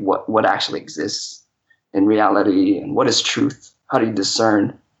as, like, what actually exists in reality, and what is truth? How do you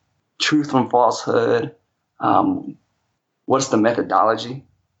discern truth from falsehood? What's the methodology?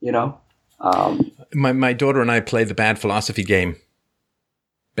 My daughter and I play the bad philosophy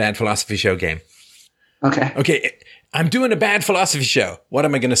show game. Okay. I'm doing a bad philosophy show. What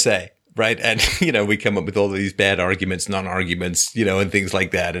am I going to say? Right. And, we come up with all of these bad arguments, non-arguments, and things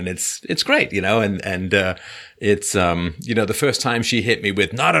like that. And it's great, and it's, the first time she hit me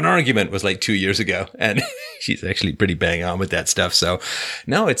with not an argument was like 2 years ago. And she's actually pretty bang on with that stuff. So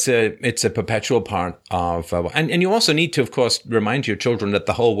no, it's a perpetual part of, and you also need to, of course, remind your children that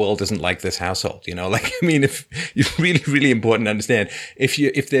the whole world isn't like this household, if it's really, really important to understand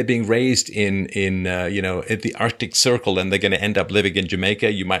if they're being raised in at the Arctic Circle and they're going to end up living in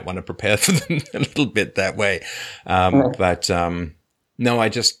Jamaica, you might want to prepare for them a little bit that way. No,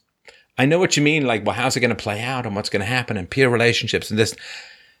 I know what you mean. Like, well, how's it going to play out and what's going to happen and peer relationships and this.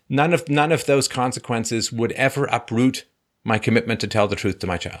 None of those consequences would ever uproot my commitment to tell the truth to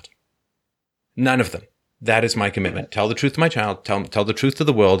my child. None of them. That is my commitment. Tell the truth to my child. Tell the truth to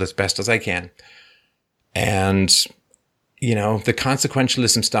the world as best as I can. And, the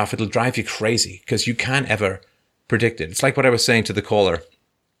consequentialism stuff, it'll drive you crazy because you can't ever predict it. It's like what I was saying to the caller.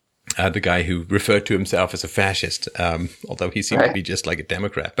 The guy who referred to himself as a fascist, although he seemed to be just like a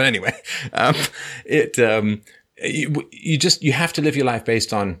Democrat. But anyway, you have to live your life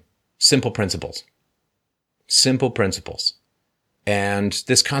based on simple principles. And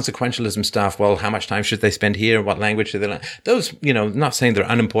this consequentialism stuff, well, how much time should they spend here? What language should they learn? Those, not saying they're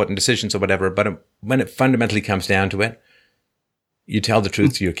unimportant decisions or whatever, but when it fundamentally comes down to it, you tell the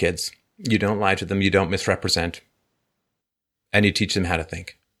truth to your kids. You don't lie to them. You don't misrepresent. And you teach them how to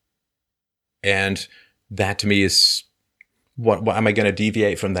think. And that to me is, what am I going to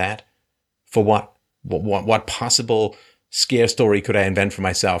deviate from that? For what? What possible scare story could I invent for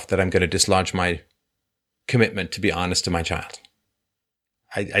myself that I'm going to dislodge my commitment to be honest to my child?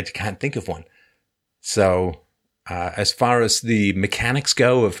 I can't think of one. So as far as the mechanics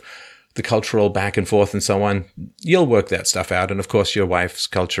go of the cultural back and forth and so on, you'll work that stuff out. And of course, your wife's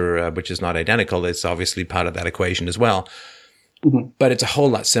culture, which is not identical, is obviously part of that equation as well. Mm-hmm. But it's a whole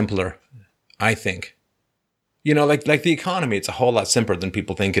lot simpler, I think. You know, like the economy, it's a whole lot simpler than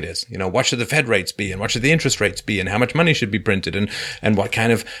people think it is. You know, what should the Fed rates be, and what should the interest rates be, and how much money should be printed, and what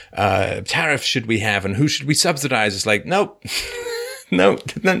kind of tariffs should we have, and who should we subsidize? It's like, nope, no,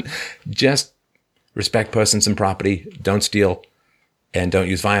 just respect persons and property, don't steal, and don't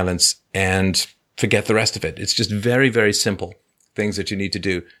use violence, and forget the rest of it. It's just very, very simple things that you need to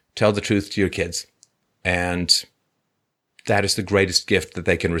do. Tell the truth to your kids, and that is the greatest gift that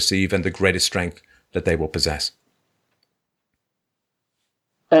they can receive, and the greatest strength that they will possess.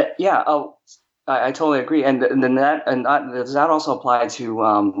 I totally agree. And does that also apply to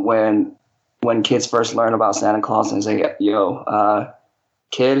when kids first learn about Santa Claus and say, "Yo,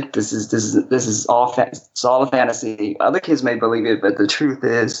 kid, this is all it's all a fantasy." Other kids may believe it, but the truth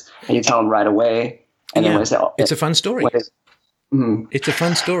is, and you tell them right away. And then when they say, "It's a fun story," It's a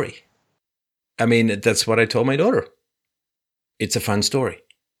fun story. I mean, that's what I told my daughter. It's a fun story,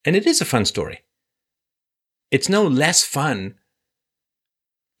 and it is a fun story. It's no less fun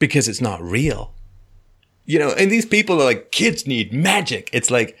because it's not real. You know, and these people are like, kids need magic. It's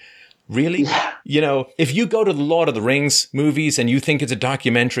like, really? Yeah. You know, if you go to the Lord of the Rings movies and you think it's a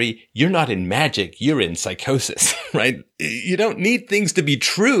documentary, you're not in magic, you're in psychosis, right? You don't need things to be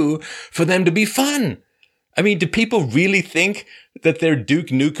true for them to be fun. I mean, do people really think that they're Duke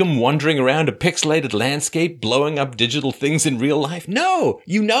Nukem wandering around a pixelated landscape, blowing up digital things in real life? No,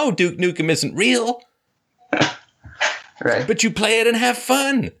 you know Duke Nukem isn't real. Right. But you play it and have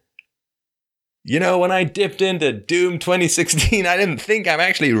fun. You know, when I dipped into Doom 2016, I didn't think I'm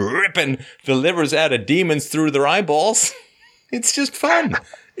actually ripping the livers out of demons through their eyeballs. It's just fun.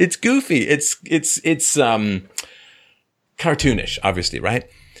 It's goofy. It's cartoonish, obviously, right?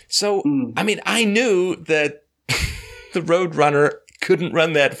 So, I mean, I knew that the Roadrunner couldn't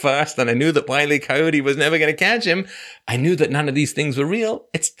run that fast, and I knew that Wile E. Coyote was never going to catch him. I knew that none of these things were real.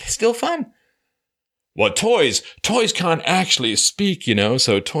 It's still fun. Well, toys can't actually speak, you know,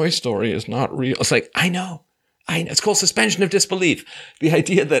 so Toy Story is not real. It's like, I know. It's called suspension of disbelief. The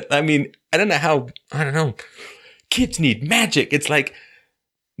idea that, I mean, I don't know. Kids need magic. It's like,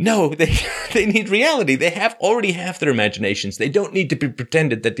 no, they need reality. They already have their imaginations. They don't need to be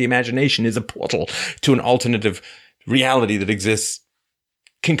pretended that the imagination is a portal to an alternative reality that exists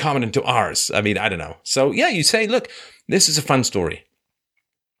concomitant to ours. I mean, I don't know. So yeah, you say, look, this is a fun story.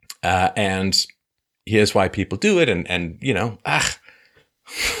 And here's why people do it, and you know,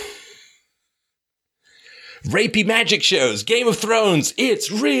 rapey magic shows, Game of Thrones,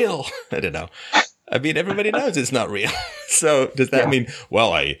 it's real. I don't know. I mean, everybody knows it's not real. So does that mean,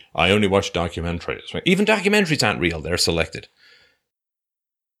 well, I only watch documentaries? Even documentaries aren't real. They're selected.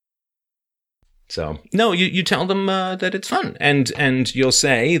 So no, you tell them that it's fun, and you'll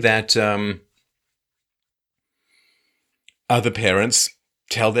say that other parents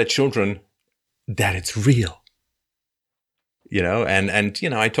tell their children that it's real, you know, and, you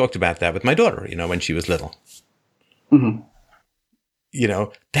know, I talked about that with my daughter, you know, when she was little, you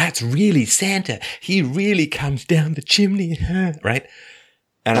know, that's really Santa. He really comes down the chimney, right?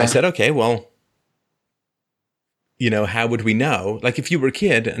 And I said, okay, well, you know, how would we know? Like if you were a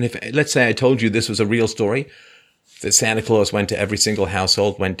kid and if, let's say I told you this was a real story, that Santa Claus went to every single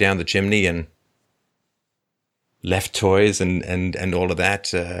household, went down the chimney and left toys and all of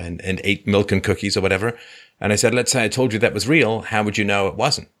that, and ate milk and cookies or whatever. And I said, let's say I told you that was real. How would you know it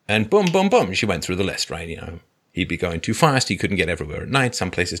wasn't? And boom, boom, boom. She went through the list, right? You know, he'd be going too fast. He couldn't get everywhere at night. Some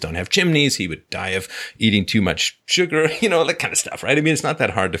places don't have chimneys. He would die of eating too much sugar, you know, that kind of stuff, right? I mean, it's not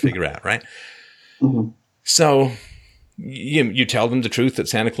that hard to figure out, right? Mm-hmm. So you tell them the truth that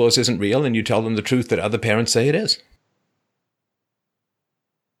Santa Claus isn't real, and you tell them the truth that other parents say it is.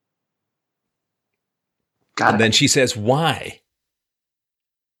 And then she says, why?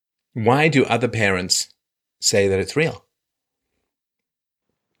 Why do other parents say that it's real?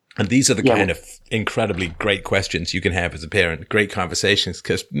 And these are the kind of incredibly great questions you can have as a parent, great conversations,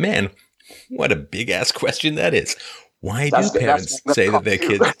 because, man, what a big-ass question that is. Why do parents say to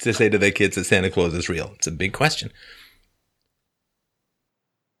their kids that Santa Claus is real? It's a big question.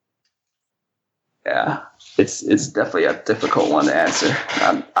 Yeah, it's definitely a difficult one to answer.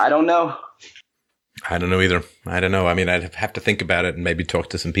 I don't know. I don't know either. I don't know. I mean, I'd have to think about it and maybe talk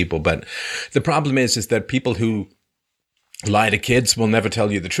to some people. But the problem is that people who lie to kids will never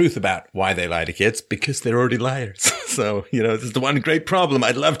tell you the truth about why they lie to kids because they're already liars. So, this is the one great problem.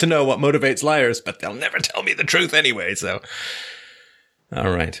 I'd love to know what motivates liars, but they'll never tell me the truth anyway. So, all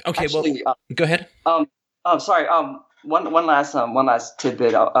right. Okay. Actually, go ahead. Sorry. One last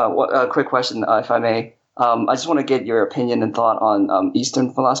tidbit. A quick question, if I may. I just want to get your opinion and thought on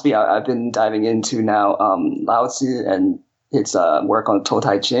Eastern philosophy. I've been diving into now Lao Tzu and his work on Tao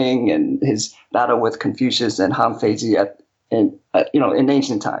Tai Ching and his battle with Confucius and Han Feizi in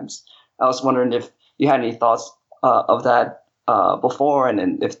ancient times. I was wondering if you had any thoughts of that before, and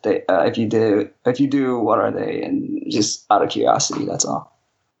then if you do, what are they? And just out of curiosity, that's all.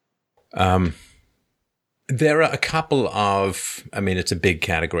 There are a couple of, it's a big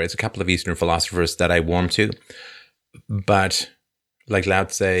category. It's a couple of Eastern philosophers that I warm to, but like Lao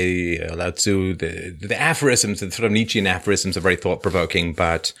Tzu, the aphorisms, the sort of Nietzschean aphorisms are very thought-provoking,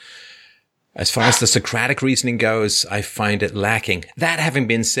 but as far as the Socratic reasoning goes, I find it lacking. That having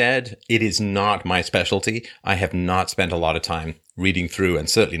been said, it is not my specialty. I have not spent a lot of time reading through, and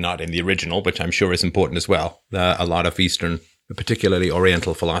certainly not in the original, which I'm sure is important as well, a lot of Eastern, particularly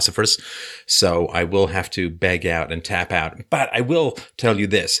Oriental philosophers. So I will have to beg out and tap out. But I will tell you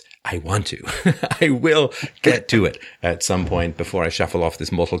this. I want to. I will get to it at some point before I shuffle off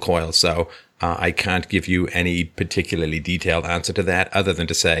this mortal coil. So I can't give you any particularly detailed answer to that other than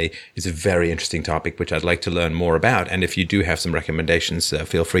to say it's a very interesting topic, which I'd like to learn more about. And if you do have some recommendations,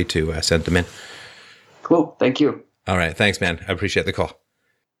 feel free to send them in. Cool. Thank you. All right. Thanks, man. I appreciate the call.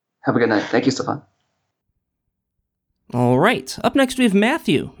 Have a good night. Thank you, Stefan. All right. Up next, we have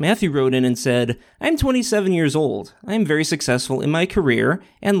Matthew. Matthew wrote in and said, I'm 27 years old. I am very successful in my career,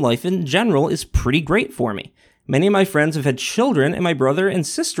 and life in general is pretty great for me. Many of my friends have had children, and my brother and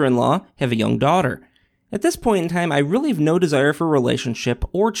sister-in-law have a young daughter. At this point in time, I really have no desire for a relationship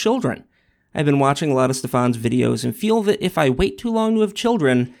or children. I've been watching a lot of Stefan's videos and feel that if I wait too long to have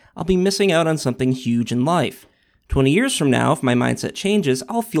children, I'll be missing out on something huge in life. 20 years from now, if my mindset changes,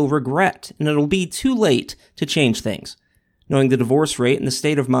 I'll feel regret, and it'll be too late to change things. Knowing the divorce rate and the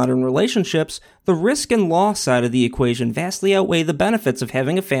state of modern relationships, the risk and loss side of the equation vastly outweigh the benefits of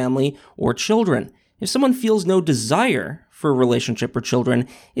having a family or children. If someone feels no desire for a relationship or children,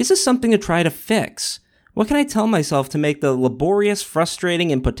 is this something to try to fix? What can I tell myself to make the laborious,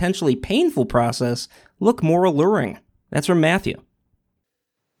 frustrating, and potentially painful process look more alluring? That's from Matthew.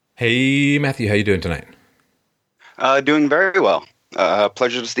 Hey, Matthew, how you doing tonight? Doing very well.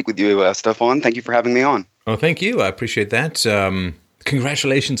 Pleasure to speak with you, Stefan. Thank you for having me on. Oh, thank you. I appreciate that.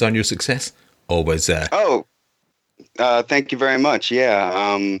 Congratulations on your success. Always. Thank you very much.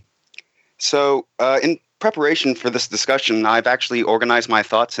 Yeah. So in preparation for this discussion, I've actually organized my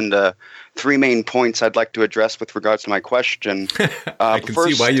thoughts into three main points I'd like to address with regards to my question. I can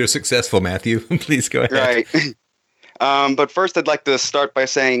see why you're successful, Matthew. Please go ahead. Right. But first, I'd like to start by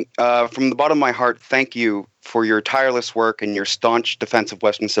saying, from the bottom of my heart, thank you for your tireless work and your staunch defense of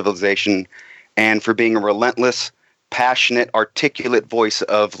Western civilization, and for being a relentless, passionate, articulate voice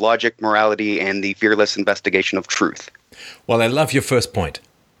of logic, morality, and the fearless investigation of truth. Well, I love your first point.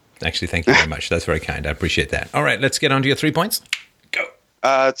 Actually, thank you very much. That's very kind. I appreciate that. All right, let's get on to your 3 points.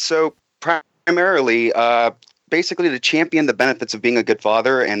 Go. So primarily, basically to champion the benefits of being a good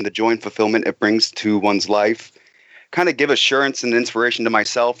father and the joy and fulfillment it brings to one's life, kind of give assurance and inspiration to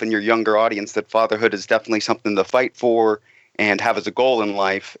myself and your younger audience that fatherhood is definitely something to fight for and have as a goal in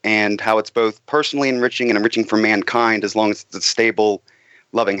life, and how it's both personally enriching and enriching for mankind as long as it's a stable,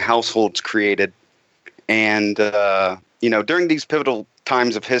 loving households created. And, during these pivotal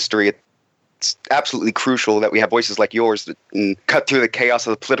times of history, it's absolutely crucial that we have voices like yours that can cut through the chaos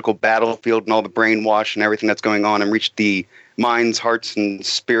of the political battlefield and all the brainwash and everything that's going on and reach the minds, hearts, and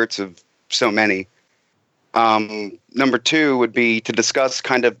spirits of so many. Number two would be to discuss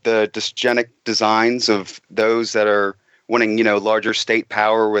kind of the dysgenic designs of those that are wanting, larger state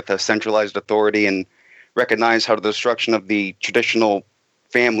power with a centralized authority, and recognize how the destruction of the traditional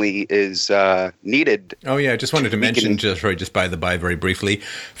family is needed. Oh, yeah. I just wanted to mention, just by the by, very briefly,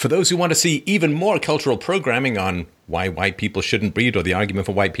 for those who want to see even more cultural programming on why white people shouldn't breed or the argument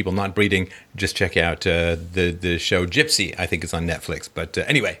for white people not breeding, just check out the show Gypsy, I think is on Netflix. But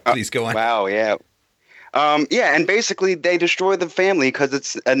anyway, please go on. Wow, yeah. And basically they destroy the family because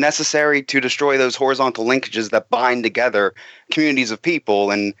it's necessary to destroy those horizontal linkages that bind together communities of people,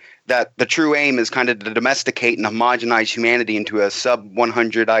 and that the true aim is kind of to domesticate and homogenize humanity into a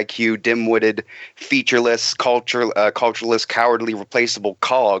sub-100 IQ, dim-witted, featureless, cultureless, cowardly, replaceable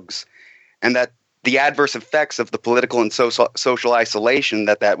cogs, and that the adverse effects of the political and social isolation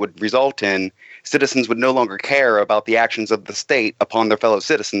that would result in, citizens would no longer care about the actions of the state upon their fellow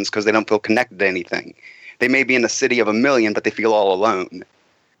citizens because they don't feel connected to anything. They may be in a city of 1 million, but they feel all alone.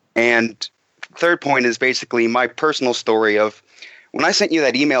 And third point is basically my personal story of when I sent you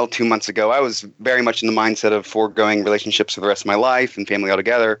that email 2 months ago, I was very much in the mindset of foregoing relationships for the rest of my life and family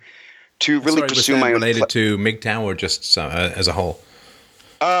altogether to really pursue my own. Related to MGTOW or just as a whole?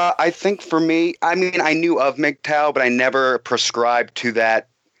 I think for me, I mean, I knew of MGTOW, but I never prescribed to that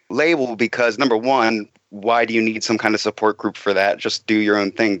label because number one, why do you need some kind of support group for that? Just do your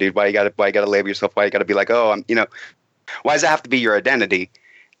own thing, dude. Why you gotta label yourself? Why you gotta be like, oh, why does it have to be your identity?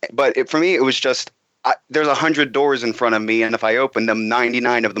 But for me, it was just there's 100 doors in front of me, and if I open them,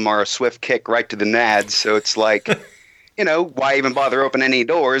 99 of them are a swift kick right to the nads. So it's like, why even bother opening any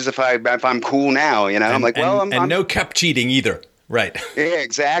doors if I'm cool now? I'm like, well, I'm no cup cheating either. Right. Yeah,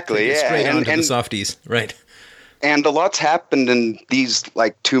 exactly. Yeah. Straight onto the softies. Right. And a lot's happened in these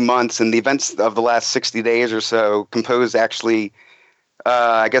 2 months, and the events of the last 60 days or so compose actually,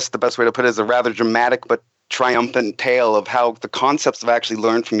 I guess the best way to put it is a rather dramatic but triumphant tale of how the concepts I've actually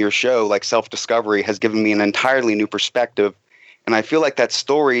learned from your show, like self-discovery, has given me an entirely new perspective. And I feel like that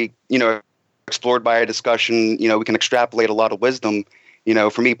story, explored by a discussion, we can extrapolate a lot of wisdom,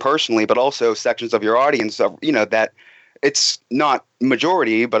 for me personally, but also sections of your audience, that it's not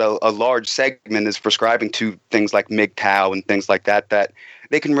majority, but a large segment is prescribing to things like MGTOW and things like that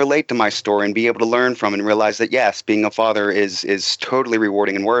they can relate to my story and be able to learn from and realize that, yes, being a father is totally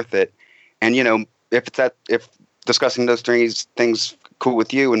rewarding and worth it. And, if discussing those things cool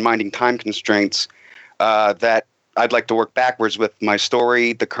with you and minding time constraints, that I'd like to work backwards with my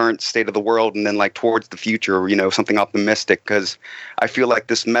story, the current state of the world, and then towards the future, something optimistic, because I feel like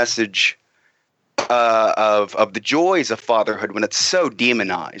this message of the joys of fatherhood when it's so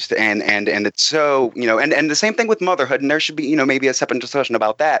demonized and it's so and the same thing with motherhood, and there should be maybe a separate discussion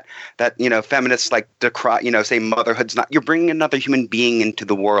about that feminists decry say motherhood's not, you're bringing another human being into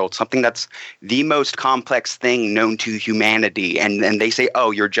the world, something that's the most complex thing known to humanity, and they say,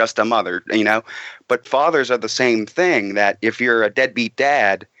 oh, you're just a mother, but fathers are the same thing, that if you're a deadbeat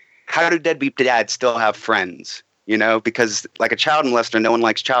dad, how do deadbeat dads still have friends? Because like a child molester, no one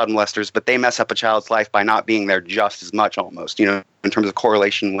likes child molesters, but they mess up a child's life by not being there just as much almost, in terms of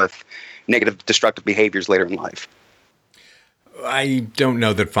correlation with negative destructive behaviors later in life. I don't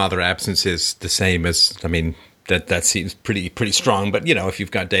know that father absence is the same as, that seems pretty strong, but if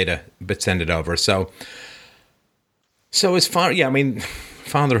you've got data, but send it over. So as far,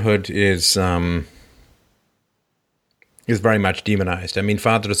 fatherhood is very much demonized.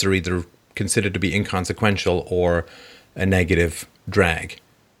 Fathers are either considered to be inconsequential or a negative drag.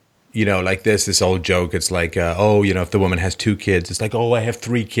 This old joke. It's like, if the woman has 2 kids, it's like, oh, I have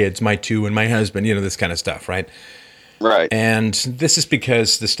 3 kids, my 2 and my husband, this kind of stuff, right? Right. And this is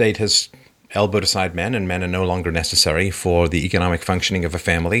because the state has elbowed aside men, and men are no longer necessary for the economic functioning of a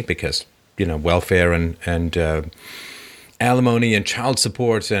family because, welfare and alimony and child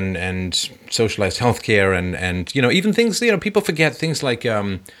support and socialized healthcare and even things, people forget things like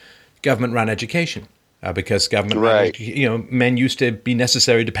government-run education, because men used to be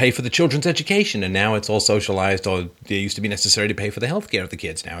necessary to pay for the children's education, and now it's all socialized, or they used to be necessary to pay for the healthcare of the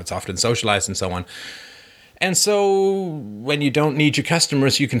kids. Now it's often socialized and so on. And so when you don't need your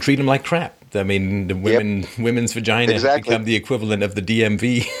customers, you can treat them like crap. The women's vagina has become the equivalent of the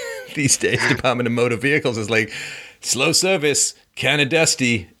DMV these days. Department of Motor Vehicles is like slow service, kind of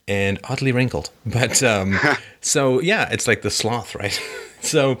dusty, and oddly wrinkled. But it's like the sloth, right?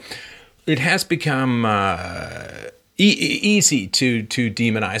 So it has become easy to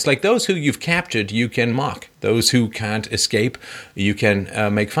demonize. Like those who you've captured, you can mock. Those who can't escape, you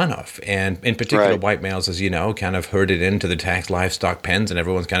can make fun of. And in particular, white males, as you know, kind of herded into the tax livestock pens, and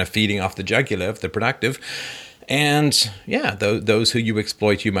everyone's kind of feeding off the jugular if they're productive. And those who you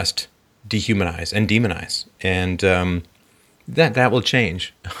exploit, you must dehumanize and demonize. And that will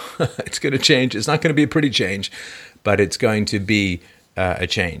change. It's going to change. It's not going to be a pretty change, but it's going to be a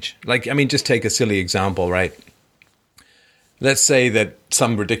change. Just take a silly example, right? Let's say that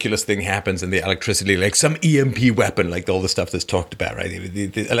some ridiculous thing happens in the electricity, like some EMP weapon, like all the stuff that's talked about, right?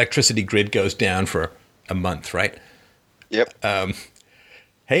 The electricity grid goes down for a month, right? Yep.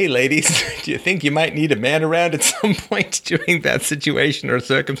 Hey, ladies, do you think you might need a man around at some point during that situation or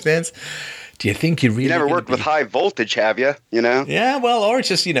circumstance? Do you think you really... You never worked with high voltage, have you? Yeah, well, or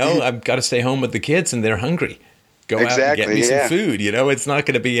just, I've got to stay home with the kids and they're hungry. Go out and get me some food. It's not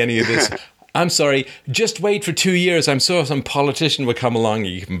going to be any of this. I'm sorry, just wait for 2 years. I'm sure some politician will come along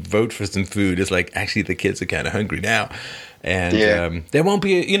and you can vote for some food. It's like, actually, the kids are kind of hungry now. And there won't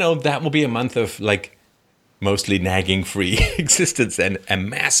be, that will be a month of like mostly nagging free existence and a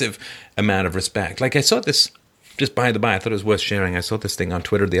massive amount of respect. Like I saw this, just by the by, I thought it was worth sharing. I saw this thing on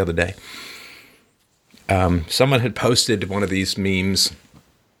Twitter the other day. Someone had posted one of these memes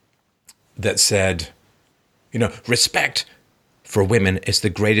that said, respect for women is the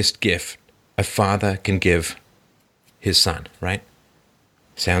greatest gift a father can give his son, right?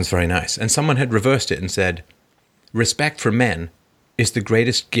 Sounds very nice. And someone had reversed it and said, respect for men is the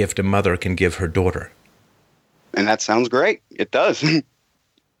greatest gift a mother can give her daughter. And that sounds great. It does.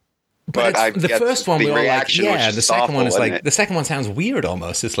 But the first one, we all like, yeah. The second awful, one is like, it? the second one sounds weird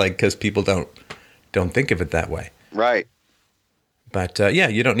almost. It's like, because people don't think of it that way. Right. But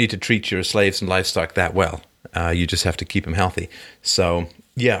you don't need to treat your slaves and livestock that well. You just have to keep them healthy. So,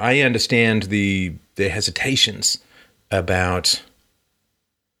 yeah, I understand the hesitations about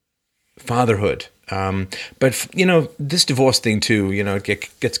fatherhood. But, this divorce thing too, it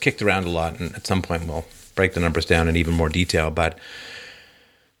gets kicked around a lot. And at some point we'll break the numbers down in even more detail. But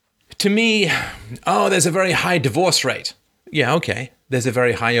to me, there's a very high divorce rate. Yeah, okay. There's a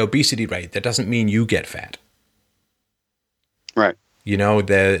very high obesity rate. That doesn't mean you get fat. Right.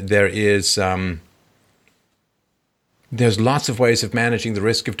 There is there's lots of ways of managing the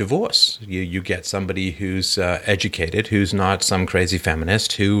risk of divorce. You get somebody who's educated, who's not some crazy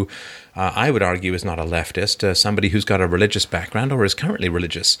feminist, who I would argue is not a leftist. Somebody who's got a religious background or is currently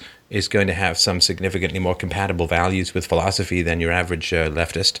religious is going to have some significantly more compatible values with philosophy than your average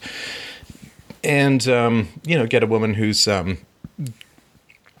leftist. And, get a woman who's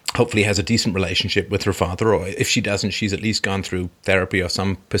hopefully has a decent relationship with her father, or if she doesn't, she's at least gone through therapy or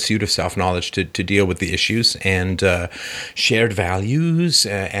some pursuit of self-knowledge to deal with the issues, and shared values,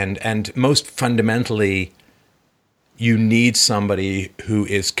 and most fundamentally, you need somebody who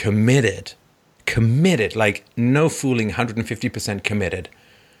is committed, like no fooling, 150% committed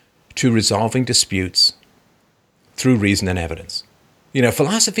to resolving disputes through reason and evidence.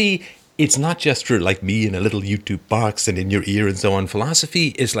 Philosophy, it's not just for like me in a little YouTube box and in your ear and so on.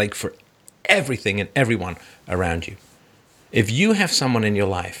 Philosophy is like for everything and everyone around you. If you have someone in your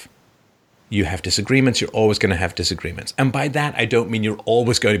life, you have disagreements, you're always going to have disagreements. And by that, I don't mean you're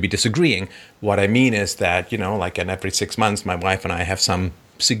always going to be disagreeing. What I mean is that, like in every 6 months, my wife and I have some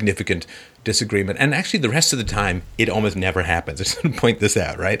significant disagreement. And actually, the rest of the time, it almost never happens. I just want to point this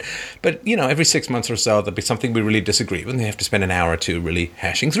out, right? But, every 6 months or so, there'll be something we really disagree with, and we have to spend an hour or two really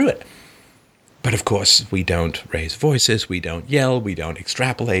hashing through it. But of course, we don't raise voices, we don't yell, we don't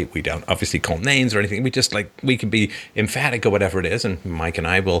extrapolate, we don't obviously call names or anything. We just we can be emphatic or whatever it is. And Mike and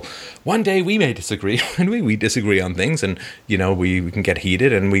I will, one day we may disagree, and we disagree on things, and, we can get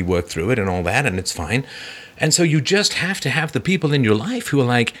heated and we work through it and all that, and it's fine. And so you just have to have the people in your life who are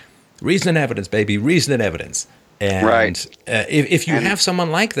like, reason and evidence, baby, reason and evidence. And right. If you have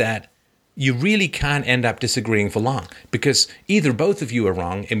someone like that, you really can't end up disagreeing for long, because either both of you are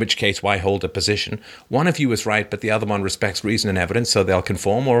wrong, in which case why hold a position? One of you is right, but the other one respects reason and evidence, so they'll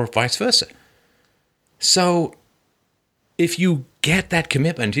conform, or vice versa. So if you get that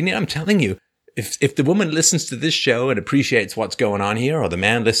commitment, I'm telling you, if the woman listens to this show and appreciates what's going on here, or the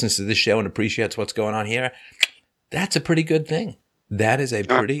man listens to this show and appreciates what's going on here, that's a pretty good thing. That is a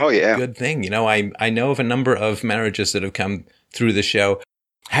pretty good thing. I know of a number of marriages that have come through the show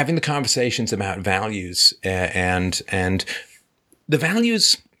having the conversations about values and the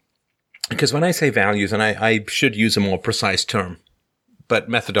values, because when I say values, and I should use a more precise term, but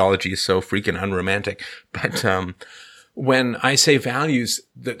methodology is so freaking unromantic. But when I say values,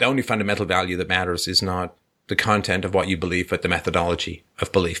 the only fundamental value that matters is not the content of what you believe, but the methodology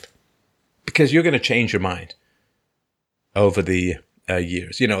of belief. Because you're going to change your mind over the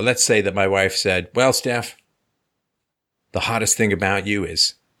years. Let's say that my wife said, well, Steph, the hottest thing about you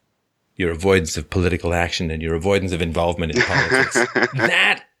is your avoidance of political action and your avoidance of involvement in politics.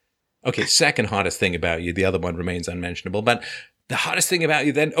 Second hottest thing about you. The other one remains unmentionable. But the hottest thing about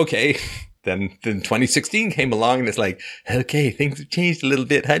you then 2016 came along and it's like, okay, things have changed a little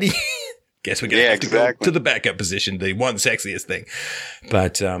bit, honey. Guess we're going to have to go to the backup position, the one sexiest thing.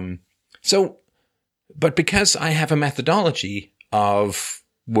 But but because I have a methodology of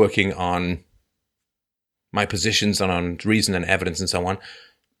working on my positions and on reason and evidence and so on,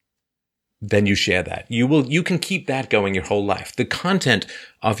 then you share that. You can keep that going your whole life. The content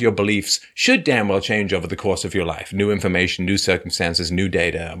of your beliefs should damn well change over the course of your life. New information, new circumstances, new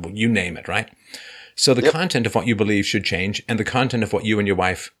data, you name it, right? So the content of what you believe should change, and the content of what you and your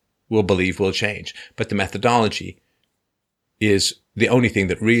wife will believe will change. But the methodology is the only thing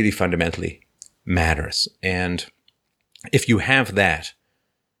that really fundamentally matters. And if you have that,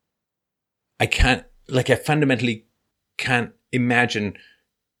 I fundamentally can't imagine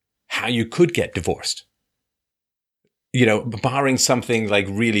how you could get divorced. You know, barring something like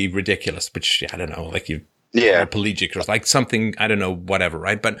really ridiculous, which I don't know, like you paraplegic or like something, I don't know, whatever,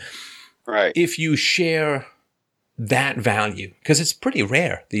 right? But right. If you share that value, because it's pretty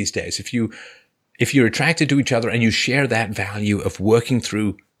rare these days, if you're attracted to each other and you share that value of working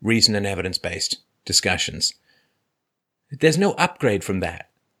through reason and evidence-based discussions, there's no upgrade from that.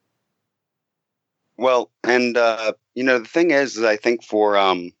 Well, and the thing is I think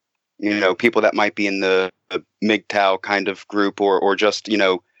for people that might be in the MGTOW kind of group, or just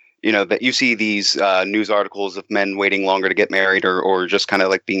that you see these news articles of men waiting longer to get married, or just kind of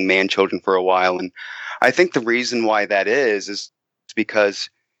like being man children for a while, and I think the reason why that is because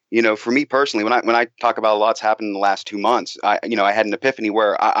for me personally, when I talk about a lot's happened in the last 2 months, I had an epiphany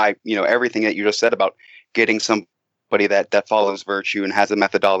where I everything that you just said about getting somebody that follows virtue and has a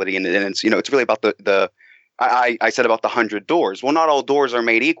methodology, and it's it's really about I said about the 100 doors. Well, not all doors are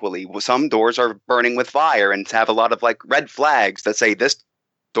made equally. Some doors are burning with fire and have a lot of like red flags that say this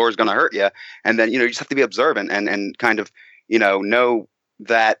door is going to hurt you, and then you just have to be observant and kind of know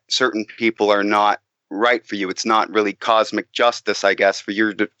that certain people are not right for you. It's not really cosmic justice, I guess, for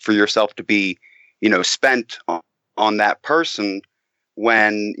yourself to be spent on that person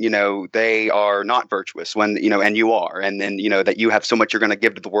when they are not virtuous, when and you are, and then that you have so much you're going to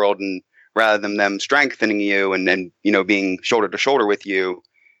give to the world, and rather than them strengthening you and then being shoulder to shoulder with you,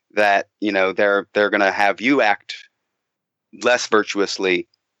 that they're going to have you act less virtuously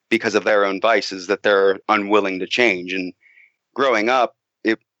because of their own vices that they're unwilling to change. And growing up,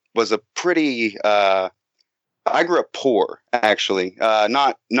 it was a pretty I grew up poor, actually,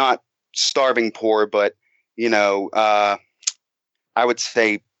 not starving poor, but I would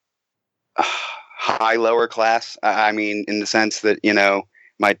say high lower class. I mean, in the sense that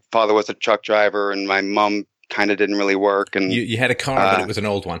my father was a truck driver and my mom kind of didn't really work. And you had a car, but it was an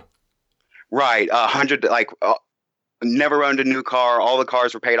old one. Right. Never owned a new car. All the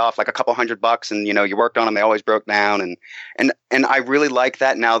cars were paid off like a couple $100, and you worked on them. They always broke down. And I really like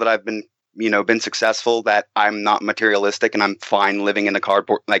that now that I've been successful, that I'm not materialistic and I'm fine living in a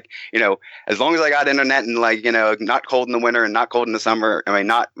cardboard, as long as I got internet and not cold in the winter and not cold in the summer. I mean,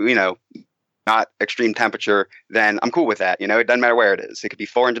 not extreme temperature, then I'm cool with that. It doesn't matter where it is. It could be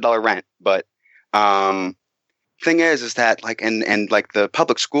 $400 rent. But thing is that and the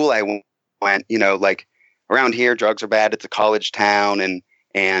public school I went, around here, drugs are bad. It's a college town,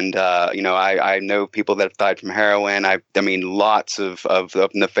 and I know people that have died from heroin. I mean, lots of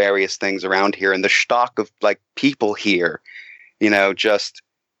nefarious things around here, and the stock of people here, just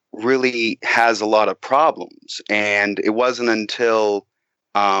really has a lot of problems. And it wasn't until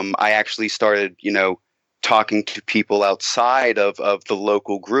I actually started, talking to people outside of the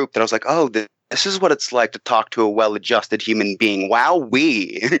local group that I was like, oh, this is what it's like to talk to a well-adjusted human being.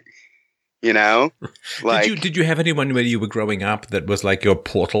 Wowee. Did you have anyone when you were growing up that was like your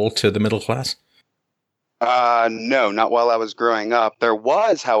portal to the middle class? No, not while I was growing up. There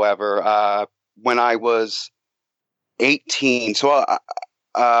was, however, when I was 18. So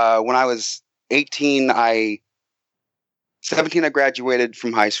when I was 18, 17, I graduated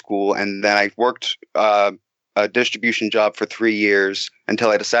from high school, and then I worked a distribution job for 3 years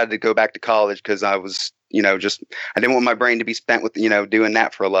until I decided to go back to college because I was, I didn't want my brain to be spent with, doing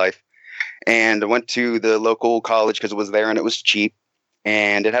that for a life. And I went to the local college because it was there and it was cheap,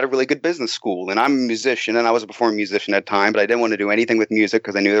 and it had a really good business school. And I'm a musician, and I was a performing musician at the time, but I didn't want to do anything with music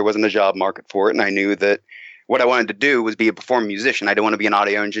because I knew there wasn't a job market for it. And I knew that what I wanted to do was be a performing musician. I didn't want to be an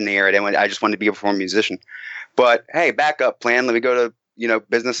audio engineer. I just wanted to be a performing musician. But hey, backup plan. Let me go to,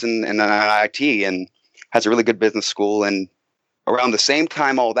 business and IT, and has a really good business school. And around the same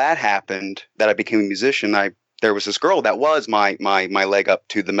time all that happened, that I became a musician, there was this girl that was my leg up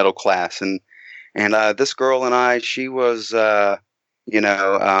to the middle class, and this girl and I, she was who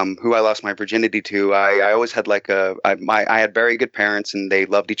I lost my virginity to. I always had I had very good parents, and they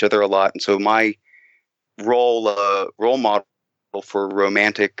loved each other a lot, and so my role model for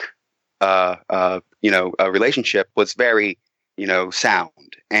romantic a relationship was very sound,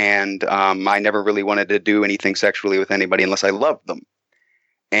 and I never really wanted to do anything sexually with anybody unless I loved them.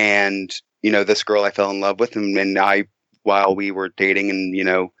 And this girl I fell in love with, and while we were dating, and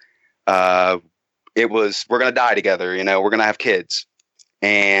it was, we're gonna die together, we're gonna have kids,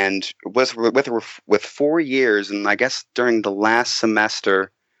 and with 4 years, and I guess during the last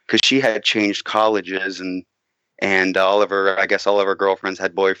semester, because she had changed colleges, and all of her girlfriends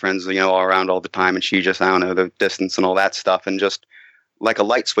had boyfriends, all around all the time, and she just, I don't know, the distance and all that stuff, and just like a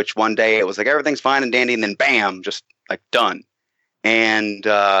light switch one day, it was like everything's fine and dandy, and then bam, just like done. And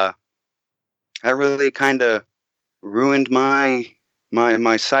that really kind of ruined my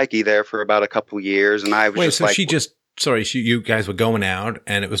psyche there for about a couple years, and I was just like, you guys were going out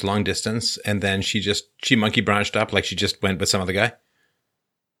and it was long distance, and then she monkey branched up, like she just went with some other guy?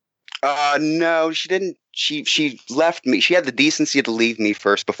 No, she didn't. She left me. She had the decency to leave me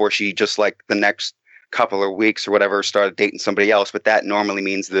first before she just like the next couple of weeks or whatever started dating somebody else. But that normally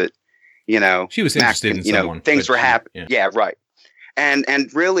means that, she was interested in someone. Things were happening. Yeah, right. And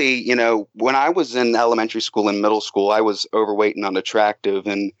really, when I was in elementary school and middle school, I was overweight and unattractive,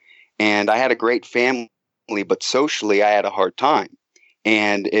 and I had a great family, but socially I had a hard time.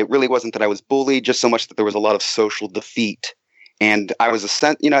 And it really wasn't that I was bullied, just so much that there was a lot of social defeat. And I was just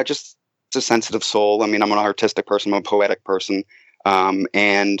a sensitive soul. I mean, I'm an artistic person, I'm a poetic person.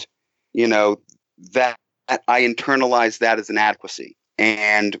 And that I internalized that as inadequacy.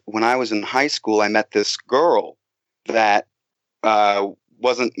 And when I was in high school, I met this girl that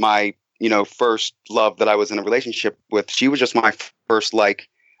wasn't my, first love that I was in a relationship with. She was just my first, like,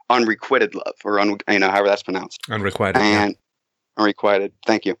 unrequited love, or however that's pronounced. Unrequited. And unrequited.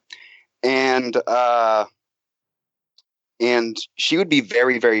 Thank you. And she would be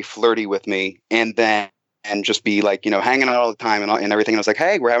very, very flirty with me, and just be like, hanging out all the time and everything. And I was like,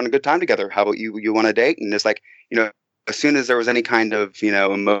 hey, we're having a good time together. How about you? You want to date? And it's like, as soon as there was any kind of,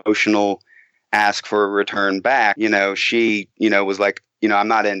 emotional ask for a return back, she, was like, I'm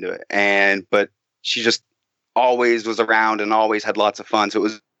not into it. But she just always was around and always had lots of fun. So it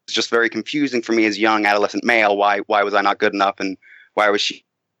was just very confusing for me as a young adolescent male. Why was I not good enough? And why was she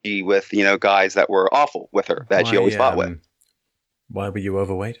with, guys that were awful with her that she always fought with? Why were you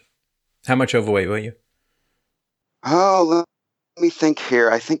overweight? How much overweight were you? Oh, let me think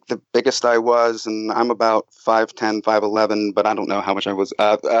here. I think the biggest I was, and I'm about 5'10", 5'11", but I don't know how much I was.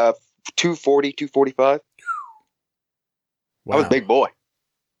 240, 245. Wow. I was a big boy.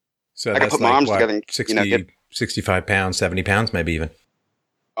 So I could put my arms together and 60, 65 pounds, 70 pounds, maybe even.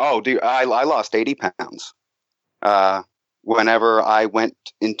 Oh, dude, I lost 80 pounds. Whenever I went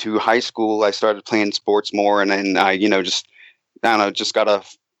into high school, I started playing sports more, and then I just got a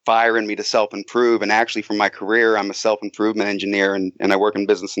fire in me to self-improve. And actually, for my career, I'm a self-improvement engineer, and I work in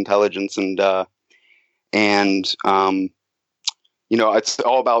business intelligence, and it's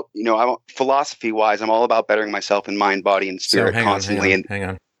all about, philosophy-wise, I'm all about bettering myself in mind, body, and spirit constantly. Hang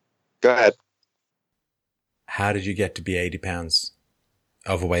on. Go ahead. How did you get to be 80 pounds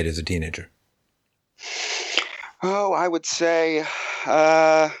overweight as a teenager? Oh, I would say,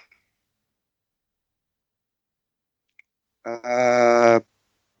 were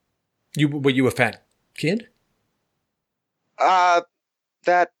you a fat kid?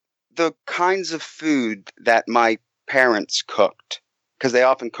 That the kinds of food that my parents cooked, because they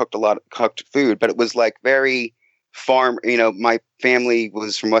often cooked a lot of cooked food, but it was like very farm. My family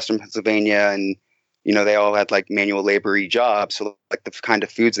was from Western Pennsylvania, and they all had like manual labory jobs, so like the kind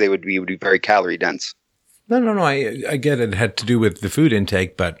of foods they would be very calorie dense. No. I get it had to do with the food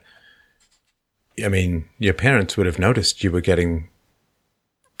intake, but I mean, your parents would have noticed you were getting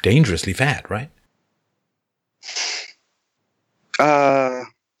dangerously fat, right?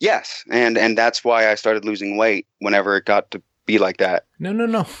 Yes, and that's why I started losing weight whenever it got to be like that.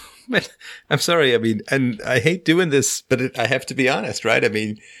 No. But I'm sorry. I mean, and I hate doing this, but I have to be honest, right? I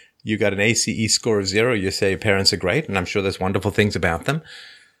mean, you got an ACE score of 0. You say your parents are great, and I'm sure there's wonderful things about them.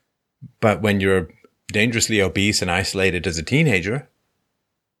 But when you're dangerously obese and isolated as a teenager,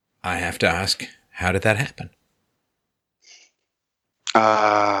 I have to ask, how did that happen?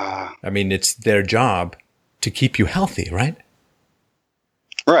 I mean, it's their job to keep you healthy, right?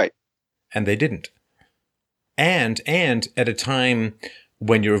 Right. And they didn't. And at a time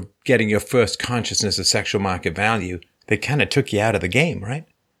when you're getting your first consciousness of sexual market value, they kind of took you out of the game, right?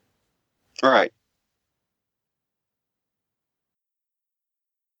 Right.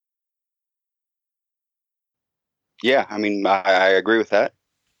 Yeah, I mean, I agree with that.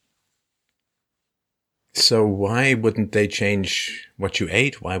 So why wouldn't they change what you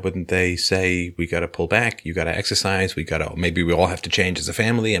ate? Why wouldn't they say, we got to pull back, you got to exercise, maybe we all have to change as a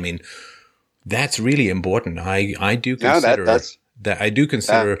family? I mean, that's really important. I do consider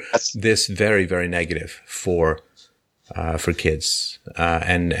this very, very negative for kids.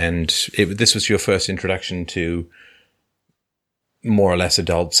 This was your first introduction to more or less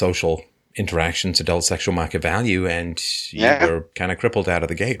adult social interactions, adult sexual market value, and you were kind of crippled out of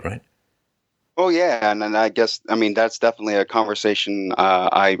the gate, right? Oh yeah, and I guess that's definitely a conversation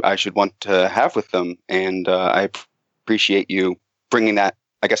I should want to have with them, and I appreciate you bringing that,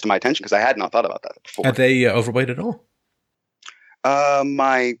 I guess, to my attention, because I had not thought about that before. Are they overweight at all?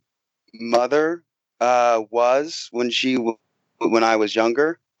 My mother was when I was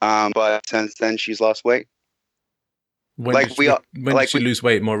younger, but since then she's lost weight. When Like did we you, all- when like did you we- lose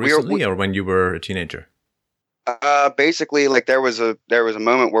weight? More we were- recently, or when you were a teenager? Basically, like there was a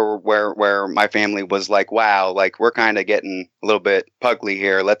moment where my family was like, "Wow, like we're kind of getting a little bit pugly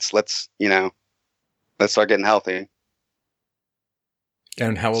here. Let's let's start getting healthy."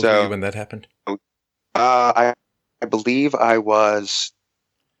 And how old So- were you when that happened? I believe I was,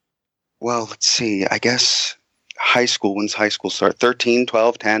 well, let's see, I guess high school. When's high school start? 13,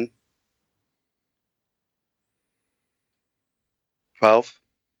 12, 10, 12.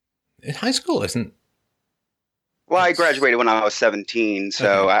 In high school, isn't? Well, I That's- graduated when I was 17,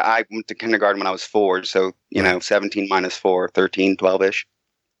 so Okay. I went to kindergarten when I was 4, so, Right. 17 minus 4, 13, 12-ish.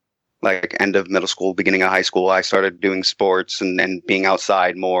 Like end of middle school, beginning of high school, I started doing sports and being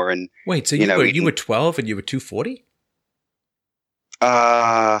outside more. And Wait, so You know, you were 12 and you were 240?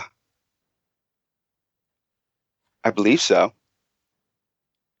 I believe so.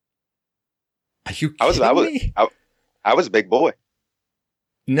 Are you I was- kidding I was- me? I was a big boy.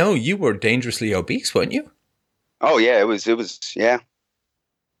 No, you were dangerously obese, weren't you? Oh yeah, it was yeah.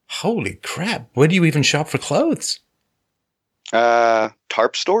 Holy crap! Where do you even shop for clothes?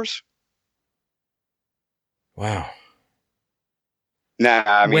 Tarp stores? Wow. Nah,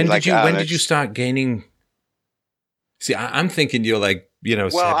 I mean, when like, did you I don't when know, did you just- start gaining? See, I'm thinking you're like Well,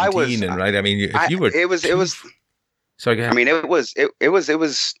 17, I was- and right. I mean, if you were, It was. Sorry, go ahead. I mean, it was.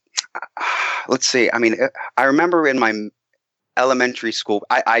 Let's see. I mean, I remember in my elementary school.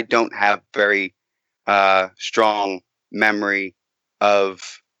 I don't have very strong memory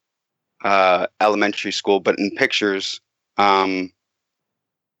of elementary school, but in pictures, I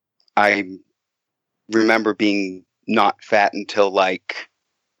remember being not fat until like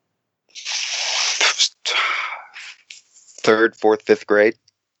third, fourth, fifth grade.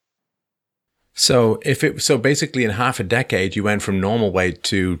 So so basically in half a decade you went from normal weight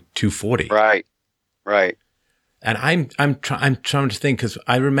to 240. Right. And I'm trying to think, because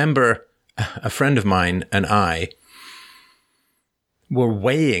I remember a friend of mine and I were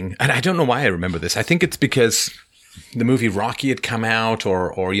weighing, and I don't know why I remember this. I think it's because the movie Rocky had come out,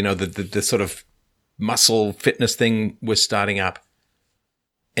 or the sort of muscle fitness thing was starting up,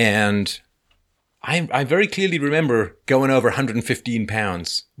 and I very clearly remember going over 115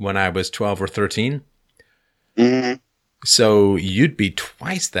 pounds when I was 12 or 13. Mm-hmm. So you'd be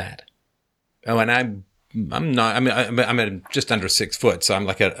twice that. Oh, and I'm not. I mean, I'm just under 6 foot, so I'm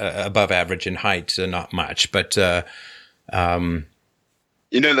like above average in height, so not much. But The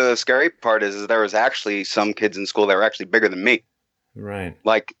scary part is there was actually some kids in school that were actually bigger than me. right.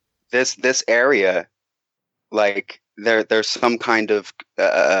 Like this area, like there's some kind of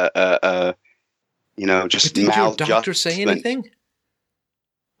just But did your doctor maladjustment. say anything?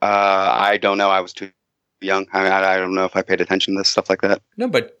 I don't know. I was too young. I don't know if I paid attention to stuff like that. No,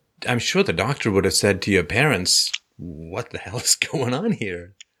 but I'm sure the doctor would have said to your parents, "What the hell is going on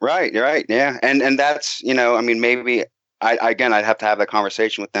here?" Right, yeah, and that's I mean, maybe I'd have to have that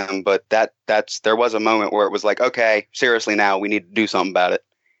conversation with them, but there was a moment where it was like, okay, seriously, now we need to do something about it,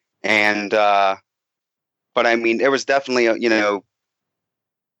 and but I mean, there was definitely a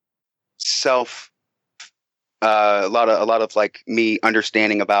lot of like me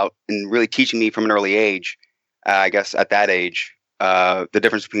understanding about and really teaching me from an early age, I guess at that age, the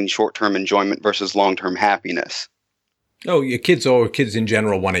difference between short-term enjoyment versus long-term happiness. Oh, your kids in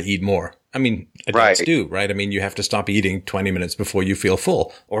general want to eat more. I mean, adults Right. do, right? I mean, you have to stop eating 20 minutes before you feel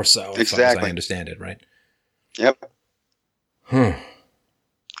full, or so, as far as I Exactly. understand it, right? Yep. Hmm.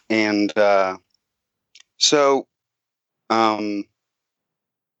 And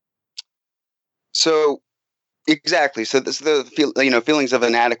so exactly. So this the feelings of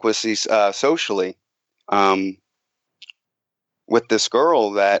inadequacy socially, with this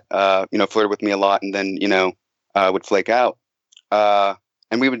girl that flirted with me a lot, and then would flake out,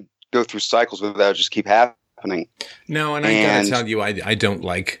 and we would go through cycles where that would just keep happening. No, and I gotta tell you, I don't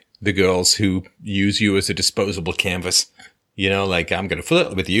like the girls who use you as a disposable canvas. Like, I'm gonna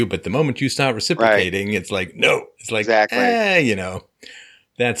flirt with you, but the moment you start reciprocating, it's like, no. It's like, Exactly.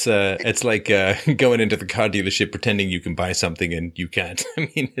 That's it's like going into the car dealership pretending you can buy something and you can't. I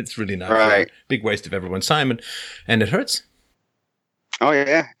mean, it's really not fair. Right. Big waste of everyone's time, and it hurts. Oh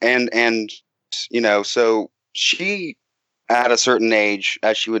yeah, and so she, at a certain age,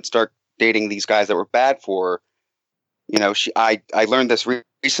 as she would start dating these guys that were bad for her, I learned this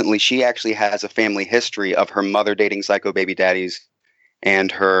recently. She actually has a family history of her mother dating psycho baby daddies,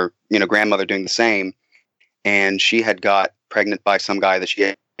 and her grandmother doing the same. And she had got pregnant by some guy that she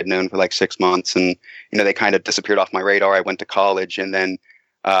had known for like 6 months, and they kind of disappeared off my radar. I went to college, and then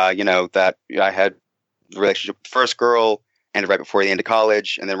that I had a relationship with the first girl, ended right before the end of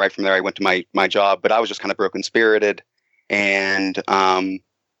college, and then right from there I went to my job. But I was just kind of broken spirited, And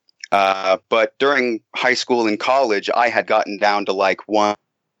but during high school and college, I had gotten down to like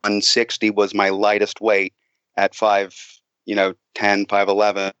 160 was my lightest weight at 5'10",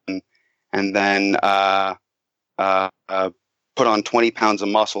 5'11", and then put on 20 pounds of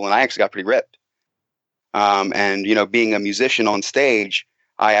muscle, and I actually got pretty ripped. And being a musician on stage,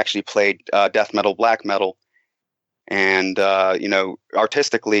 I actually played death metal, black metal, and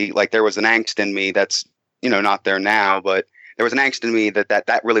artistically, like there was an angst in me that's not there now, but there was an angst in me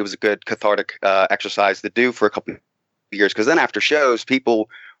that really was a good cathartic exercise to do for a couple of years. Because then after shows, people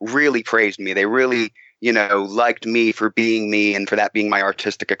really praised me. They really, liked me for being me and for that being my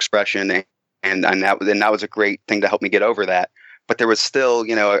artistic expression. And that was a great thing to help me get over that. But there was still,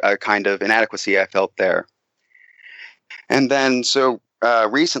 a kind of inadequacy I felt there. And then so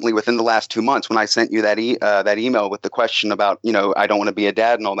recently, within the last 2 months, when I sent you that email with the question about, I don't want to be a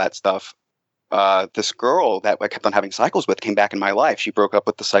dad and all that stuff, this girl that I kept on having cycles with came back in my life. She broke up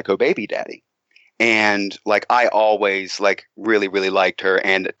with the psycho baby daddy. And like, I always like really, really liked her.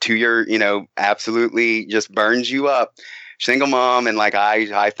 And to your, absolutely just burns you up. Single mom. And like,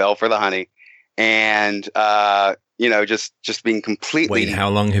 I fell for the honey. And, just being completely. Wait, how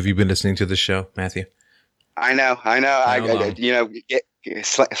long have you been listening to the show, Matthew? I know.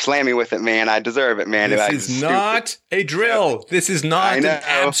 Slam me with it, man. I deserve it, man. This is not a drill. This is not an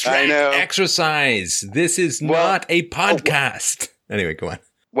abstract exercise. This is not a podcast. Anyway, go on.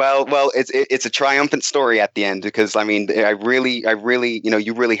 Well, it's a triumphant story at the end because I mean, I really,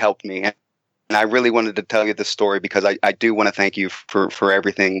 you really helped me, and I really wanted to tell you this story because I do want to thank you for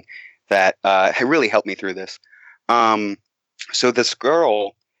everything that really helped me through this. So this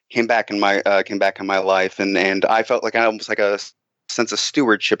girl came back in my life, and I felt like I almost like a sense of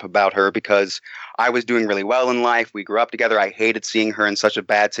stewardship about her because I was doing really well in life. We grew up together. I hated seeing her in such a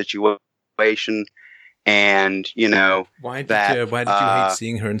bad situation. And why did you hate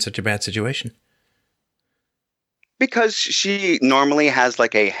seeing her in such a bad situation? Because she normally has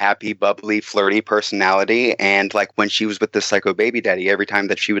like a happy, bubbly, flirty personality, and like when she was with the psycho baby daddy, every time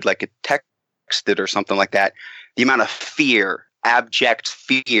that she would like get texted or something like that, the amount of fear, abject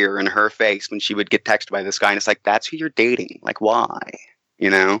fear in her face when she would get texted by this guy, and it's like, that's who you're dating. Like, why?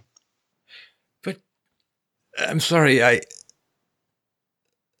 But I'm sorry,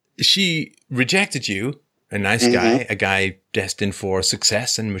 she rejected you, a nice guy, a guy destined for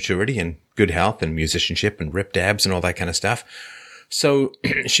success and maturity and good health and musicianship and ripped abs and all that kind of stuff. So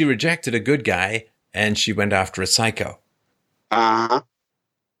she rejected a good guy and she went after a psycho. Uh-huh.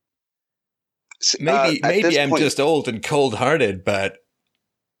 Maybe I'm just old and cold-hearted, but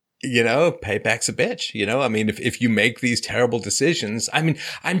payback's a bitch, I mean, if you make these terrible decisions, I mean,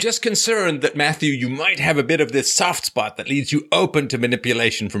 I'm just concerned that, Matthew, you might have a bit of this soft spot that leaves you open to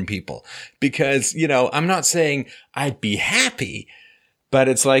manipulation from people because, I'm not saying I'd be happy, but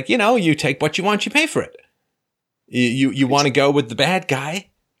it's like, you take what you want, you pay for it. You want to go with the bad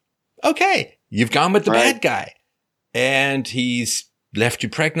guy? Okay. You've gone with the bad guy and he's left you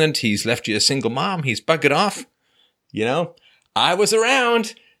pregnant. He's left you a single mom. He's buggered off. I was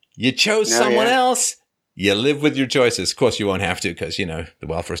around. You chose someone else. You live with your choices. Of course, you won't have to because, the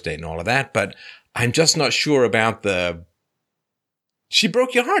welfare state and all of that. But I'm just not sure about she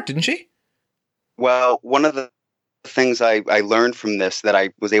broke your heart, didn't she? Well, one of the things I learned from this that I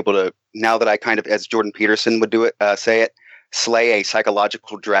was able to, now that I kind of, as Jordan Peterson would do it, slay a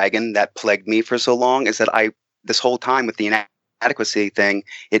psychological dragon that plagued me for so long, is that this whole time with the inadequacy thing,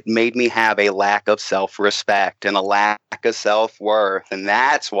 it made me have a lack of self-respect and a lack of self-worth. And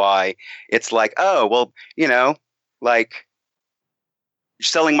that's why it's like, oh, well, like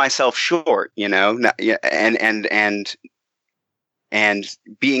selling myself short, and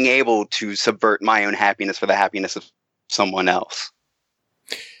being able to subvert my own happiness for the happiness of someone else.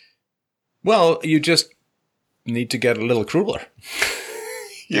 Well, you just need to get a little crueler.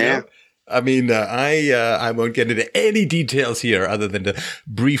 you know? I mean, I won't get into any details here other than to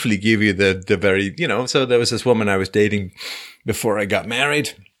briefly give you the very, so there was this woman I was dating before I got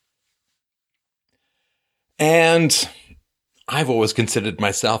married. And I've always considered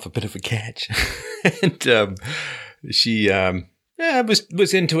myself a bit of a catch. And she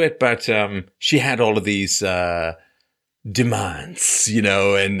was into it, but she had all of these demands,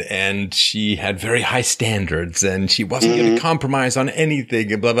 and she had very high standards and she wasn't going to compromise on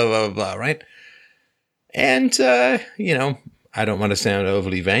anything and blah, blah, blah, blah, right? And, I don't want to sound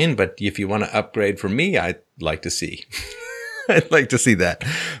overly vain, but if you want to upgrade from me, I'd like to see. I'd like to see that.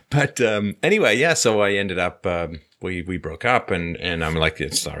 But anyway, so I ended up, we broke up and I'm like,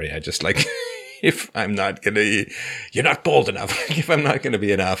 sorry, I just like, if I'm not going to, you're not bold enough. If I'm not going to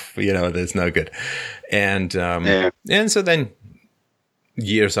be enough, there's no good. And, and so then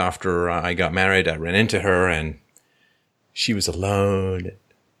years after I got married, I ran into her and she was alone. It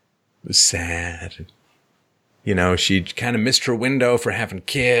was sad. She'd kind of missed her window for having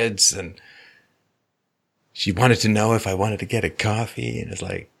kids, and she wanted to know if I wanted to get a coffee. And it's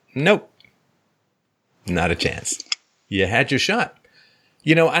like, nope, not a chance. You had your shot.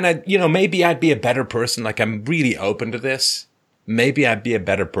 And maybe I'd be a better person. Like, I'm really open to this. Maybe I'd be a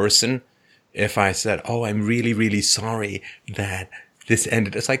better person if I said, oh, I'm really, really sorry that this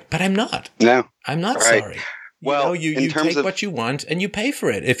ended. It's like, but I'm not. No, I'm not right. sorry. Well, you take what you want and you pay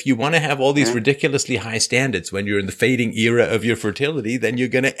for it. If you want to have all these ridiculously high standards when you're in the fading era of your fertility, then you're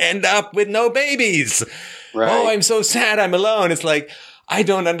going to end up with no babies. Right. Oh, I'm so sad I'm alone. It's like, I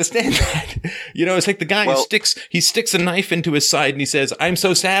don't understand that. It's like the guy who sticks a knife into his side and he says, I'm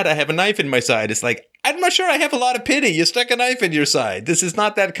so sad I have a knife in my side. It's like, I'm not sure I have a lot of pity. You stuck a knife in your side. This is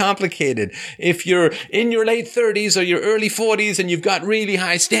not that complicated. If you're in your late 30s or your early 40s and you've got really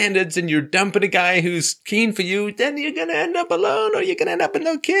high standards and you're dumping a guy who's keen for you, then you're going to end up alone or you're going to end up with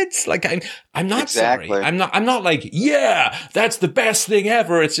no kids. Like, I'm not sorry. I'm not like, yeah, that's the best thing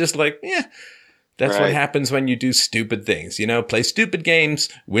ever. It's just like, yeah. That's what happens when you do stupid things, play stupid games,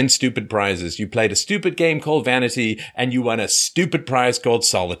 win stupid prizes. You played a stupid game called Vanity and you won a stupid prize called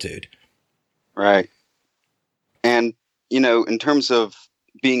Solitude. Right. And, in terms of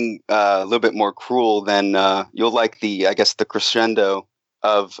being a little bit more cruel, then you'll like the crescendo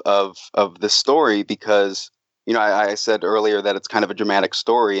of the story because, I said earlier that it's kind of a dramatic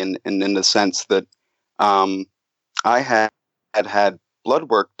story and in the sense that I had blood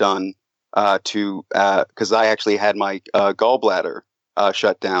work done because I actually had my gallbladder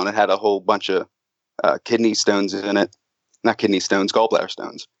shut down. It had a whole bunch of kidney stones in it. Not kidney stones, gallbladder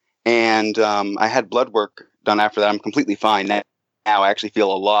stones. And I had blood work done after that. I'm completely fine now. I actually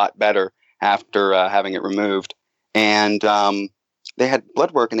feel a lot better after having it removed. And they had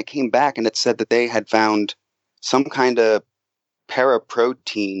blood work, and it came back, and it said that they had found some kind of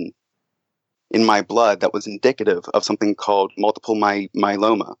paraprotein in my blood that was indicative of something called multiple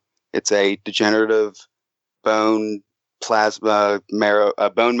myeloma. It's a degenerative bone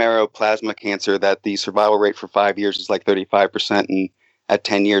marrow plasma cancer that the survival rate for 5 years is like 35%, and at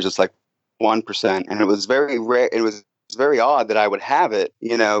 10 years it's like 1%. And it was very rare. It was very odd that I would have it,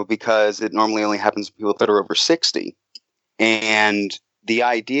 because it normally only happens to people that are over 60. And the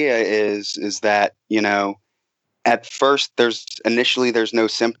idea is that, at first there's no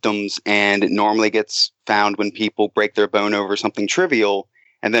symptoms, and it normally gets found when people break their bone over something trivial.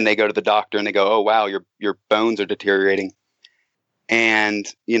 And then they go to the doctor and they go, oh, wow, your bones are deteriorating. And,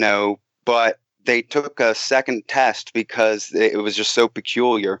 but they took a second test because it was just so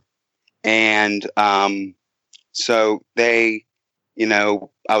peculiar. And so they,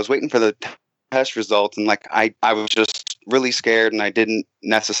 I was waiting for the test results, and like I was just really scared, and I didn't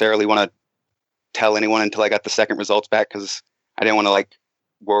necessarily want to tell anyone until I got the second results back because I didn't want to like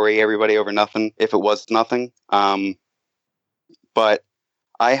worry everybody over nothing if it was nothing. But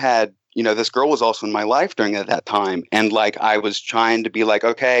I had, this girl was also in my life during that time. And like, I was trying to be like,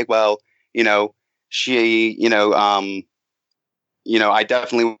 okay, well, she, I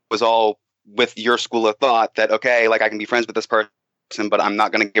definitely was all with your school of thought that, okay, like I can be friends with this person, but I'm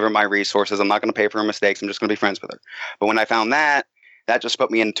not going to give her my resources. I'm not going to pay for her mistakes. I'm just going to be friends with her. But when I found that just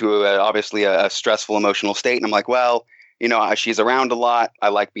put me into obviously a stressful emotional state. And I'm like, well, she's around a lot. I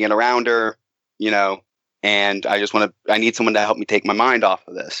like being around her, and I need someone to help me take my mind off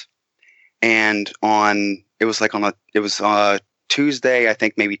of this. And it was Tuesday, I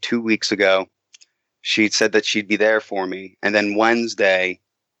think maybe 2 weeks ago, she said that she'd be there for me. And then Wednesday,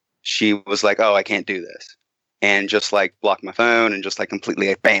 she was like, oh, I can't do this. And just like blocked my phone and just like completely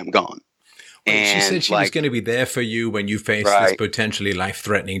like, bam, gone. Wait, and she said she was going to be there for you when you faced this potentially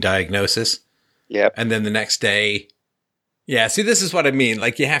life-threatening diagnosis. Yep. And then the next day, yeah, see, this is what I mean.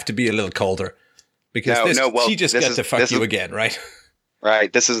 Like, you have to be a little colder. Because she just got to fuck you again, right?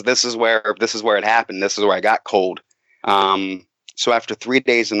 Right. This is where it happened. This is where I got cold. So after 3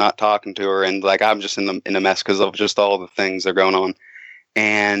 days of not talking to her, and like I'm just in a mess because of just all the things that are going on,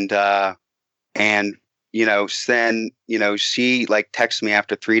 and then she like texted me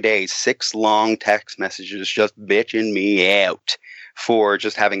after 3 days, 6 long text messages just bitching me out for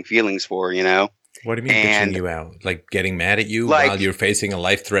just having feelings for her, What do you mean bitching you out? Like getting mad at you while you're facing a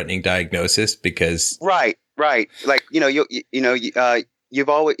life-threatening diagnosis? Because right. Like you've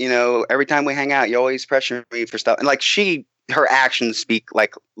always every time we hang out, you always pressure me for stuff, and like her actions speak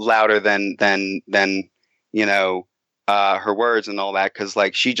like louder than her words and all that, because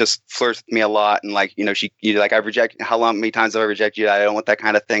like she just flirts with me a lot, and like like I've rejected, how long, many times have I rejected you? I don't want that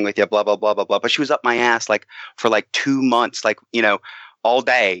kind of thing with you, blah blah blah blah blah. But she was up my ass like for like 2 months, like all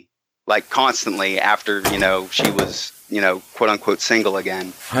day, like constantly after she was quote unquote single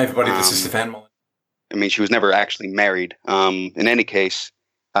again. Hi everybody, this is Stefan Mullen. I mean, she was never actually married. In any case,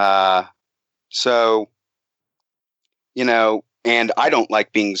 so and I don't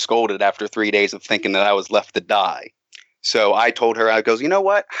like being scolded after 3 days of thinking that I was left to die. So I told her, I goes, you know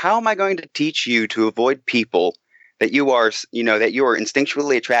what? How am I going to teach you to avoid people that you are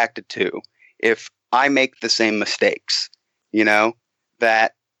instinctually attracted to if I make the same mistakes?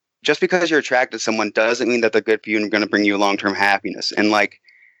 That just because you're attracted to someone doesn't mean that they're good for you and going to bring you long-term happiness. And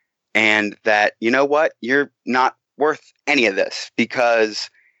that, you know what? You're not worth any of this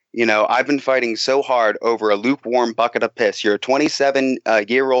because, I've been fighting so hard over a lukewarm bucket of piss. You're a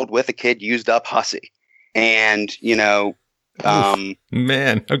 27-year-old with a kid used up hussy. And, man,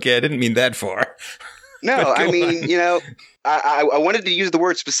 okay, I didn't mean that far. No, I mean, I wanted to use the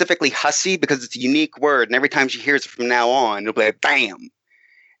word specifically hussy because it's a unique word. And every time she hears it from now on, it'll be like, bam.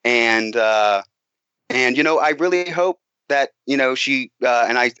 And I really hope that, she,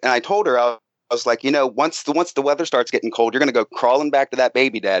 and I told her, I was like, once the weather starts getting cold, you're going to go crawling back to that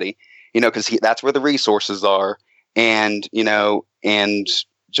baby daddy, because that's where the resources are. And, and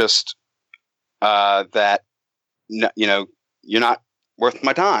just, that, you're not worth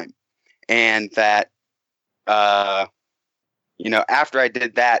my time. And that, after I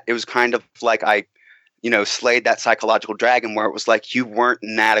did that, it was kind of like I, slayed that psychological dragon where it was like, you weren't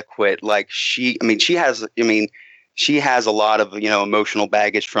inadequate. Like she has a lot of, emotional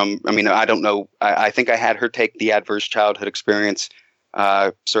baggage from, I don't know. I think I had her take the adverse childhood experience,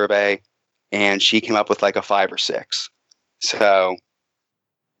 survey, and she came up with like a 5 or 6. So,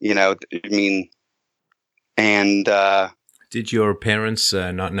 and, did your parents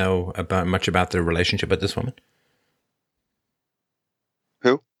not know much about the relationship with this woman?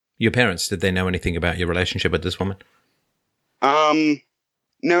 Who? Your parents, did they know anything about your relationship with this woman? No,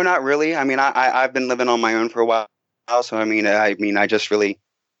 not really. I mean, I've been living on my own for a while, so I just really.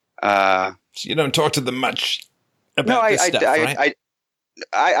 So you don't talk to them much about this stuff, right?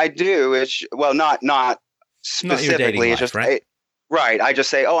 I do. It's not specifically. Not your dating life, it's just right? Right. I just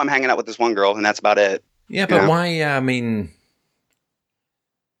say, oh, I'm hanging out with this one girl, and that's about it. Yeah, but why?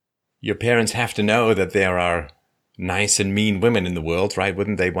 Your parents have to know that there are nice and mean women in the world, right?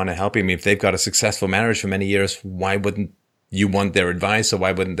 Wouldn't they want to help you? If they've got a successful marriage for many years, why wouldn't you want their advice, or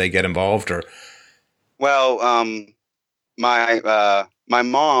why wouldn't they get involved? Or well, my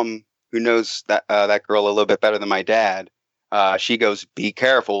mom, who knows that girl a little bit better than my dad, she goes, "Be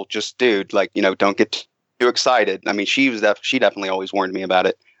careful, just dude, like don't get too excited." I mean, she definitely always warned me about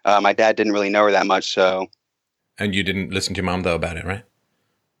it. My dad didn't really know her that much, so. And you didn't listen to your mom though about it, right?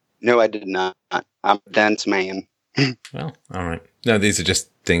 No, I did not. I'm a dense man. Well, all right. No, these are just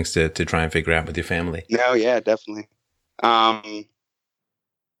things to try and figure out with your family. No, yeah, definitely. I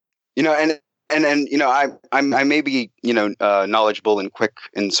may be knowledgeable and quick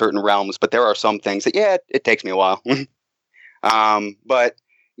in certain realms, but there are some things that it takes me a while. But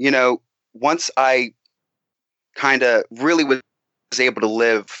once I kind of really was able to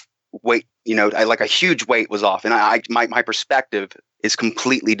live weight, like a huge weight was off, and my perspective is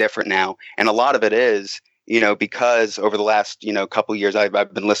completely different now, and a lot of it is because over the last couple of years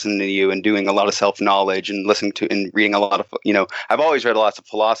I've been listening to you and doing a lot of self-knowledge and listening to and reading a lot of I've always read lots of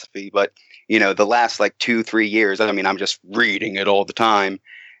philosophy, but the last like 2-3 years I'm just reading it all the time,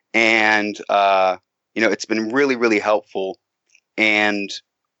 and it's been really, really helpful. And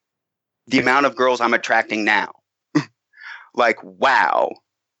the amount of girls I'm attracting now, like, wow,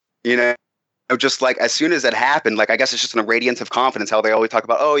 just like as soon as it happened, like I guess it's just a radiance of confidence, how they always talk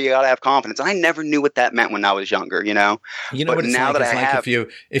about, oh, you gotta have confidence. I never knew what that meant when I was younger, You know but what it's now like? that It's I like have,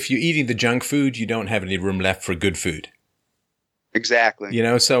 if you're eating the junk food, you don't have any room left for good food.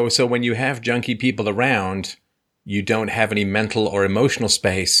 exactly. So when you have junky people around, you don't have any mental or emotional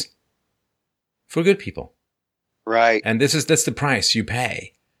space for good people. Right. And that's the price you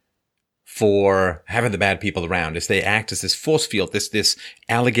pay for having the bad people around, is they act as this force field, this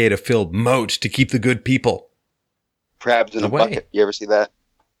alligator-filled moat to keep the good people Crabs in a away. bucket. You ever see that?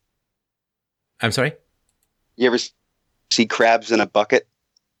 I'm sorry? You ever see crabs in a bucket?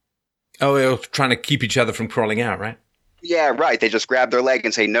 Oh, they're trying to keep each other from crawling out, right? Yeah, right. They just grab their leg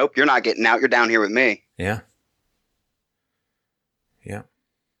and say, nope, you're not getting out. You're down here with me. Yeah.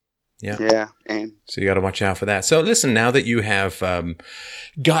 Yeah. And So you got to watch out for that. So listen, now that you have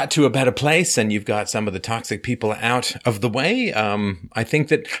got to a better place and you've got some of the toxic people out of the way, I think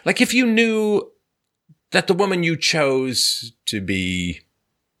that, like, if you knew that the woman you chose to be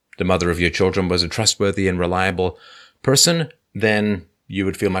the mother of your children was a trustworthy and reliable person, then you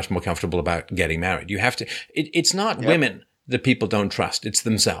would feel much more comfortable about getting married. You have to, it's not women that people don't trust. It's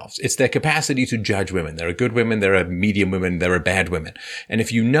themselves. It's their capacity to judge women. There are good women. There are medium women. There are bad women. And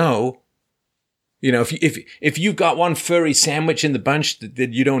if you know, if you've got one furry sandwich in the bunch,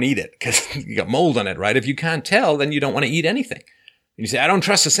 that you don't eat it because you got mold on it, right? If you can't tell, then you don't want to eat anything. And you say, I don't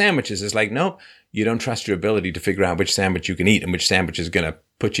trust the sandwiches. It's like, no, you don't trust your ability to figure out which sandwich you can eat and which sandwich is going to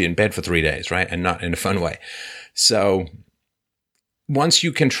put you in bed for 3 days, right? And not in a fun way. So once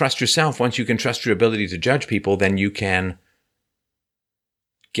you can trust yourself, once you can trust your ability to judge people, then you can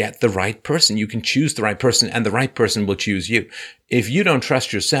get the right person. You can choose the right person, and the right person will choose you. If you don't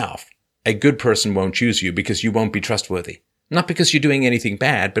trust yourself, a good person won't choose you because you won't be trustworthy. Not because you're doing anything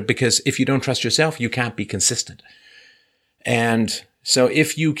bad, but because if you don't trust yourself, you can't be consistent. And so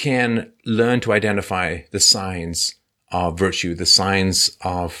if you can learn to identify the signs of virtue, the signs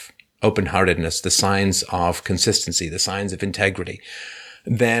of open-heartedness, the signs of consistency, the signs of integrity,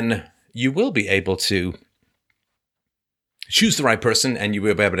 then you will be able to choose the right person, and you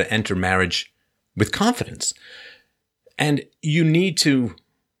will be able to enter marriage with confidence. And you need to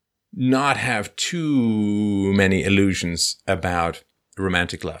not have too many illusions about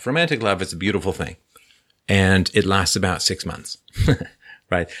romantic love. Romantic love is a beautiful thing, and it lasts about 6 months,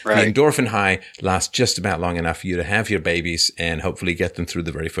 right? The endorphin high lasts just about long enough for you to have your babies and hopefully get them through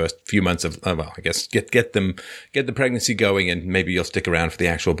the very first few months of, get the pregnancy going, and maybe you'll stick around for the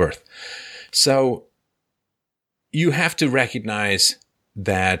actual birth. So you have to recognize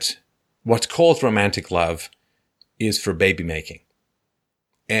that what's called romantic love is for baby making.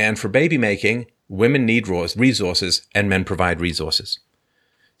 And for baby making, women need resources and men provide resources.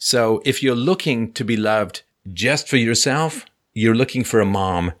 So if you're looking to be loved just for yourself, you're looking for a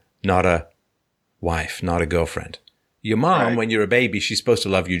mom, not a wife, not a girlfriend. Your mom, when you're a baby, she's supposed to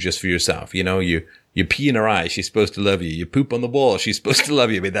love you just for yourself. You know, you pee in her eye, she's supposed to love you. You poop on the wall, she's supposed to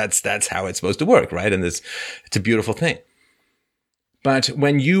love you. I mean, that's how it's supposed to work, right? And it's a beautiful thing. But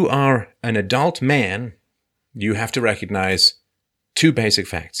when you are an adult man, you have to recognize two basic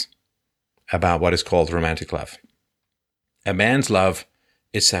facts about what is called romantic love. A man's love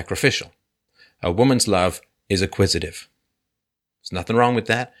is sacrificial. A woman's love is acquisitive. There's nothing wrong with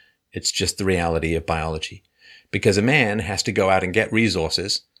that. It's just the reality of biology. Because a man has to go out and get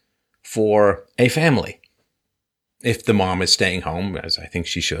resources for a family. If the mom is staying home, as I think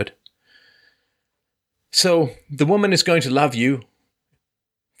she should. So the woman is going to love you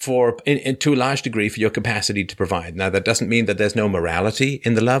to a large degree for your capacity to provide. Now, that doesn't mean that there's no morality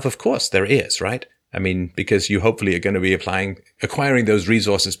in the love. Of course, there is, right? I mean, because you hopefully are going to be acquiring those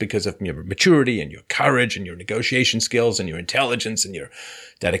resources because of your maturity and your courage and your negotiation skills and your intelligence and your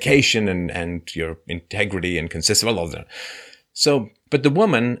dedication and your integrity and consistency, all of that. So, but the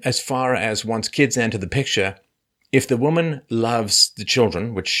woman, as far as once kids enter the picture, if the woman loves the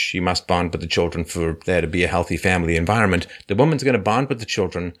children, which she must bond with the children for there to be a healthy family environment, the woman's going to bond with the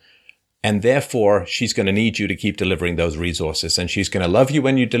children, and therefore she's going to need you to keep delivering those resources. And she's going to love you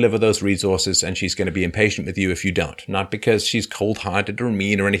when you deliver those resources, and she's going to be impatient with you if you don't. Not because she's cold-hearted or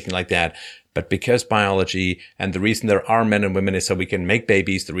mean or anything like that, but because biology, and the reason there are men and women is so we can make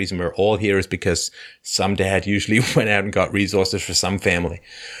babies. The reason we're all here is because some dad usually went out and got resources for some family.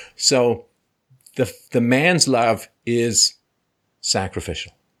 So the man's love is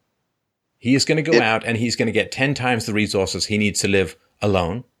sacrificial. He is going to go out and he's going to get 10 times the resources he needs to live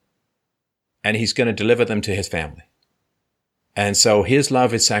alone, and he's going to deliver them to his family. And so his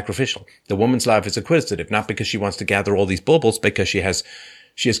love is sacrificial. The woman's love is acquisitive, not because she wants to gather all these baubles, because she has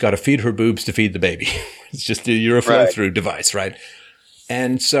got to feed her boobs to feed the baby. It's just you're a flow-through device, right?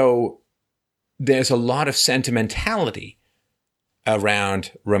 And so there's a lot of sentimentality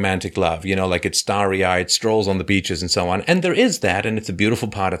around romantic love, like it's starry-eyed strolls on the beaches and so on. And there is that, and it's a beautiful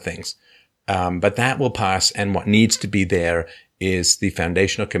part of things. But that will pass, and what needs to be there is the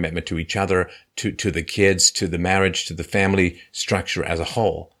foundational commitment to each other, to the kids, to the marriage, to the family structure as a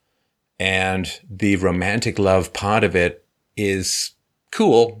whole. And the romantic love part of it is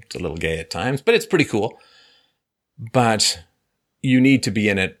cool. It's a little gay at times, but it's pretty cool. But you need to be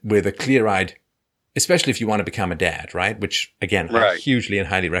in it with a clear-eyed, especially if you want to become a dad, right? Which, again, I hugely and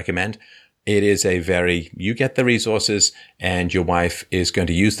highly recommend. It is you get the resources, and your wife is going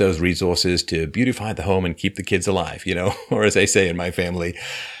to use those resources to beautify the home and keep the kids alive, Or as I say in my family,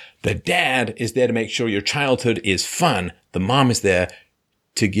 the dad is there to make sure your childhood is fun. The mom is there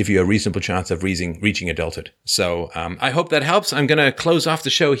to give you a reasonable chance of reaching adulthood. So I hope that helps. I'm going to close off the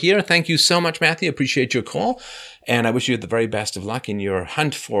show here. Thank you so much, Matthew. Appreciate your call. And I wish you the very best of luck in your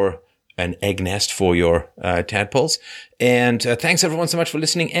hunt for an egg nest for your tadpoles. And thanks everyone so much for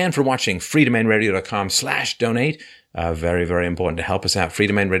listening and for watching. freedomainradio.com/donate. Very, very important to help us out.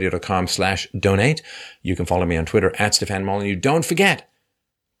 freedomainradio.com/donate. You can follow me on Twitter at Stefan Molyneux. Don't forget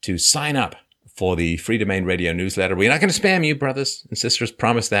to sign up for the Free Domain Radio newsletter. We're not going to spam you, brothers and sisters.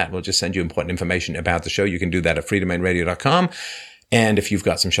 Promise that. We'll just send you important information about the show. You can do that at freedomainradio.com. And if you've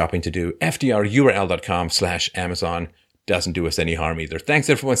got some shopping to do, fdrurl.com/Amazon doesn't do us any harm either. Thanks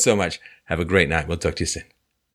everyone so much. Have a great night. We'll talk to you soon.